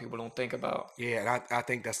a lot of people don't think about. Yeah, and I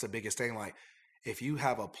think that's the biggest thing. Like, if you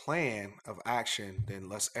have a plan of action, then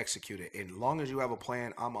let's execute it. And as long as you have a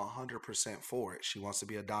plan, I'm 100% for it. She wants to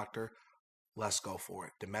be a doctor. Let's go for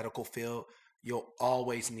it. The medical field, they will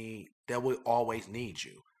always need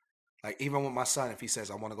you. Like, even with my son, if he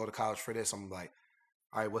says, I want to go to college for this, I'm like,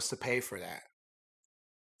 all right, what's the pay for that?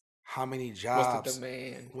 How many jobs?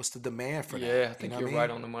 What's the demand for that? Yeah, I think you're right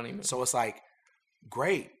on the money, man. So it's like,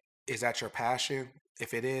 great. Is that your passion?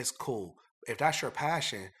 If it is, cool. If that's your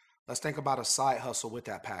passion, let's think about a side hustle with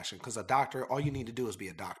that passion. Because a doctor, all you need to do is be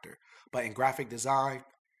a doctor. But in graphic design,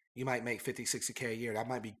 you might make 50, 60K a year. That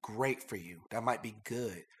might be great for you. That might be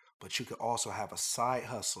good. But you could also have a side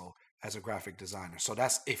hustle as a graphic designer. So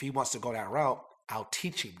that's, if he wants to go that route, I'll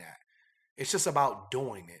teach him that. It's just about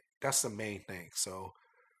doing it. That's the main thing. So.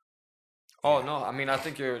 Oh, no. I mean, I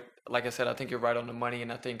think like I said, I think you're right on the money.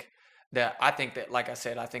 And I think that, like I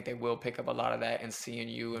said, I think they will pick up a lot of that and seeing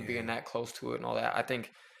you and being that close to it and all that. I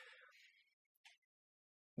think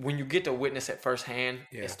when you get to witness it firsthand,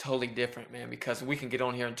 it's totally different, man, because we can get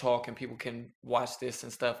on here and talk and people can watch this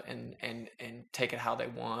and stuff and take it how they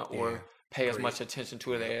want or pay as much attention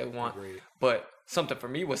to it as they want. But something for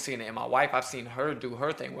me was seeing it in my wife. I've seen her do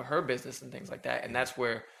her thing with her business and things like that. And that's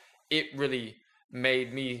where it really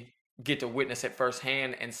made me get to witness it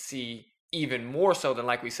firsthand and see even more so than,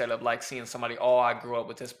 like we said, of like seeing somebody, I grew up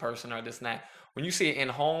with this person or this and that. When you see it in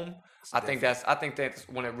home, I think that's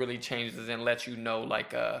when it really changes and lets you know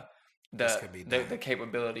like the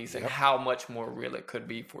capabilities and how much more real it could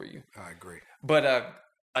be for you. I agree. But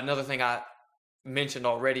another thing I mentioned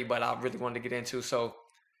already, but I really wanted to get into, so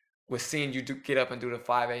with seeing you get up and do the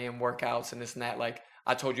 5 a.m. workouts and this and that, like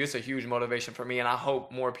I told you, it's a huge motivation for me, and I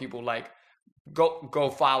hope more people like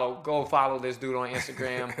go follow this dude on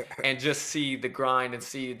Instagram and just see the grind and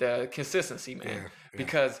see the consistency, man.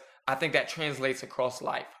 Because I think that translates across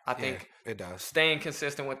life. I think it does. Staying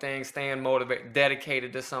consistent with things, staying motivated,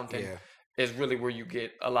 dedicated to something is really where you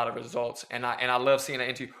get a lot of results. And I love seeing that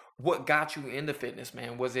into you. What got you into fitness,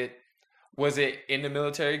 man? Was it in the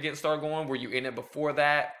military getting started going? Were you in it before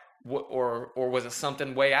that? Or was it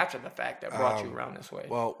something way after the fact that brought you around this way?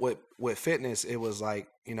 Well, with fitness, it was like,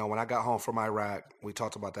 when I got home from Iraq, we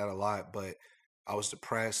talked about that a lot, but I was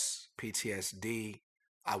depressed, PTSD.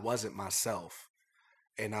 I wasn't myself.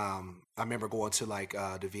 And I remember going to like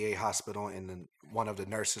the VA hospital, and then one of the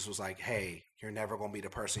nurses was like, hey, you're never going to be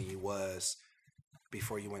the person you was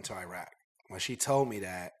before you went to Iraq. When she told me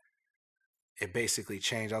that, it basically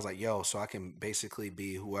changed. I was like, yo, so I can basically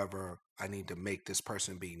be whoever I need to make this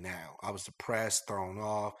person be now. I was depressed, thrown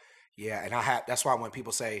off. Yeah, and that's why when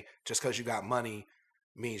people say just because you got money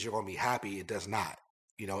means you're going to be happy, it does not.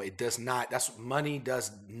 It does not. Money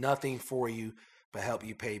does nothing for you but help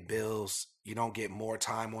you pay bills. You don't get more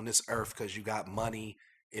time on this earth because you got money.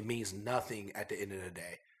 It means nothing at the end of the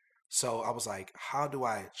day. So I was like, how do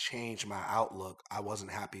I change my outlook? I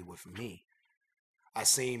wasn't happy with me. I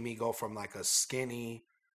seen me go from like a skinny,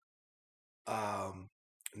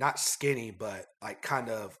 not skinny, but like kind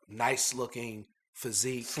of nice looking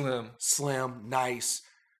physique. Slim, nice,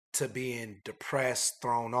 to being depressed,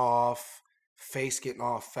 thrown off, face getting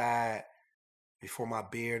all fat before my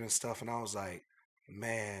beard and stuff. And I was like,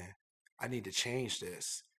 man, I need to change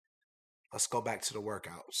this. Let's go back to the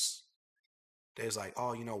workouts. They was like,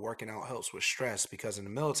 working out helps with stress, because in the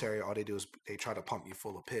military, all they do is they try to pump you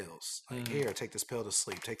full of pills. Like, here, take this pill to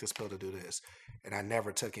sleep, take this pill to do this. And I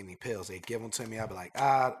never took any pills. They give them to me. I'd be like,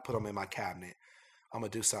 put them in my cabinet. I'm going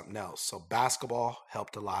to do something else. So basketball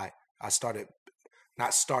helped a lot. But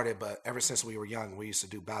ever since we were young, we used to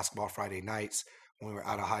do basketball Friday nights when we were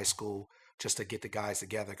out of high school, just to get the guys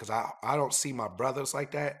together. Because I don't see my brothers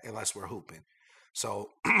like that unless we're hooping.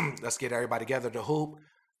 So let's get everybody together to hoop.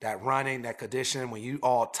 That running, that condition, when you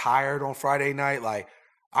all tired on Friday night, like,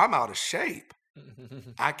 I'm out of shape.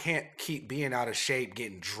 I can't keep being out of shape,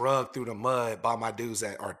 getting drugged through the mud by my dudes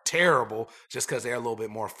that are terrible just because they're a little bit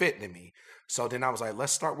more fit than me. So then I was like,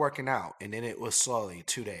 let's start working out. And then it was slowly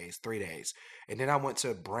 2 days, 3 days. And then I went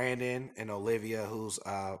to Brandon and Olivia, who's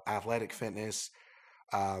athletic fitness.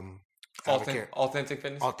 Authentic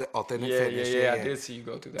fitness? Authentic fitness. Yeah. I did see you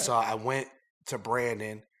go through that. So I went to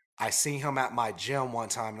Brandon. I seen him at my gym one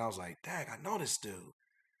time, and I was like, dang, I know this dude.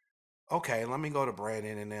 Okay, let me go to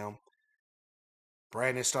Brandon and them.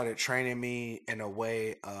 Brandon started training me in a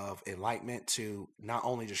way of enlightenment to not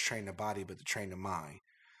only just train the body, but to train the mind.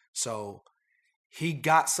 So he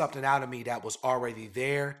got something out of me that was already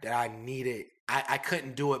there that I needed. I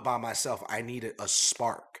couldn't do it by myself. I needed a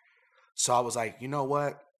spark. So I was like, you know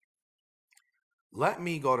what? Let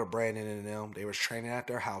me go to Brandon and them. They were training at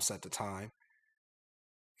their house at the time.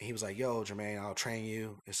 And he was like, yo, Jermaine, I'll train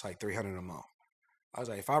you. It's like $300 a month. I was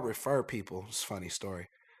like, if I refer people, it's a funny story.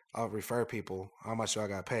 I'll refer people. How much do I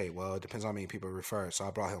got paid? Well, it depends on how many people refer. So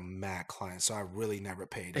I brought him mad clients. So I really never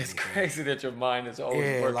paid anything. It's crazy that your mind is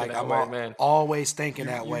always working that way, man. Always thinking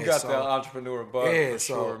that way. You got the entrepreneur bug for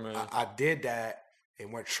sure, man. I did that,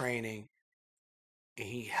 and we're training, and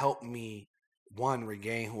he helped me,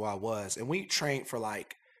 regain who I was. And we trained for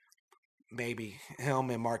like maybe, him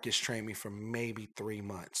and Marcus trained me for maybe 3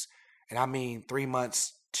 months. And I mean 3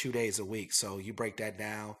 months, 2 days a week. So you break that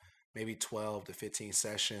down, maybe 12 to 15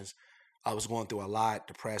 sessions. I was going through a lot,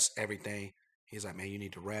 depressed, everything. He's like, man, you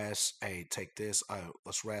need to rest. Hey, take this.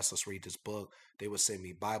 Let's rest. Let's read this book. They would send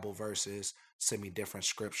me Bible verses, send me different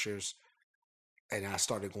scriptures. And I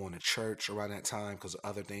started going to church around that time because of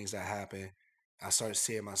other things that happened. I started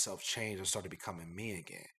seeing myself change and started becoming me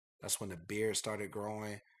again. That's when the beard started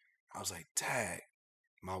growing. I was like, Dad,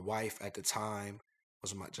 my wife at the time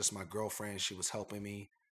was just my girlfriend. She was helping me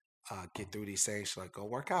get through these things. She's like, go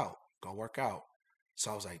work out.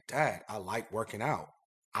 So I was like, Dad, I like working out.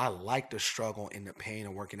 I like the struggle and the pain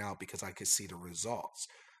of working out because I could see the results.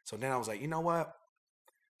 So then I was like, you know what?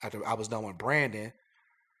 After I was done with Brandon,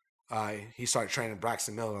 he started training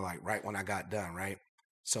Braxton Miller like right when I got done, right?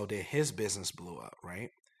 So then his business blew up,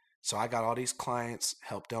 right? So I got all these clients,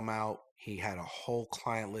 helped them out. He had a whole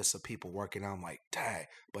client list of people working out. I'm like, Dad.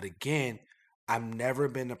 But again, I've never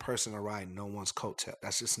been the person to ride no one's coattail.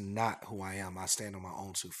 That's just not who I am. I stand on my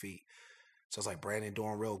own 2 feet. So it's like, Brandon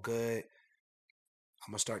doing real good.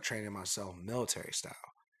 I'm going to start training myself military style.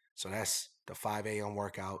 So that's the 5 a.m.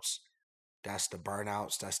 workouts. That's the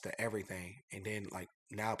burnouts. That's the everything. And then like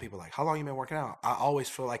now people are like, how long you been working out? I always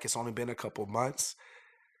feel like it's only been a couple months,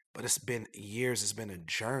 but it's been years. It's been a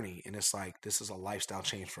journey. And it's like, this is a lifestyle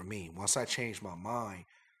change for me. Once I changed my mind,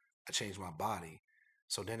 I changed my body.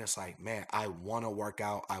 So then it's like, man, I want to work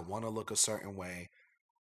out. I want to look a certain way.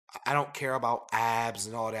 I don't care about abs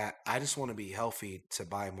and all that. I just want to be healthy to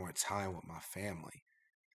buy more time with my family.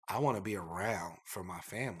 I want to be around for my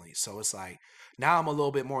family. So it's like, now I'm a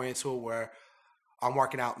little bit more into it where I'm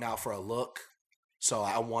working out now for a look. So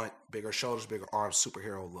I want bigger shoulders, bigger arms,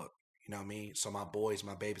 superhero look. You know what I mean? So my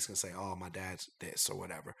babies can say, oh, my dad's this or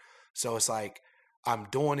whatever. So it's like, I'm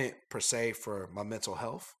doing it per se for my mental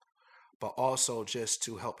health, but also just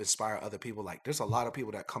to help inspire other people. Like, there's a lot of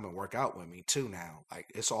people that come and work out with me too now. Like,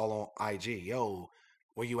 it's all on IG. Yo,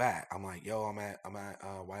 where you at? I'm like, yo, I'm at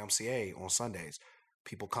YMCA on Sundays.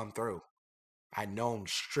 People come through. I know them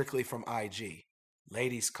strictly from IG.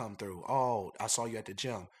 Ladies come through. Oh, I saw you at the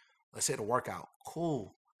gym. Let's hit a workout.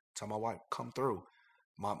 Cool. Tell my wife, come through.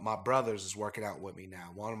 My brothers is working out with me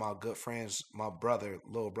now. One of my good friends, my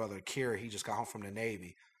little brother, Kira, he just got home from the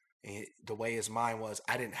Navy. And the way his mind was,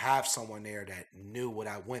 I didn't have someone there that knew what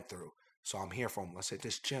I went through. So I'm here for him. Let's hit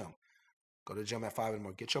this gym. Go to the gym at 5 in the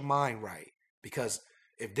morning. Get your mind right. Because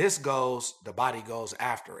if this goes, the body goes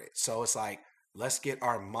after it. So it's like, let's get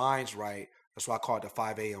our minds right. That's why I call it the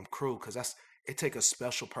 5 a.m. crew. Because it takes a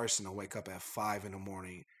special person to wake up at 5 in the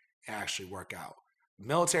morning and actually work out.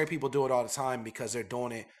 Military people do it all the time because they're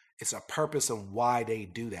doing it. It's a purpose of why they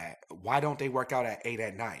do that. Why don't they work out at 8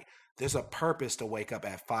 at night? There's a purpose to wake up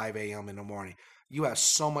at 5 a.m. in the morning. You have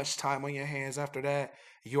so much time on your hands after that.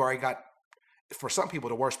 You already got, for some people,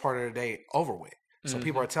 the worst part of the day over with. So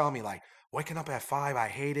people are telling me like, waking up at 5, I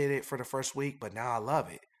hated it for the first week, but now I love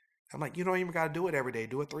it. I'm like, you don't even got to do it every day.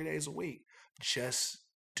 Do it 3 days a week. Just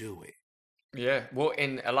do it. Yeah. Well,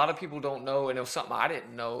 and a lot of people don't know, and it was something I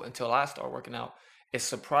didn't know until I started working out. It's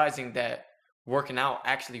surprising that working out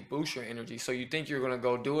actually boosts your energy. So you think you're going to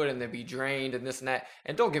go do it and then be drained and this and that.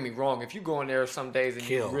 And don't get me wrong. If you go in there some days and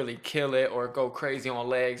you really kill it or go crazy on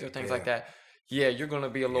legs or things like that, you're going to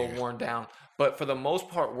be a little worn down. But for the most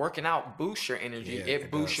part, working out boosts your energy.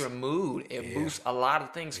 It boosts your mood. It boosts a lot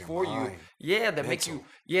of things for you. Yeah, that make you,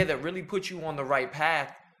 that really puts you on the right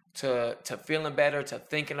path to feeling better, to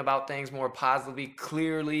thinking about things more positively,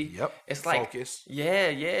 clearly. Yep. It's like focus. Yeah.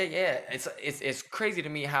 It's crazy to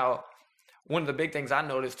me how one of the big things I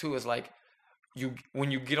noticed too is like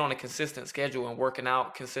when you get on a consistent schedule and working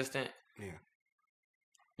out consistent,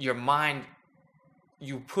 your mind,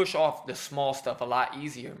 you push off the small stuff a lot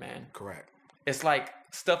easier, man. Correct. It's like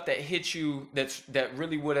stuff that hit you that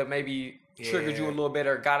really would have maybe triggered you a little bit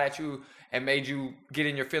or got at you and made you get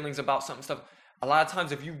in your feelings about stuff. A lot of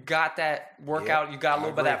times if you got that workout, you got a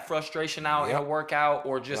little bit of that frustration out in a workout,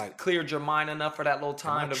 or just like, cleared your mind enough for that little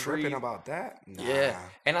time to breathe. Tripping about that? Nah. Yeah.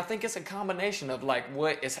 And I think it's a combination of like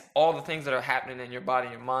what is all the things that are happening in your body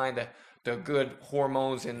and your mind, the good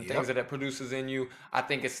hormones and things that it produces in you. I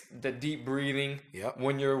think it's the deep breathing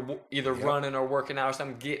when you're either running or working out or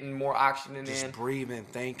something, getting more oxygen in. Just breathing,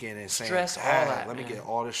 thinking, and saying, stress, all that, let me get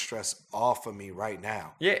all this stress off of me right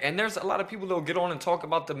now. Yeah, and there's a lot of people that will get on and talk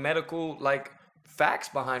about the medical, like, facts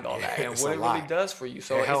behind all that and what it really does for you.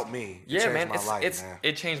 So it helped me.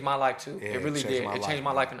 It changed my life too. It really did. It changed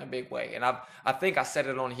my life in a big way. And I think I said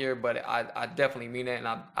it on here, but I definitely mean it, and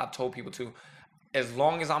I've told people too. As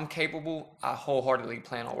long as I'm capable, I wholeheartedly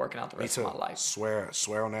plan on working out the rest of my life. Swear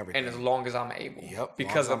on everything. And as long as I'm able. Yep.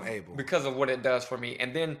 Because of what it does for me.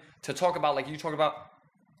 And then to talk about, like you talk about,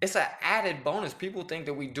 it's an added bonus. People think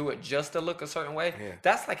that we do it just to look a certain way. Yeah.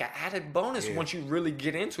 That's like an added bonus once you really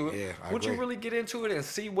get into it. Yeah, once you really get into it and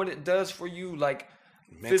see what it does for you, like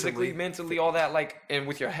physically, mentally, all that, like, and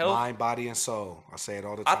with your health. Mind, body, and soul. I say it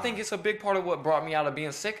all the time. I think it's a big part of what brought me out of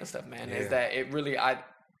being sick and stuff, man, is that it really, I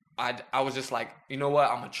was just like, you know what?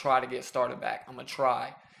 I'm going to try to get started back. I'm going to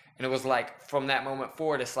try. And it was like, from that moment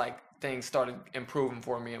forward, it's like things started improving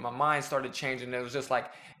for me and my mind started changing. It was just like,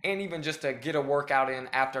 and even just to get a workout in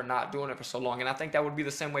after not doing it for so long. And I think that would be the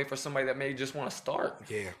same way for somebody that may just want to start.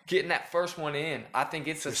 Yeah. Getting that first one in. I think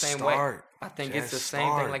it's the same way. I think it's the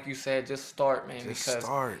same thing, like you said, just start, man. Because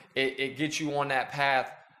it gets you on that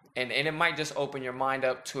path, and it might just open your mind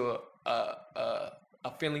up to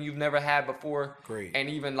a feeling you've never had before. Great. And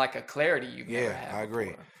even like a clarity you've never had before. I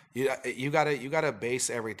agree. You gotta base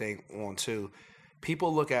everything on too.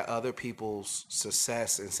 People look at other people's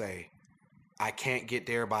success and say, I can't get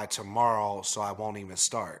there by tomorrow, so I won't even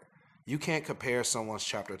start. You can't compare someone's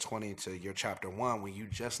chapter 20 to your chapter 1 when you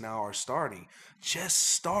just now are starting. Just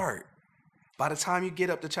start. By the time you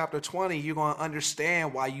get up to chapter 20, you're going to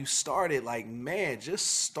understand why you started. Like, man, just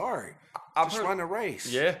start. Run the race.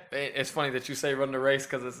 Yeah, it's funny that you say run the race,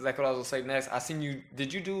 because it's exactly what I was going to say next. I seen you.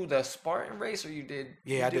 Did you do the Spartan race, or you did?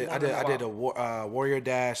 Yeah, I did a Warrior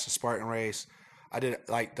Dash, the Spartan race. I did,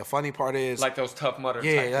 like, the funny part is... Like those Tough Mudder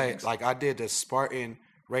type things. Like I did the Spartan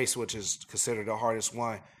race, which is considered the hardest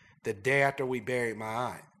one, the day after we buried my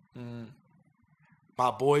aunt. Mm.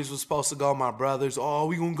 My boys were supposed to go, my brothers,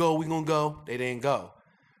 we gonna go. They didn't go.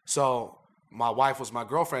 So my wife was my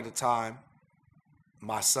girlfriend at the time.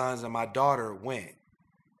 My sons and my daughter went.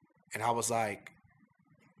 And I was like,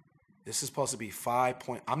 this is supposed to be 5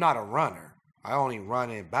 point... I'm not a runner. I only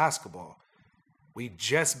run in basketball. We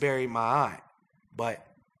just buried my aunt. But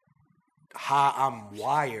how I'm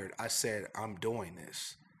wired, I said, I'm doing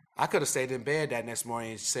this. I could have stayed in bed that next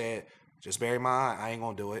morning and said, just bury my aunt. I ain't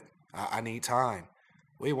going to do it. I need time.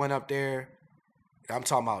 We went up there. I'm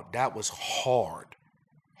talking about that was hard.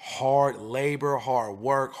 Hard labor, hard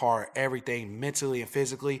work, hard everything, mentally and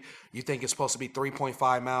physically. You think it's supposed to be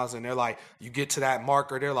 3.5 miles, and they're like, you get to that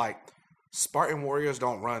marker, they're like, Spartan Warriors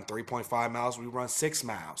don't run 3.5 miles. We run 6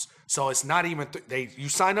 miles. So it's not even, you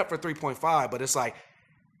sign up for 3.5, but it's like,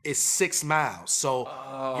 it's 6 miles. So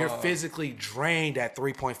you're physically drained at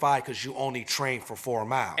 3.5 because you only train for 4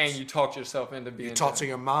 miles. And you talked yourself into being. You talk to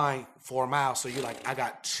your mind 4 miles. So you're like, I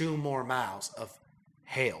got 2 more miles of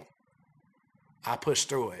hell. I pushed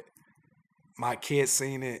through it. My kids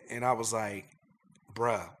seen it, and I was like,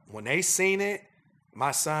 bruh, when they seen it,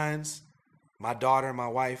 my sons, my daughter, my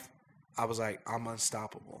wife, I was like, I'm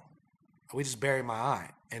unstoppable. We just buried my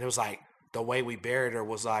aunt. And it was like, the way we buried her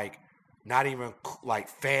was like, not even like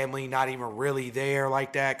family, not even really there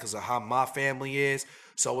like that because of how my family is.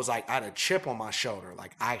 So it was like, I had a chip on my shoulder.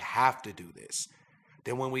 Like, I have to do this.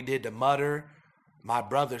 Then when we did the Mudder, my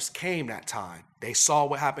brothers came that time. They saw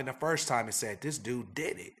what happened the first time and said, this dude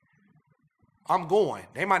did it. I'm going.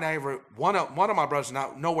 They might not ever, one of my brothers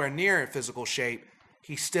not nowhere near in physical shape.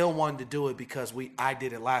 He still wanted to do it because I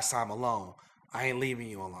did it last time alone. I ain't leaving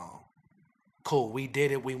you alone. Cool. We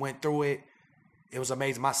did it. We went through it. It was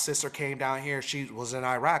amazing. My sister came down here. She was in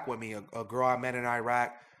Iraq with me, a girl I met in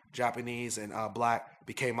Iraq. Japanese and black,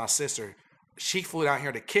 became my sister. She flew down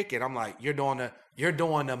here to kick it. I'm like, you're doing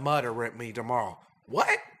the mud to rent me tomorrow.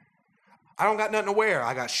 What? I don't got nothing to wear.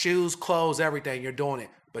 I got shoes, clothes, everything. You're doing it.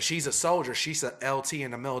 But she's a soldier. She's a LT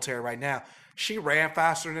in the military right now. She ran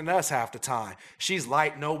faster than us half the time. She's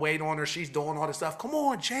light, no weight on her. She's doing all this stuff. Come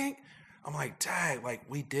on, Jank. I'm like, dang, like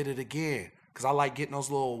we did it again. Because I like getting those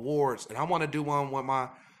little awards. And I want to do one with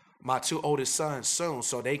my two oldest sons soon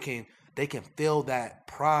so they can feel that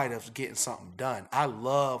pride of getting something done. I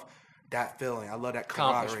love that feeling. I love that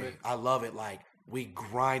camaraderie. I love it. Like we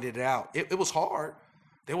grinded it out. It was hard.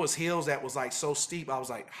 There was hills that was like so steep. I was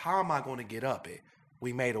like, how am I going to get up it?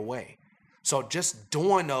 We made a way. So just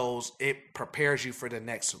doing those, it prepares you for the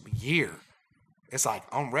next year. It's like,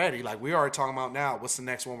 I'm ready. Like we already talking about now, what's the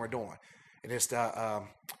next one we're doing? And it's the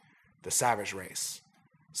Savage Race.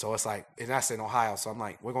 So it's like, and that's in Ohio. So I'm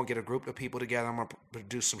like, we're going to get a group of people together. I'm going to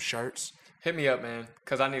produce some shirts. Hit me up, man,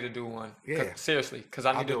 because I need to do one. Yeah. Seriously, because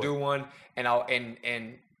I need to do one. And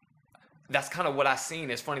that's kind of what I seen.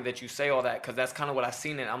 It's funny that you say all that because that's kind of what I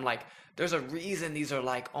seen. And I'm like, there's a reason these are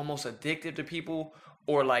like almost addictive to people,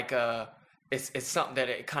 or like it's something that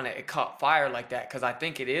it caught fire like that, because I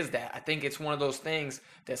think it is that. I think it's one of those things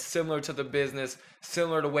that's similar to the business,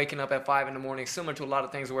 similar to waking up at 5 a.m, similar to a lot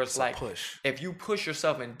of things where it's like if you push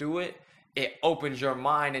yourself and do it, it opens your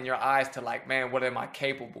mind and your eyes to like, man, what am I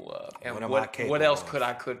capable of? And what else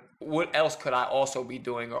could I also be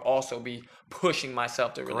doing or also be pushing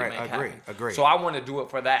myself to really make happen? Agree. So I want to do it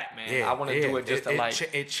for that, man. Yeah, I want to do it just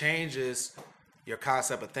it changes your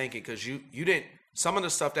concept of thinking, because you didn't. Some of the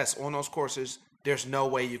stuff that's on those courses, there's no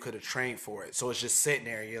way you could have trained for it. So it's just sitting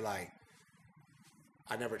there and you're like,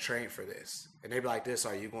 I never trained for this. And they be like, this,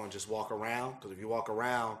 are you going to just walk around? Because if you walk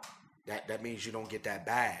around, that means you don't get that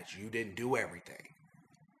badge. You didn't do everything.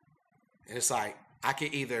 And it's like, I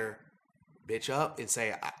could either bitch up and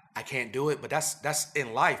say, I can't do it. But that's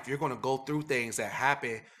in life. You're going to go through things that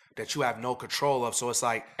happen that you have no control of. So it's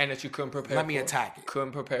like, and that you couldn't prepare let me attack it.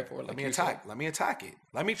 Couldn't prepare for it. Let me attack it.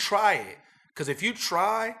 Let me try it. Because if you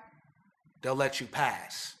try, they'll let you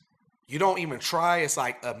pass. You don't even try. It's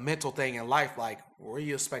like a mental thing in life. Like, where do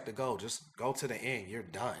you expect to go? Just go to the end. You're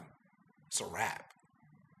done. It's a wrap.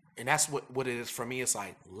 And that's what it is for me. It's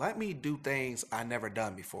like, let me do things I never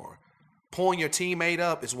done before. Pulling your teammate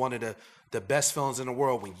up is one of the best feelings in the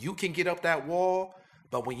world. When you can get up that wall,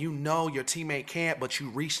 but when you know your teammate can't, but you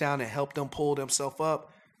reach down and help them pull themselves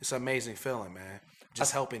up, it's an amazing feeling, man.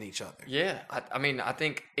 Just helping each other. Yeah. I mean, I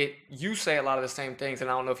think you say a lot of the same things, and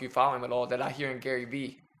I don't know if you follow him at all, that I hear in Gary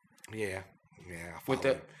Vee. Yeah. I with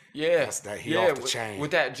him. Yeah. That's that he off the chain.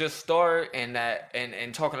 With that just start and that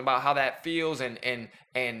and talking about how that feels and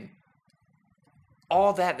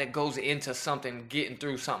all that goes into something, getting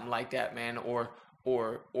through something like that, man, or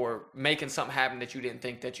making something happen that you didn't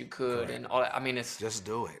think that you could. Correct. And all that. I mean, it's just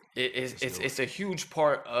do it. It's a huge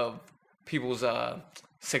part of people's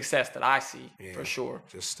success that I see, for sure.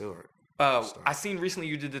 Just do it. I seen recently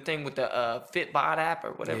you did the thing with the Fitbod app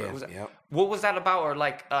or whatever. Yeah, was that? Yep. What was that about? Or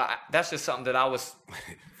like, that's just something that I was,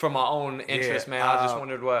 for my own interest, man. I just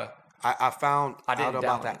wondered what. I found out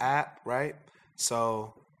about the app, right?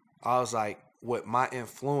 So I was like, with my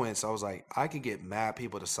influence, I was like, I could get mad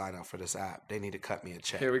people to sign up for this app. They need to cut me a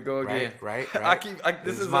check. Here we go again. Right?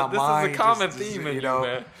 This is a common theme in you,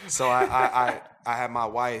 man. So I had my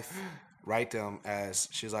wife write them as,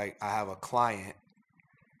 she's like, I have a client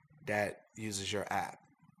that uses your app.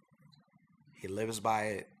 He lives by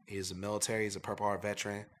it. He's a military. He's a Purple Heart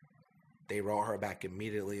veteran. They wrote her back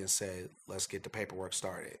immediately and said, let's get the paperwork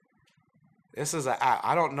started. This is an app.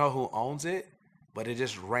 I don't know who owns it, but it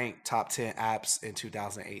just ranked top 10 apps in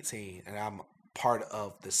 2018. And I'm part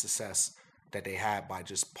of the success that they had by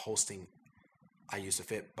just posting, I used the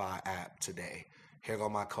Fitbod app today. Here go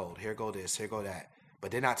my code. Here go this. Here go that.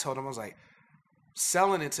 But then I told them, I was like,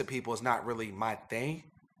 selling it to people is not really my thing.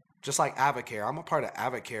 Just like Avocare. I'm a part of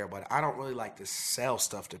Avocare, but I don't really like to sell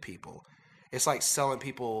stuff to people. It's like selling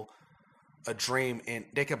people a dream, and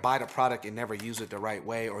they could buy the product and never use it the right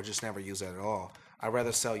way or just never use it at all. I'd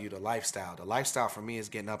rather sell you the lifestyle. The lifestyle for me is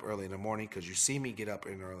getting up early in the morning, because you see me get up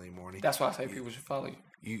in the early morning. That's why I say people should follow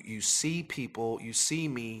you. You see people, you see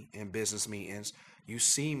me in business meetings, you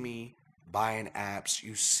see me buying apps,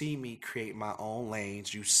 you see me create my own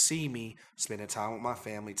lanes, you see me spending time with my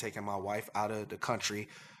family, taking my wife out of the country.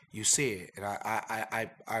 You see it. And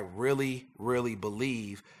I really, really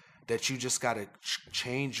believe that you just got to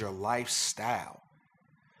change your lifestyle.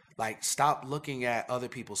 Like, stop looking at other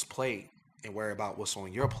people's plate and worry about what's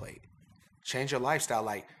on your plate. Change your lifestyle.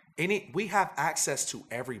 Like, we have access to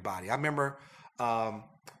everybody. I remember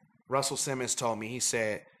Russell Simmons told me, he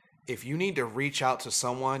said, if you need to reach out to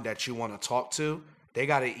someone that you want to talk to, they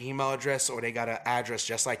got an email address or they got an address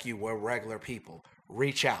just like you. We're regular people.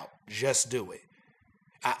 Reach out. Just do it.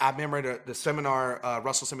 I remember the seminar,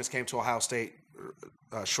 Russell Simmons came to Ohio State,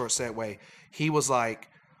 short segue. He was like,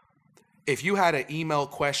 if you had an email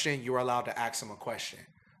question, you were allowed to ask him a question.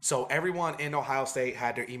 So everyone in Ohio State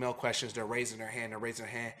had their email questions. They're raising their hand.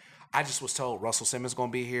 I just was told, Russell Simmons going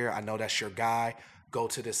to be here. I know that's your guy. Go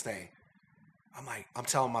to this thing. I'm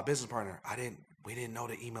telling my business partner, we didn't know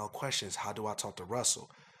the email questions. How do I talk to Russell?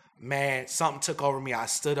 Man, something took over me. I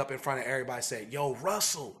stood up in front of everybody and said, yo,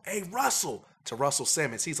 Russell, hey, Russell, to Russell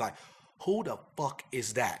Simmons. He's like, who the fuck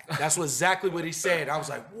is that? That's exactly what he said. I was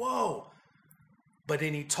like, whoa. But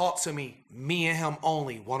then he talked to me and him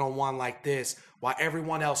only, one-on-one like this, while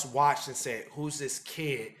everyone else watched and said, who's this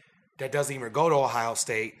kid that doesn't even go to Ohio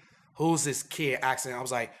State? Who's this kid asking? I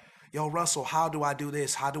was like, yo, Russell, how do I do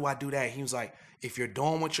this? How do I do that? He was like, if you're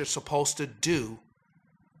doing what you're supposed to do,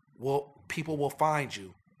 well, people will find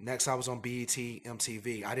you. Next, I was on BET,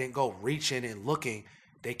 MTV. I didn't go reaching and looking.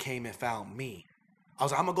 They came and found me. I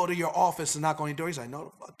was like, I'm going to go to your office and knock on your door. He's like, no,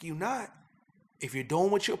 the fuck you not. If you're doing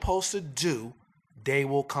what you're supposed to do, they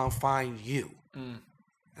will come find you. And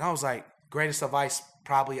I was like, greatest advice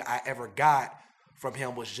probably I ever got from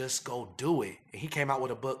him was just go do it. And he came out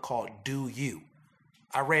with a book called Do You.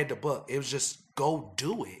 I read the book. It was just go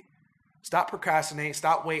do it. Stop procrastinating.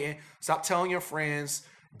 Stop waiting. Stop telling your friends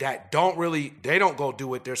that they don't go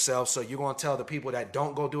do it themselves. So you're going to tell the people that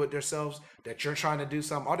don't go do it themselves that you're trying to do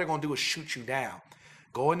something. All they're going to do is shoot you down.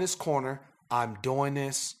 Go in this corner. I'm doing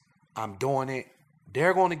this. I'm doing it.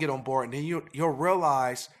 They're going to get on board. And then you'll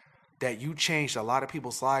realize that you changed a lot of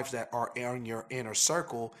people's lives that are in your inner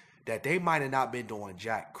circle that they might have not been doing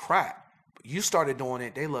jack crap. But you started doing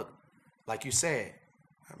it. They look, like you said,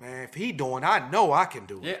 man, if he doing, I know I can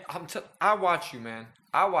do it. Yeah, I watch you, man.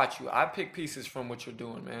 I watch you. I pick pieces from what you're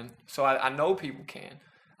doing, man. So I know people can.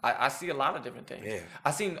 I see a lot of different things. Yeah.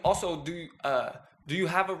 I seen also, do you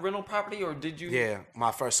have a rental property or did you? Yeah,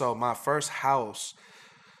 my first house,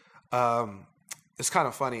 it's kind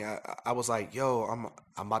of funny. I was like, yo, I'm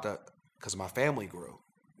about to, because my family grew.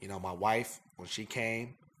 You know, my wife, when she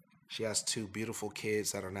came, she has 2 beautiful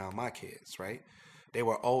kids that are now my kids, right? They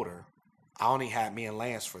were older. I only had me and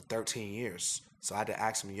Lance for 13 years. So I had to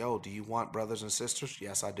ask him, yo, do you want brothers and sisters?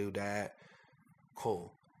 Yes, I do, Dad.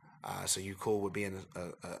 Cool. So you cool with being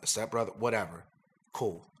a stepbrother? Whatever.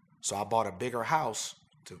 Cool. So I bought a bigger house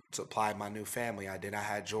to supply my new family. I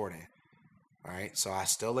had Jordan. All right. So I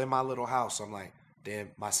still in my little house. I'm like, then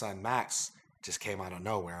my son Max just came out of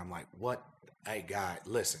nowhere. I'm like, what? Hey, God,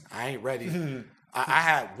 listen, I ain't ready. I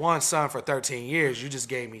had one son for 13 years. You just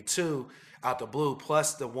gave me 2 out the blue,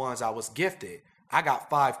 plus the ones I was gifted. I got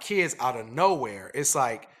 5 kids out of nowhere. It's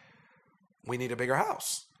like, we need a bigger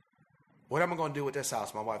house. What am I going to do with this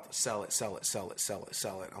house? My wife, sell it.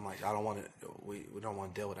 I'm like, I don't want to, we don't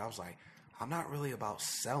want to deal with it. I was like, I'm not really about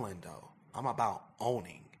selling though. I'm about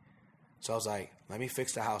owning. So I was like, let me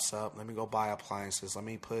fix the house up. Let me go buy appliances. Let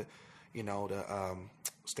me put, the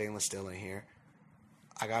stainless steel in here.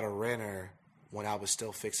 I got a renter when I was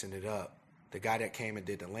still fixing it up. The guy that came and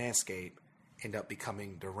did the landscape ended up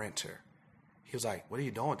becoming the renter. He was like, what are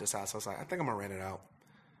you doing with this house? I was like, I think I'm going to rent it out.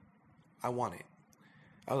 I want it.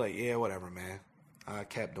 I was like, yeah, whatever, man. I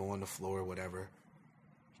kept doing the floor, whatever.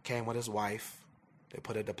 He came with his wife. They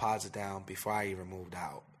put a deposit down before I even moved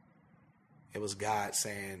out. It was God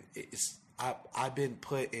saying, I've been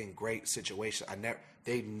put in great situations.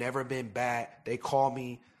 They've never been bad. They call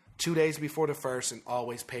me 2 days before the first and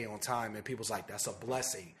always pay on time. And people's like, that's a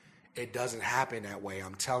blessing. It doesn't happen that way,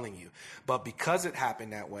 I'm telling you. But because it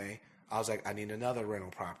happened that way, I was like, I need another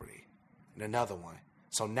rental property and another one.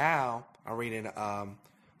 So now I'm reading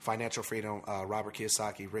Financial Freedom, Robert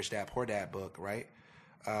Kiyosaki, Rich Dad, Poor Dad book, right?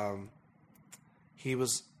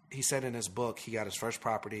 He said in his book, he got his first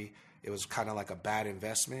property. It was kind of like a bad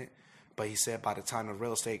investment. But he said by the time the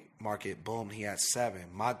real estate market boomed, he had 7.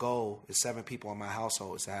 My goal is 7 people in my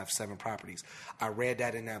household is to have 7 properties. I read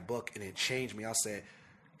that in that book and it changed me. I said,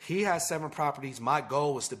 he has 7 properties. My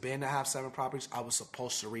goal was to Ben to have 7 properties. I was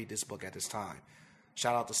supposed to read this book at this time.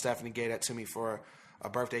 Shout out to Stephanie, gave that to me for a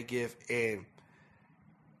birthday gift. And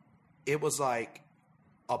it was like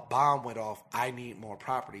a bomb went off. I need more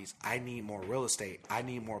properties. I need more real estate. I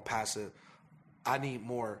need more passive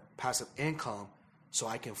income so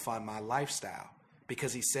I can fund my lifestyle.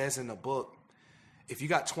 Because he says in the book, if you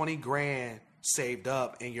got 20 grand saved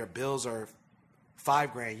up and your bills are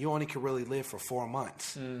 $5,000, you only can really live for 4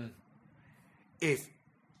 months. If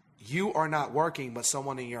you are not working, but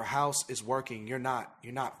someone in your house is working, you're not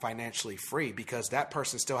financially free because that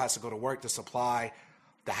person still has to go to work to supply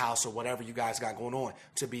the house or whatever you guys got going on.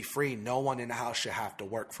 To be free, no one in the house should have to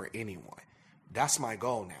work for anyone. That's my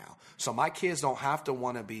goal now. So my kids don't have to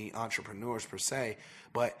want to be entrepreneurs per se,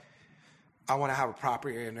 but I want to have a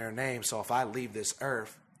property in their name. So if I leave this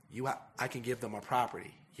earth, I can give them a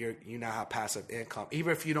property. You now have passive income.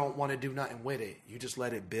 Even if you don't want to do nothing with it, you just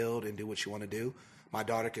let it build and do what you want to do. My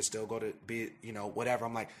daughter can still go to be, whatever.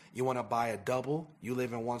 I'm like, you want to buy a double? You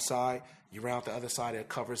live in one side, you rent out the other side, it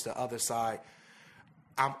covers the other side.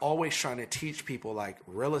 I'm always trying to teach people, like,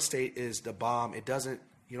 real estate is the bomb.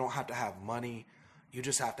 You don't have to have money. You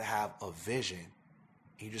just have to have a vision.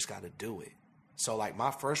 You just got to do it. So, like,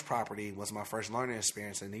 my first property was my first learning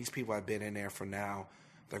experience, and these people have been in there for now.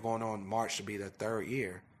 They're going on March to be their third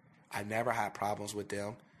year. I never had problems with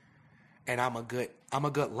them. And I'm a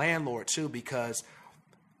good landlord, too, because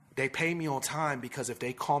they pay me on time, because if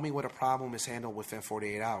they call me with a problem, it's handled within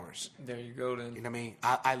 48 hours. There you go, then. You know what I mean?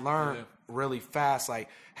 I learned really fast, like,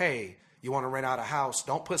 hey, you want to rent out a house?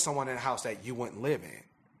 Don't put someone in a house that you wouldn't live in.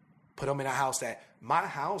 Put them in a house that, my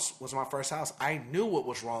house was my first house. I knew what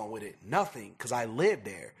was wrong with it. Nothing, because I lived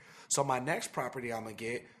there. So my next property I'm going to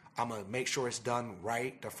get, I'm going to make sure it's done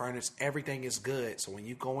right. The furnace, everything is good. So when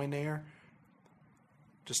you go in there,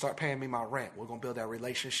 just start paying me my rent. We're going to build that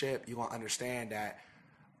relationship. You're going to understand that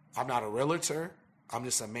I'm not a realtor. I'm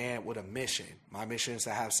just a man with a mission. My mission is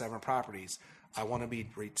to have 7 properties. I want to be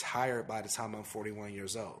retired by the time I'm 41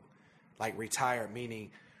 years old. Like, retired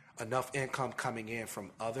meaning enough income coming in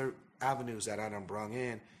from other avenues that I done brung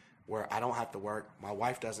in where I don't have to work. My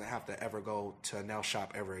wife doesn't have to ever go to a nail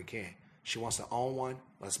shop ever again. She wants to own one.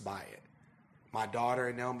 Let's buy it. My daughter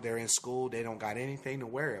and them, they're in school. They don't got anything to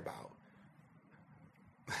worry about.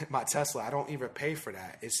 My Tesla, I don't even pay for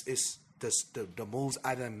that. It's the moves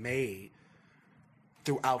I done made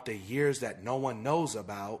throughout the years that no one knows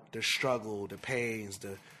about, the struggle, the pains,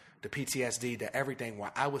 the PTSD, the everything,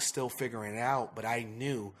 where I was still figuring it out, but I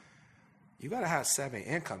knew you got to have 7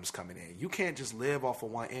 incomes coming in. You can't just live off of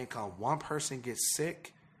one income. One person gets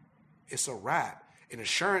sick, it's a wrap. And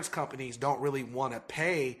insurance companies don't really want to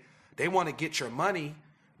pay. They want to get your money,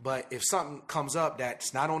 but if something comes up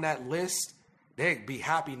that's not on that list, they'd be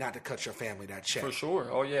happy not to cut your family that check. For sure.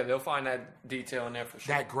 Oh, yeah. They'll find that detail in there for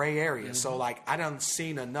sure. That gray area. Mm-hmm. So, like, I done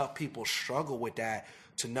seen enough people struggle with that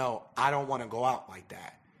to know I don't want to go out like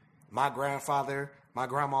that. My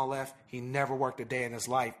grandma left. He never worked a day in his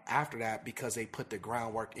life after that because they put the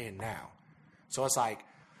groundwork in now. So it's like,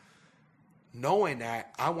 knowing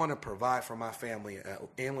that I want to provide for my family an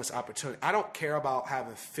endless opportunity. I don't care about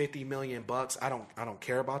having $50 million. I don't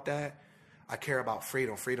care about that. I care about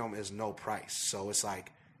freedom. Freedom is no price. So it's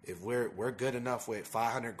like, if we're good enough with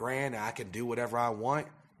 $500,000 and I can do whatever I want,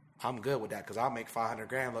 I'm good with that, because I'll make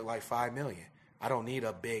 $500,000 look like $5 million. I don't need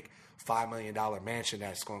a big $5 million mansion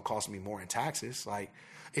that's going to cost me more in taxes. Like,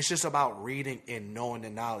 it's just about reading and knowing the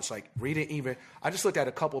knowledge. Like, reading I just looked at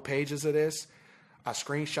a couple pages of this. I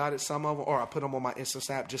screenshotted some of them, or I put them on my Insta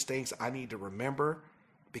Snap, just things I need to remember,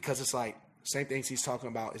 because it's like, same things he's talking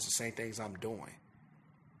about is the same things I'm doing.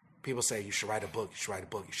 People say, you should write a book,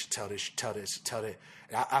 you should tell this, you tell this, you tell that.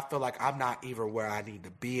 And I feel like I'm not even where I need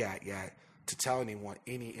to be at yet to tell anyone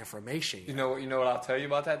any information yet. You know what I'll tell you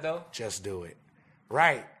about that, though? Just do it.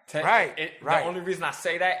 Right. Right. The only reason I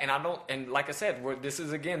say that, and like I said, this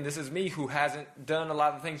is me who hasn't done a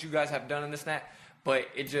lot of the things you guys have done in this and that, but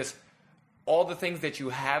it just, all the things that you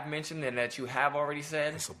have mentioned and that you have already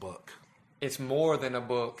said. It's a book. It's more than a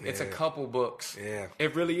book. Yeah. It's a couple books. Yeah.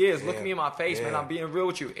 It really is. Yeah. Look me in my face, man. I'm being real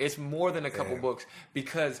with you. It's more than a couple books,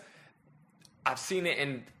 because I've seen it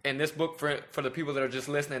in this book for the people that are just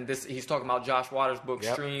listening. He's talking about Josh Waters' book,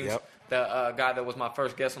 Streams, the guy that was my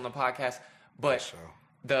first guest on the podcast. But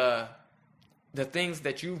the things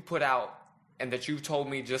that you put out and that you've told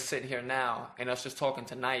me just sitting here now and us just talking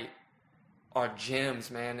tonight are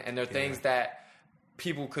gems, man. And they're things that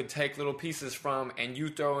people could take little pieces from, and you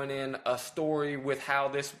throwing in a story with how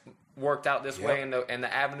this worked out this way and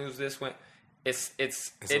the avenues this went. It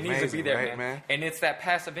amazing, needs to be there, man. And it's that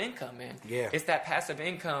passive income, man. Yeah. It's that passive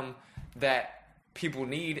income that people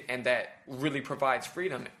need and that really provides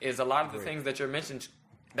freedom. Is a lot of the things that you're mentioning,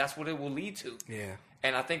 that's what it will lead to. Yeah.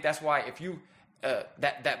 And I think that's why if you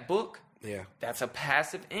that book, that's a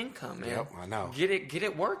passive income, man. Yep, I know. Get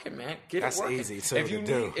it working, man. That's it working. Easy to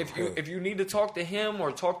do. If you need to talk to him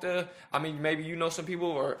or talk to, maybe you know some people,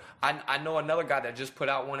 or I know another guy that just put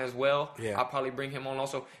out one as well. Yeah. I'll probably bring him on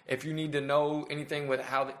also. If you need to know anything with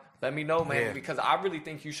let me know, man, because I really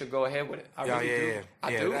think you should go ahead with it. I really do.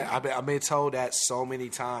 I do. I've been told that so many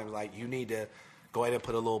times. Like, you need to go ahead and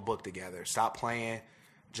put a little book together. Stop playing.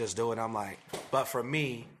 Just do it. I'm like, but for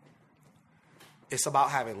me, it's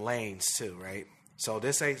about having lanes too, right? So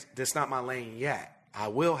this not my lane yet. I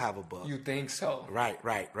will have a book. You think so? Right.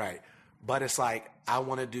 But it's like I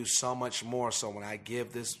want to do so much more. So when I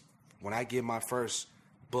give my first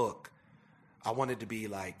book, I want it to be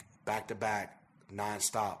like back to back,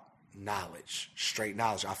 nonstop knowledge, straight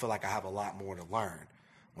knowledge. I feel like I have a lot more to learn.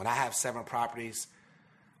 When I have 7 properties,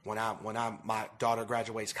 when my daughter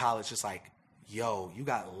graduates college, it's like, yo, you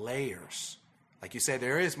got layers. Like you said,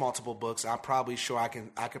 there is multiple books. I'm probably sure I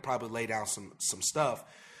could probably lay down some stuff.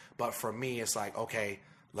 But for me, it's like, okay,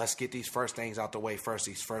 let's get these first things out the way first,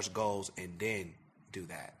 these first goals, and then do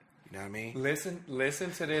that. You know what I mean?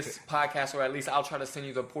 Listen to this podcast, or at least I'll try to send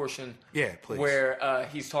you the portion. Yeah, please. Where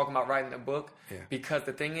he's talking about writing the book. Yeah. Because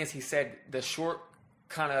the thing is, he said the short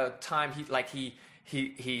kind of time he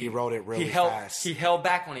wrote it really fast. He held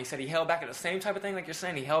back on it. He said he held back at the same type of thing like you're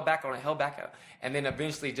saying. He held back on it, and then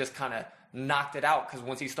eventually just kind of knocked it out. Because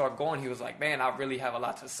once he started going, he was like, man, I really have a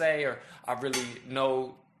lot to say, or I really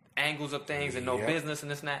know angles of things and know business and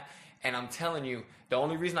this and that. And I'm telling you, the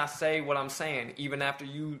only reason I say what I'm saying, even after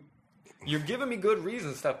you're giving me good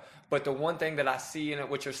reasons and stuff, but the one thing that I see in it,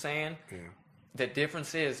 what you're saying, the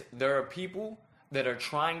difference is there are people that are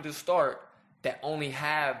trying to start that only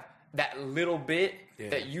have that little bit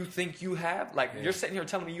that you think you have. Like you're sitting here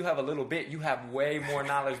telling me you have a little bit. You have way more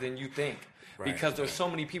knowledge than you think. Right, because there's so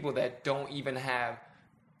many people that don't even have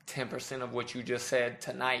 10% of what you just said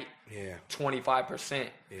tonight. 25%.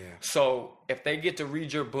 So if they get to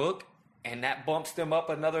read your book and that bumps them up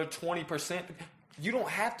another 20%, you don't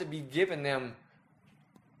have to be giving them,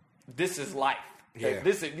 this is life.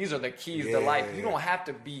 These are the keys to life. You don't have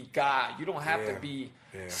to be God. You don't have to be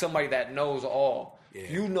somebody that knows all.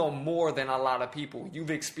 You know more than a lot of people.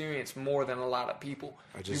 You've experienced more than a lot of people.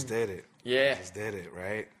 I just did it. Yeah. I just did it,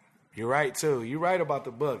 right? You're right, too. You're right about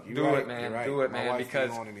the book. Do it, man. Do it, man. My wife because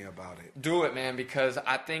warning me about it. Do it, man, because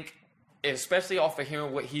I think, especially off of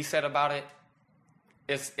hearing what he said about it,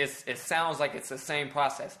 it sounds like it's the same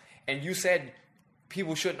process. And you said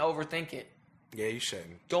people shouldn't overthink it. Yeah, you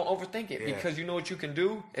shouldn't. Don't overthink it because you know what you can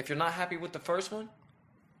do? If you're not happy with the first one,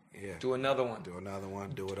 do another one. Do another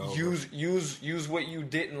one. Do it over. Use what you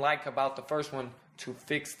didn't like about the first one to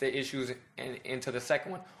fix the issues into the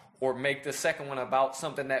second one. Or make the second one about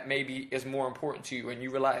something that maybe is more important to you. And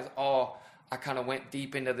you realize, I kind of went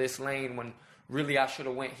deep into this lane when really I should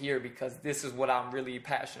have went here because this is what I'm really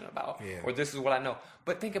passionate about. Or this is what I know.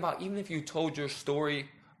 But think about, even if you told your story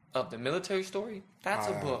of the military story, that's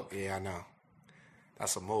a book. Yeah, I know.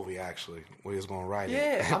 That's a movie, actually. We was going to write it.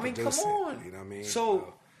 Yeah, I mean, come on. You know what I mean?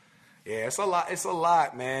 So yeah, it's a lot. It's a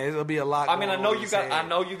lot, man. It'll be a lot. I mean, I know you got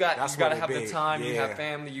to have the time. You have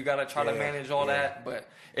family. You got to try to manage all that. But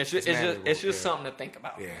it's just something to think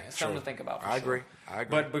about. Man. It's something to think about. I agree.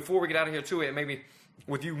 But before we get out of here, too, maybe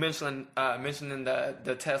with you mentioning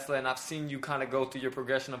the Tesla, and I've seen you kind of go through your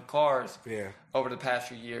progression of cars. Over the past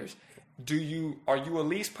few years. Are you a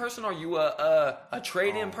lease person? Are you a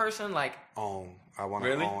trade-in person? Like I want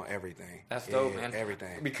to own everything. That's dope, man.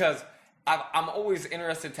 Everything. Because I'm always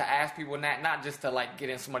interested to ask people that, not just to like get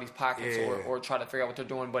in somebody's pockets or try to figure out what they're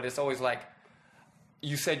doing, but it's always like,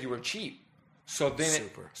 you said you were cheap. So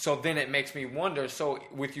then it makes me wonder, so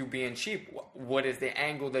with you being cheap, what is the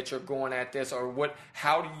angle that you're going at this, or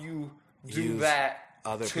how do you do that?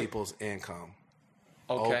 Other people's income.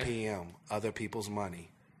 Okay. OPM, other people's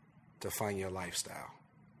money to fund your lifestyle.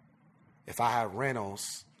 If I have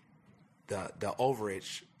rentals, the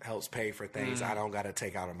overage helps pay for things I don't got to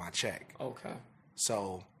take out of my check. Okay.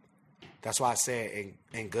 So that's why I said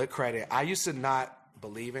in good credit, I used to not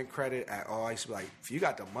believe in credit at all. I used to be like, if you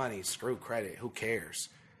got the money, screw credit. Who cares?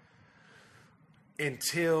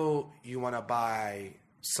 Until you want to buy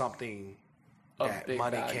something that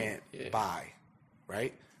money can't buy,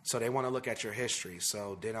 right? So they want to look at your history.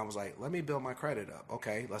 So then I was like, let me build my credit up.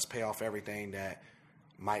 Okay, let's pay off everything that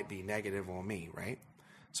might be negative on me, right?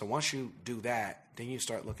 So once you do that, then you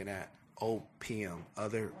start looking at OPM,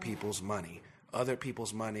 other people's money. Other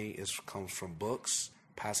people's money comes from books,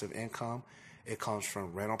 passive income. It comes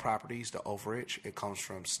from rental properties, the overage. It comes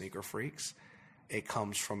from Sneaker Freaks. It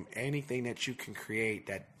comes from anything that you can create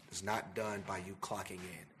that is not done by you clocking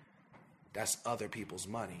in. That's other people's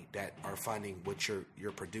money that are funding what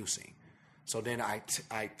you're producing. So then I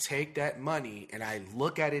take that money and I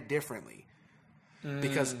look at it differently.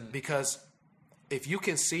 Because if you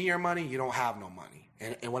can see your money, you don't have no money.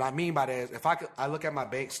 And what I mean by that is, if I look at my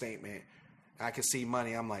bank statement and I can see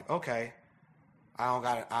money, I'm like, okay, I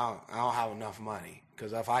don't have enough money,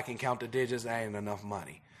 because if I can count the digits, that ain't enough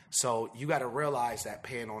money. So you got to realize that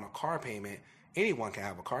paying on a car payment, anyone can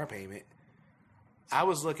have a car payment. I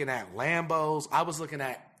was looking at Lambos. I was looking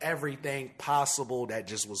at everything possible that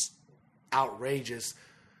just was outrageous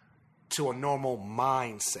to a normal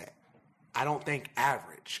mindset. I don't think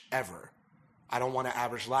average, ever. I don't want an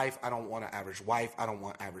average life. I don't want an average wife. I don't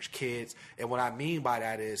want average kids. And what I mean by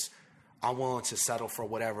that is I'm willing to settle for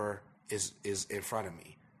whatever is in front of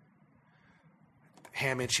me.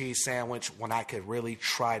 Ham and cheese sandwich when I could really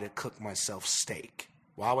try to cook myself steak.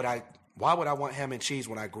 Why would I want ham and cheese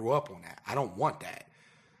when I grew up on that? I don't want that.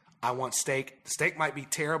 I want steak. Steak might be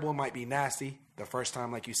terrible, might be nasty. The first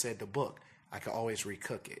time, like you said, the book, I could always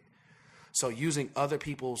recook it. So using other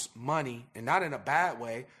people's money, and not in a bad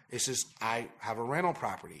way, it's just I have a rental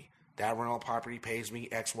property. That rental property pays me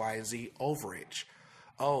X, Y, and Z overage.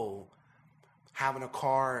 Oh, having a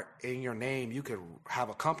car in your name, you could have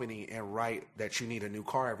a company and write that you need a new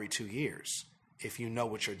car every 2 years. If you know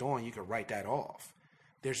what you're doing, you could write that off.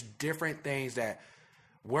 There's different things that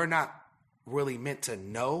we're not really meant to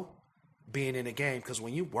know being in a game, because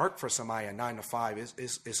when you work for somebody at 9 to 5,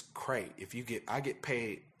 it's great. I get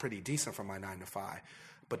paid pretty decent for my 9 to 5,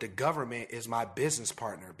 but the government is my business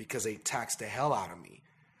partner because they tax the hell out of me.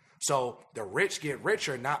 So the rich get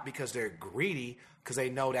richer not because they're greedy, because they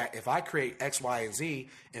know that if I create X, Y, and Z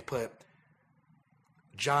and put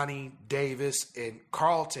Johnny, Davis, and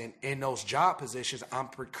Carlton in those job positions, I'm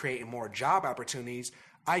creating more job opportunities.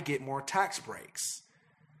 I get more tax breaks.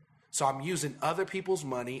 So I'm using other people's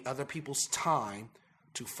money, other people's time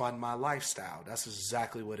to fund my lifestyle. That's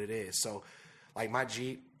exactly what it is. So like my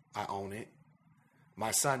Jeep, I own it.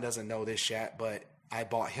 My son doesn't know this yet, but I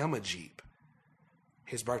bought him a Jeep.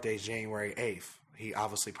 His birthday is January 8th. He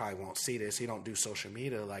obviously probably won't see this. He don't do social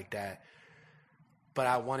media like that. But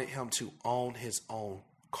I wanted him to own his own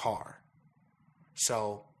car.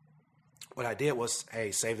 So what I did was,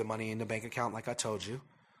 save the money in the bank account like I told you.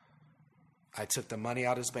 I took the money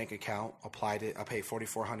out of his bank account, applied it. I paid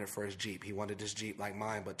 $4,400 for his Jeep. He wanted this Jeep like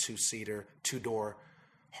mine, but 2-seater, 2-door,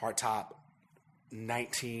 hardtop,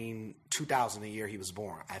 2000 a year he was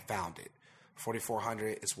born. I found it.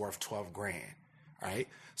 $4,400 is worth $12,000. Right?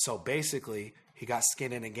 So basically, he got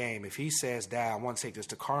skin in the game. If he says, Dad, I want to take this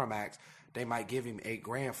to CarMax, they might give him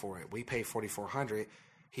 $8,000 for it. We pay $4,400.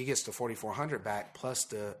 He gets the $4,400 back plus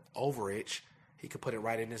the overage. He could put it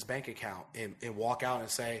right in his bank account and walk out and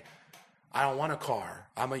say, I don't want a car.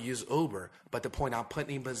 I'm going to use Uber. But the point, I'm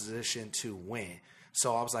putting him in position to win.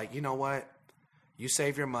 So I was like, you know what? You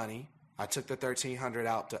save your money. I took the $1,300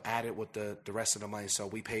 out to add it with the rest of the money. So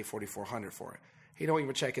we paid $4,400 for it. He don't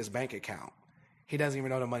even check his bank account. He doesn't even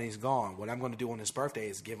know the money's gone. What I'm going to do on his birthday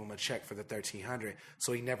is give him a check for the $1,300,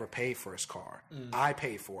 so he never paid for his car. I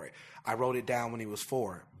paid for it. I wrote it down when he was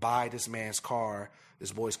 4. Buy this man's car,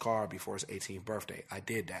 this boy's car, before his 18th birthday. I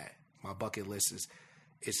did that. My bucket list is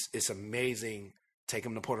it's amazing. Take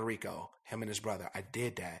him to Puerto Rico, him and his brother. I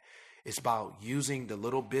did that. It's about using the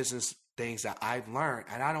little business things that I've learned,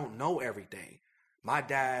 and I don't know everything. My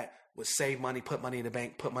dad would save money, put money in the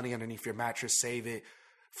bank, put money underneath your mattress, save it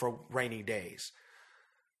for rainy days.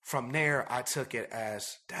 From there, I took it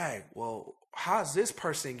as, dang, well, how's this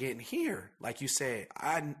person getting here? Like you said,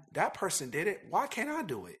 that person did it. Why can't I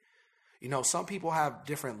do it? You know, some people have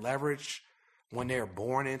different leverage when they're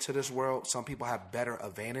born into this world. Some people have better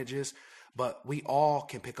advantages, but we all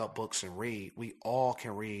can pick up books and read. We all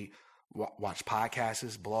can read, watch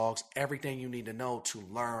podcasts, blogs, everything you need to know to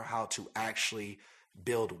learn how to actually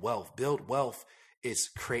build wealth. Build wealth is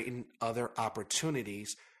creating other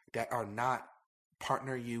opportunities that are not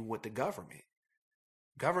partner you with the government.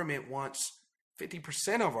 Government wants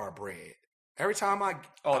 50% of our bread. Every time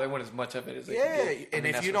they want as much of it as they can get. And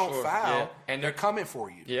if you don't file, and they're coming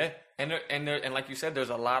for you. Yeah, and like you said,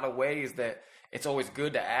 there's a lot of ways that it's always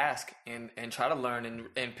good to ask and try to learn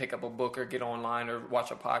and pick up a book or get online or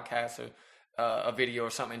watch a podcast or a video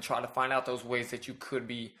or something and try to find out those ways that you could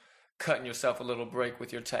be cutting yourself a little break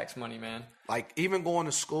with your tax money, man. Like even going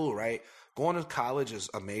to school, right? Going to college is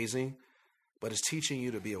amazing, but it's teaching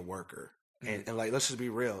you to be a worker. And like, let's just be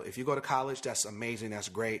real. If you go to college, that's amazing. That's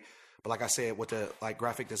great. But like I said, with the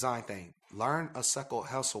graphic design thing, learn a second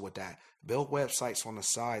hustle with that. Build websites on the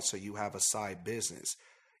side so you have a side business.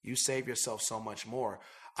 You save yourself so much more.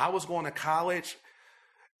 I was going to college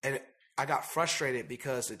and I got frustrated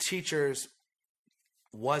because the teachers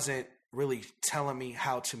wasn't really telling me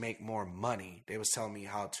how to make more money. They was telling me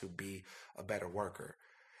how to be a better worker.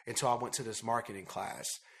 Until I went to this marketing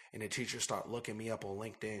class and the teacher started looking me up on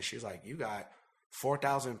LinkedIn. She's like, you got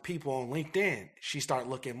 4,000 people on LinkedIn. She started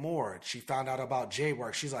looking more. She found out about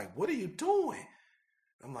J-Work. She's like, what are you doing?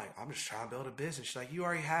 I'm like, I'm just trying to build a business. She's like, you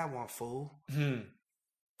already have one, fool.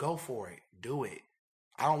 Go for it. Do it.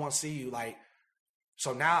 I don't want to see you like.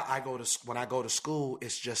 So now when I go to school,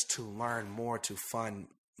 it's just to learn more, to fund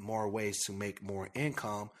more ways to make more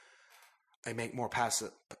income. and make more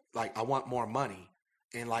passive. Like, I want more money.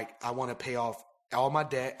 And, like, I want to pay off all my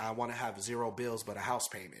debt. I want to have 0 bills but a house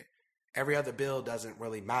payment. Every other bill doesn't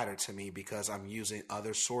really matter to me because I'm using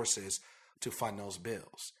other sources to fund those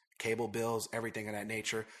bills. Cable bills, everything of that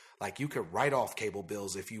nature. Like, you could write off cable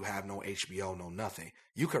bills if you have no HBO, no nothing.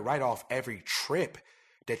 You could write off every trip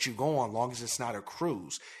that you go on, long as it's not a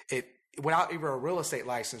cruise. Without even a real estate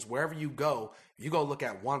license, wherever you go look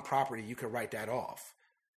at one property, you can write that off.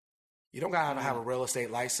 You don't gotta have a real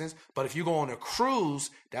estate license, but if you go on a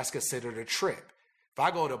cruise, that's considered a trip. If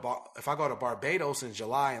I go to Barbados in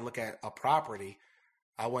July and look at a property,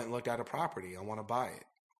 I went and looked at a property. I want to buy it.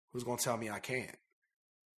 Who's gonna tell me I can't?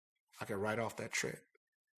 I can write off that trip.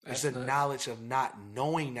 It's the knowledge of not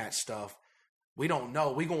knowing that stuff. We don't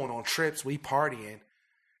know. We going on trips, we partying,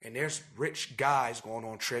 and there's rich guys going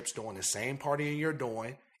on trips doing the same partying you're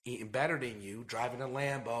doing, eating better than you, driving a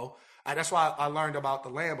Lambo. That's why I learned about the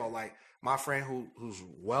Lambo. Like, my friend who's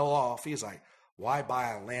well off, he's like, why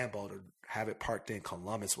buy a Lambo to have it parked in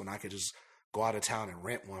Columbus when I could just go out of town and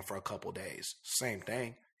rent one for a couple days? Same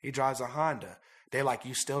thing. He drives a Honda. They're like,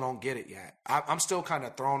 you still don't get it yet. I'm still kind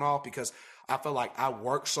of thrown off because I feel like I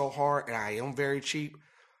work so hard and I am very cheap.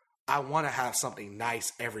 I want to have something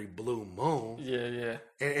nice every blue moon. Yeah.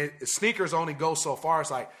 And sneakers only go so far.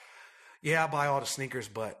 It's like, yeah, I buy all the sneakers,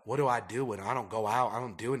 but what do I do with them? I don't go out. I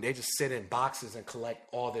don't do it. They just sit in boxes and collect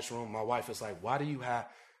all this room. My wife is like, why do you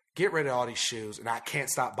get rid of all these shoes? And I can't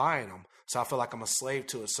stop buying them. So I feel like I'm a slave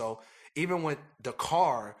to it. So even with the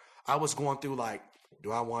car, I was going through like,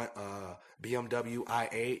 do I want a BMW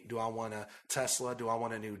i8? Do I want a Tesla? Do I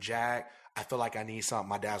want a new Jag? I feel like I need something.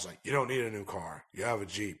 My dad's like, you don't need a new car. You have a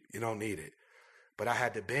Jeep. You don't need it. But I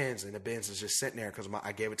had the Benz, and the Benz is just sitting there because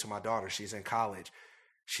I gave it to my daughter. She's in college.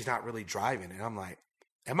 She's not really driving it. I'm like,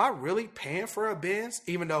 am I really paying for a Benz?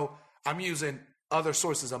 Even though I'm using other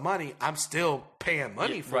sources of money, I'm still paying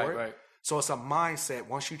money for it. Right. So it's a mindset.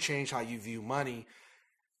 Once you change how you view money,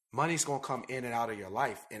 money's going to come in and out of your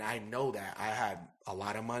life. And I know that. I had a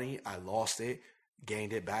lot of money. I lost it,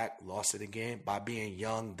 gained it back, lost it again by being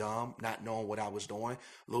young, dumb, not knowing what I was doing,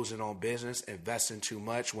 losing on business, investing too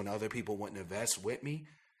much when other people wouldn't invest with me.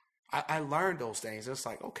 I learned those things. It's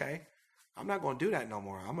like, okay, I'm not going to do that no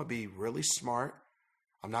more. I'm going to be really smart.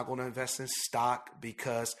 I'm not going to invest in stock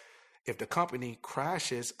because if the company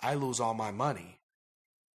crashes, I lose all my money.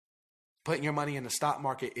 Putting your money in the stock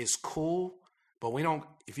market is cool, but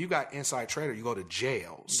if you got inside trader, you go to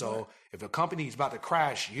jail. So if a company's about to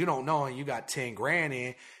crash, you don't know, and you got 10 grand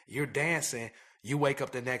in, you're dancing, you wake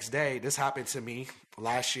up the next day. This happened to me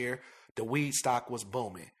last year. The weed stock was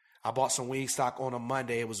booming. I bought some weed stock on a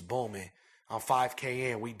Monday. It was booming. I'm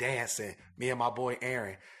 5K in. We dancing. Me and my boy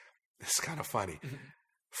Aaron. It's kind of funny.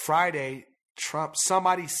 Friday,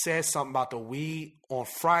 somebody said something about the weed on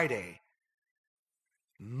Friday.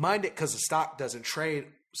 Monday, because the stock doesn't trade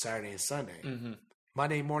Saturday and Sunday. Mm-hmm.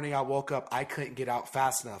 Monday morning, I woke up. I couldn't get out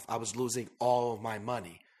fast enough. I was losing all of my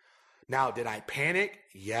money. Now, did I panic?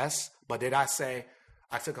 Yes. But did I say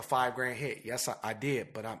I took a 5 grand hit? Yes, I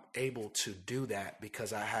did. But I'm able to do that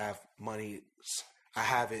because I have money. I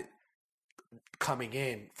have it coming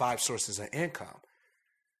in, 5 sources of income.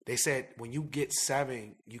 They said when you get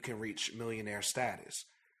 7, you can reach millionaire status.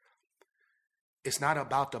 It's not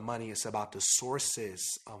about the money. It's about the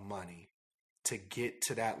sources of money to get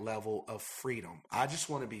to that level of freedom. I just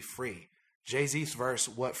want to be free. Jay-Z's verse,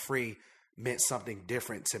 what free, meant something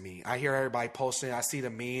different to me. I hear everybody posting. I see the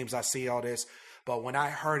memes. I see all this. But when I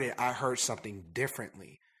heard it, I heard something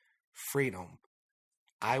differently. Freedom.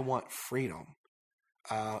 I want freedom.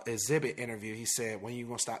 Exhibit interview, he said, when you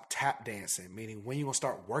going to stop tap dancing? Meaning, when you going to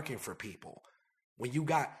start working for people? When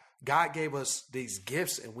God gave us these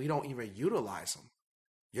gifts and we don't even utilize them.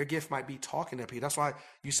 Your gift might be talking to people. That's why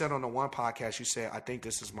you said on the one podcast, you said, I think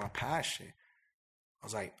this is my passion. I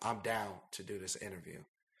was like, I'm down to do this interview.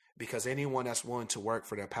 Because anyone that's willing to work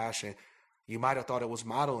for their passion, you might have thought it was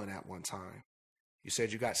modeling at one time. You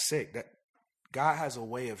said you got sick. That God has a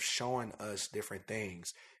way of showing us different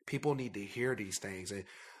things. People need to hear these things. And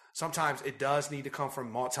sometimes it does need to come from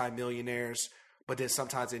multimillionaires, but then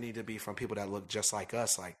sometimes it need to be from people that look just like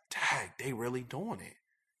us. Like, dang, they really doing it.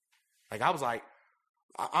 Like, I was like,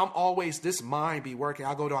 I'm always, this mind be working.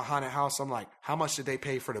 I go to a haunted house. I'm like, how much did they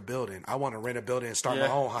pay for the building? I want to rent a building and start my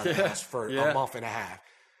own haunted house for a month and a half.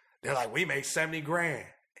 They're like, we made 70 grand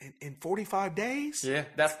in 45 days. Yeah,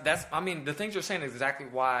 that's. I mean, the things you're saying is exactly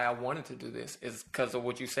why I wanted to do this, is because of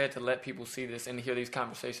what you said, to let people see this and hear these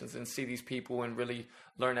conversations and see these people and really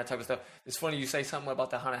learn that type of stuff. It's funny you say something about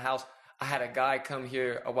the haunted house. I had a guy come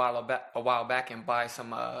here a while back and buy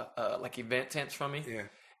some like event tents from me. Yeah,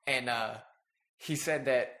 and he said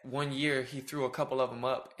that one year he threw a couple of them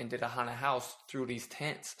up and did a haunted house through these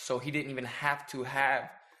tents. So he didn't even have to have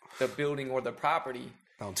the building or the property.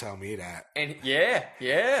 Don't tell me that. And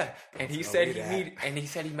and he said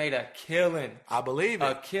he made a killing. I believe it.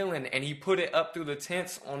 A killing, and he put it up through the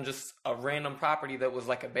tents on just a random property that was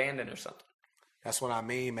like abandoned or something. That's what I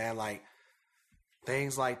mean, man. Like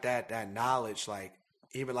things like that, that knowledge, like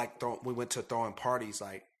even like we went to throwing parties.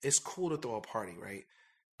 Like it's cool to throw a party, right?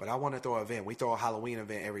 But I want to throw an event. We throw a Halloween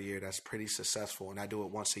event every year that's pretty successful, and I do it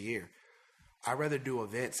once a year. I'd rather do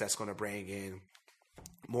events that's going to bring in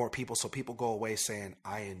more people, so people go away saying,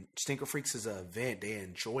 Sneaker Freaks is an event. They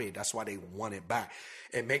enjoy it. That's why they want it back.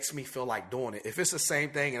 It makes me feel like doing it. If it's the same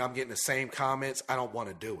thing and I'm getting the same comments, I don't want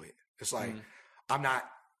to do it. It's like, I'm not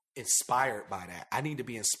inspired by that. I need to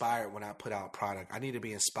be inspired when I put out product. I need to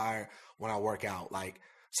be inspired when I work out. Like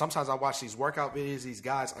sometimes I watch these workout videos, these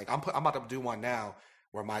guys, like I'm about to do one now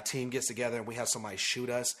where my team gets together and we have somebody shoot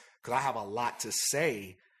us, because I have a lot to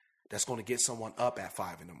say that's going to get someone up at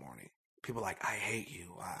 5 a.m. People are like, I hate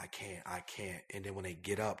you. I can't. And then when they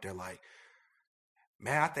get up, they're like,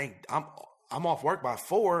 man, I think I'm off work by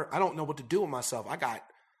 4. I don't know what to do with myself. I got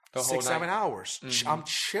 6-7 hours. I'm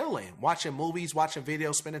chilling, watching movies, watching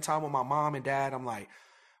videos, spending time with my mom and dad. I'm like,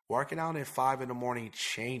 working out at 5 a.m.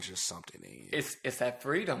 changes something in you. It's that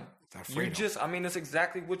freedom. That freedom. It's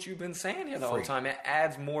exactly what you've been saying here the whole time. It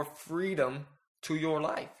adds more freedom to your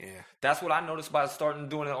life. Yeah. That's what I noticed by starting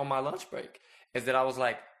doing it on my lunch break, is that I was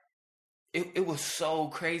like, it was so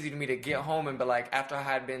crazy to me to get home and be like, after I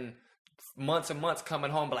had been months and months coming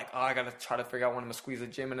home, but like, oh, I got to try to figure out when I'm going to squeeze a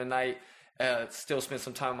gym in the night, still spend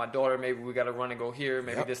some time with my daughter. Maybe we got to run and go here,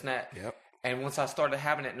 maybe this and that. Yep. And once I started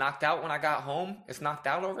having it knocked out when I got home, it's knocked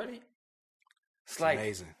out already. It's like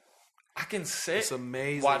amazing. I can sit, it's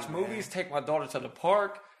amazing, watch movies, take my daughter to the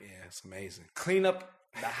park. Yeah, it's amazing. Clean up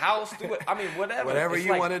the house, do it. I mean, whatever. Whatever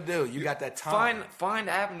you want to do, you got that time. Find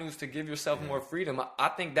avenues to give yourself more freedom. I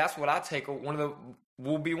think that's what I take. One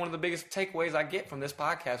of the biggest takeaways I get from this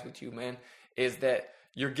podcast with you, man, is that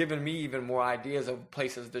you're giving me even more ideas of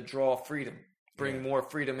places to draw freedom, bring more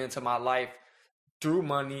freedom into my life through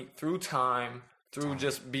money, through time, through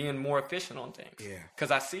just being more efficient on things. Yeah.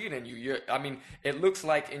 Because I see it in you. It looks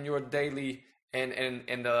like in your daily and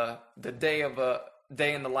the day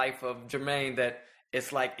in the life of Jermaine that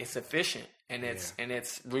it's like it's efficient and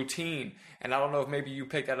it's routine. And I don't know if maybe you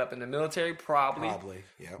picked that up in the military, probably.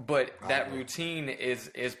 Yeah. But that routine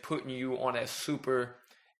is putting you on a super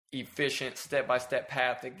efficient step-by-step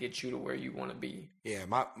path that gets you to where you want to be. Yeah,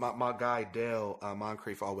 my guy Dale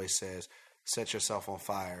Moncrief always says, set yourself on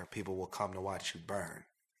fire, people will come to watch you burn.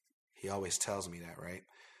 He always tells me that, right?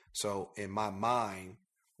 So in my mind,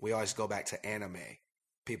 we always go back to anime.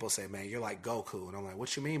 People say, man, you're like Goku. And I'm like,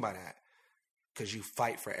 what you mean by that? Because you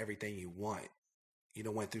fight for everything you want. You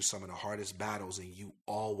done went through some of the hardest battles and you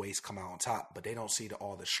always come out on top. But they don't see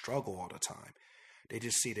all the struggle all the time. They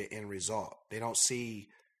just see the end result. They don't see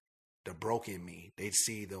the broken me. They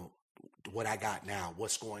see what I got now,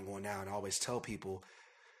 what's going on now. And I always tell people,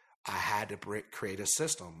 I had to create a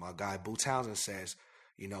system. My guy Boo Townsend says,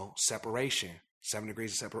 separation, 7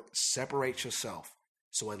 degrees of separate yourself.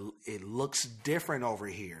 So it looks different over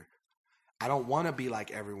here. I don't want to be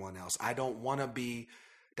like everyone else. I don't want to be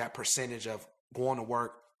that percentage of going to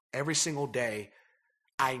work every single day.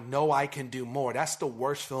 I know I can do more. That's the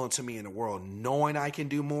worst feeling to me in the world, knowing I can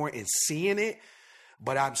do more and seeing it.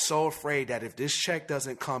 But I'm so afraid that if this check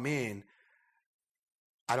doesn't come in,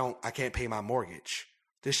 I can't pay my mortgage.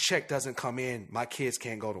 This check doesn't come in, my kids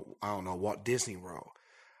can't go to, Walt Disney World.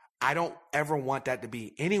 I don't ever want that to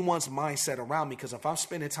be anyone's mindset around me, because if I'm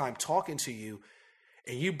spending time talking to you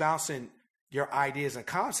and you bouncing your ideas and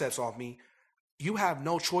concepts off me, you have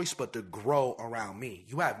no choice but to grow around me.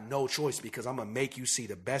 You have no choice, because I'm going to make you see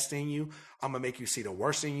the best in you. I'm going to make you see the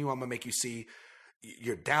worst in you. I'm going to make you see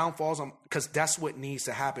your downfalls, because that's what needs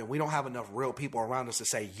to happen. We don't have enough real people around us to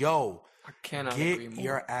say, yo, get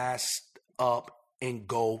your ass up and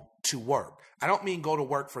go to work. I don't mean go to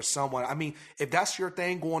work for someone. I mean, if that's your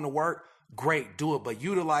thing, going to work, great, do it, but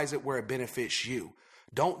utilize it where it benefits you.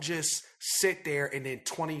 Don't just sit there and then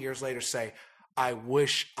 20 years later say, I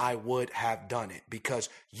wish I would have done it, because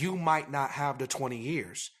you might not have the 20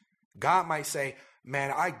 years. God might say,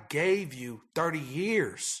 man, I gave you 30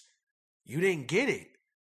 years. You didn't get it.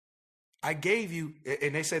 I gave you,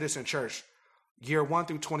 and they say this in church, year 1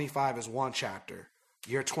 through 25 is one chapter.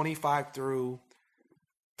 Year 25 through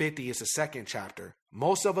 50 is the second chapter.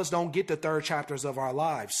 Most of us don't get the third chapters of our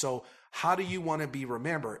lives. So how do you want to be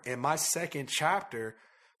remembered? In my second chapter,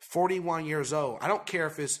 41 years old, I don't care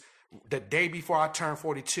if it's the day before I turn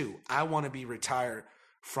 42. I want to be retired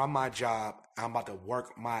from my job. I'm about to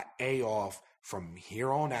work my A off from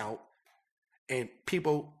here on out. And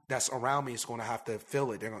people that's around me is going to have to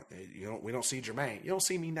feel it. They're going, we don't see Jermaine. You don't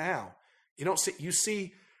see me now. You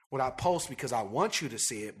see what I post because I want you to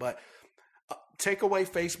see it. But take away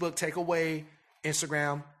Facebook, take away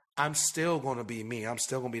Instagram. I'm still going to be me. I'm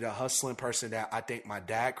still going to be the hustling person that I think my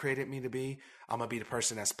dad created me to be. I'm going to be the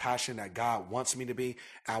person that's passionate, that God wants me to be.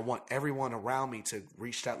 And I want everyone around me to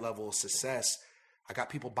reach that level of success. I got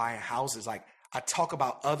people buying houses. Like, I talk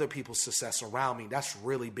about other people's success around me. That's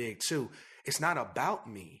really big too. It's not about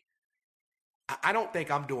me. I don't think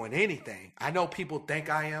I'm doing anything. I know people think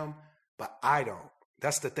I am, but I don't.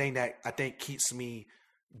 That's the thing that I think keeps me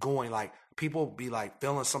going. Like, people be like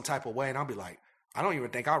feeling some type of way, and I'll be like, I don't even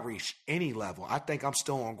think I reached any level. I think I'm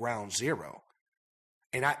still on ground zero.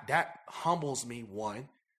 And that humbles me, one.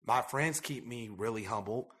 My friends keep me really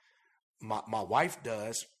humbled. My wife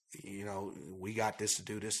does. You know, we got this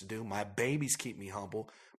to do. My babies keep me humble.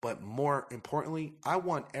 But more importantly, I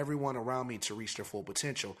want everyone around me to reach their full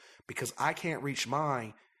potential, because I can't reach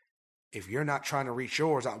mine if you're not trying to reach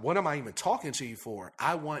yours. What am I even talking to you for?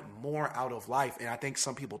 I want more out of life. And I think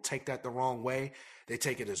some people take that the wrong way. They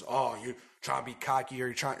take it as, oh, you're trying to be cocky, or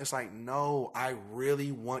you're trying. It's like, no, I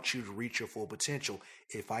really want you to reach your full potential.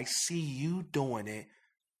 If I see you doing it,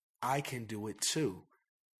 I can do it too.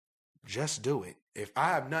 Just do it. If I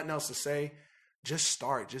have nothing else to say, just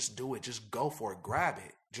start. Just do it. Just go for it. Grab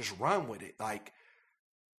it. Just run with it. Like,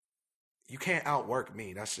 you can't outwork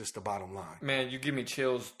me. That's just the bottom line. Man, you give me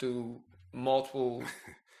chills through multiple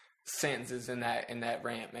sentences in that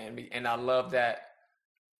rant, man. And I love that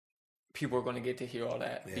people are going to get to hear all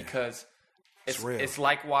that, because it's real. It's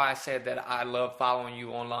like why I said that I love following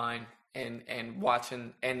you online and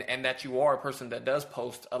watching, and that you are a person that does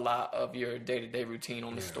post a lot of your day-to-day routine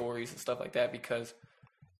on the stories and stuff like that, because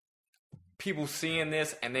people seeing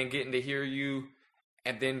this and then getting to hear you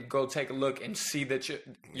and then go take a look and see that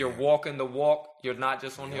you're walking the walk. You're not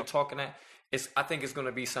just on here talking that. I think it's going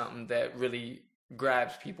to be something that really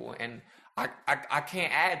grabs people. And I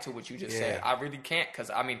can't add to what you just said. I really can't, because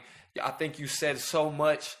I mean, I think you said so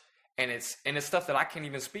much, and it's stuff that I can't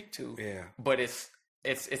even speak to. Yeah. But it's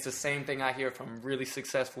the same thing I hear from really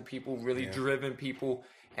successful people, really driven people,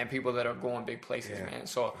 and people that are going big places, man.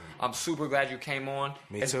 So I'm super glad you came on.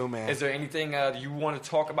 Me too, man. Is there anything you want to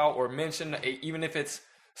talk about or mention, even if it's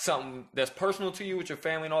something that's personal to you with your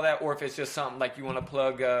family and all that, or if it's just something like you want to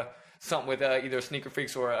plug something with either Sneaker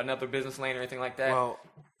Freaks or another business lane or anything like that? Well,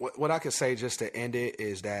 what I could say just to end it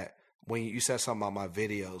is that when you said something about my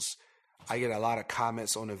videos, I get a lot of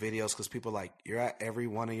comments on the videos because people are like, you're at every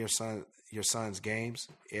one of your son's games?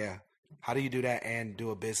 Yeah. How do you do that and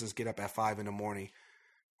do a business, get up at 5 a.m?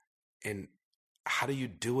 And how do you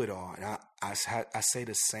do it all? And I say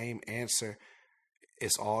the same answer.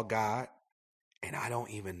 It's all God. And I don't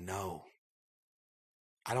even know.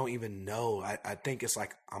 I think it's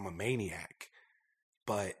like I'm a maniac.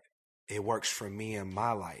 But it works for me in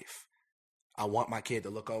my life. I want my kid to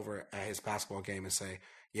look over at his basketball game and say,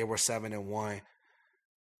 yeah, we're 7-1.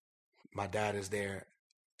 My dad is there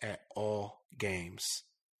at all games.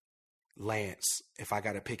 Lance, if I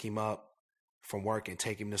got to pick him up from work and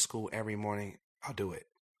take him to school every morning, I'll do it.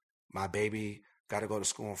 My baby got to go to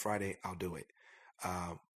school on Friday, I'll do it.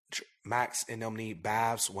 Max and them need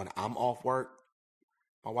baths when I'm off work.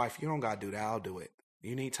 My wife, you don't got to do that, I'll do it.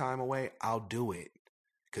 You need time away, I'll do it.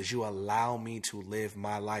 Because you allow me to live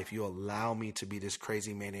my life. You allow me to be this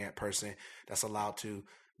crazy maniac person that's allowed to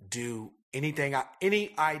do anything,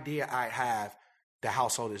 any idea I have. The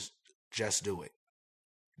household is just do it.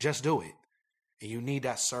 Just do it. And you need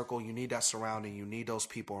that circle. You need that surrounding. You need those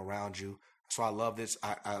people around you. So I love this.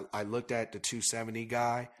 I looked at the 270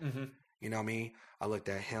 guy. Mm-hmm. You know what I mean? I looked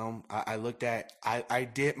at him. I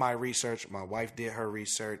did my research. My wife did her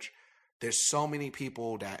research. There's so many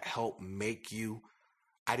people that help make you.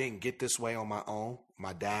 I didn't get this way on my own.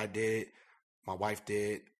 My dad did. My wife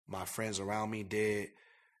did. My friends around me did.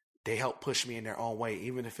 They helped push me in their own way,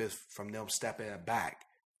 even if it's from them stepping back.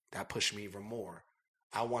 That pushed me even more.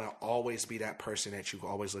 I want to always be that person that you can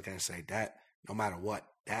always look at and say, that no matter what,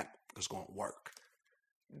 that is going to work.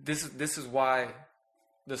 This is why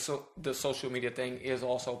the social media thing is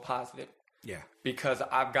also positive. Yeah. Because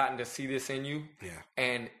I've gotten to see this in you. Yeah.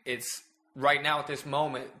 And it's right now at this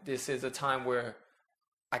moment, this is a time where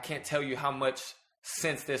I can't tell you how much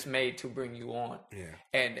sense this made to bring you on. Yeah.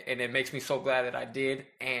 And it makes me so glad that I did.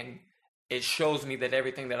 And it shows me that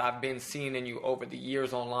everything that I've been seeing in you over the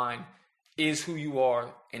years online is who you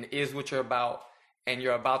are and is what you're about. And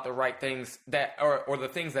you're about the right things that, or the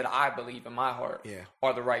things that I believe in my heart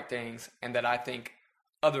are the right things. And that I think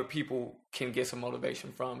other people can get some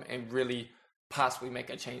motivation from and really possibly make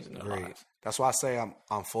a change in their lives. That's why I say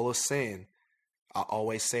I'm full of sin. I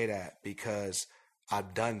always say that because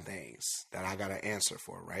I've done things that I got to answer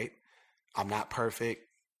for, right? I'm not perfect.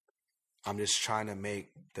 I'm just trying to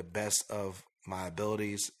make the best of my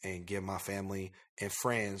abilities and give my family and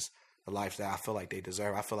friends the life that I feel like they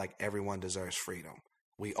deserve. I feel like everyone deserves freedom.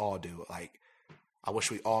 We all do. Like, I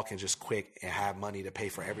wish we all can just quit and have money to pay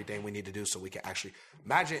for everything we need to do so we can actually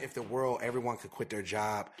imagine if the world, everyone could quit their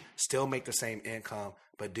job, still make the same income,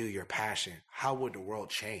 but do your passion. How would the world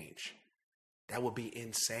change? That would be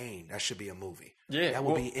insane. That should be a movie. Yeah. That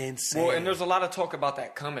would be insane. Well, and there's a lot of talk about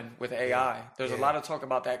that coming with AI. There's a lot of talk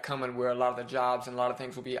about that coming where a lot of the jobs and a lot of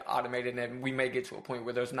things will be automated, and we may get to a point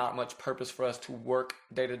where there's not much purpose for us to work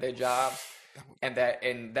day-to-day jobs, and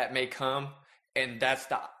that may come. And that's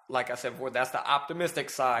like I said before, that's the optimistic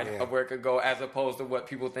side of where it could go, as opposed to what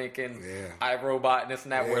people think in iRobot and this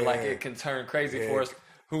and that, where like it can turn crazy for us.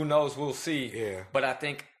 Who knows? We'll see. Yeah. But I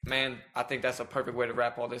think that's a perfect way to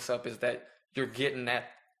wrap all this up, is that you're getting at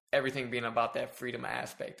everything being about that freedom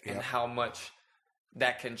aspect and how much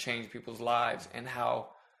that can change people's lives, and how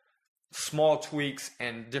small tweaks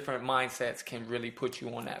and different mindsets can really put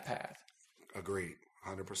you on that path. Agreed.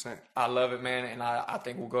 100%. I love it, man, and I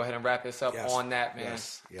think we'll go ahead and wrap this up on that, man.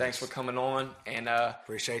 Yes. Thanks for coming on, and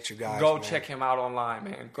appreciate you guys. Go check him out online,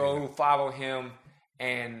 man. Go follow him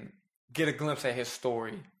and get a glimpse at his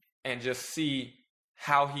story, and just see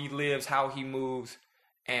how he lives, how he moves,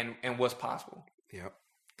 and what's possible. Yep.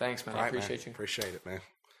 Thanks, man. I appreciate you. Appreciate it, man.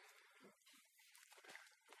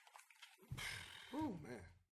 Ooh, man.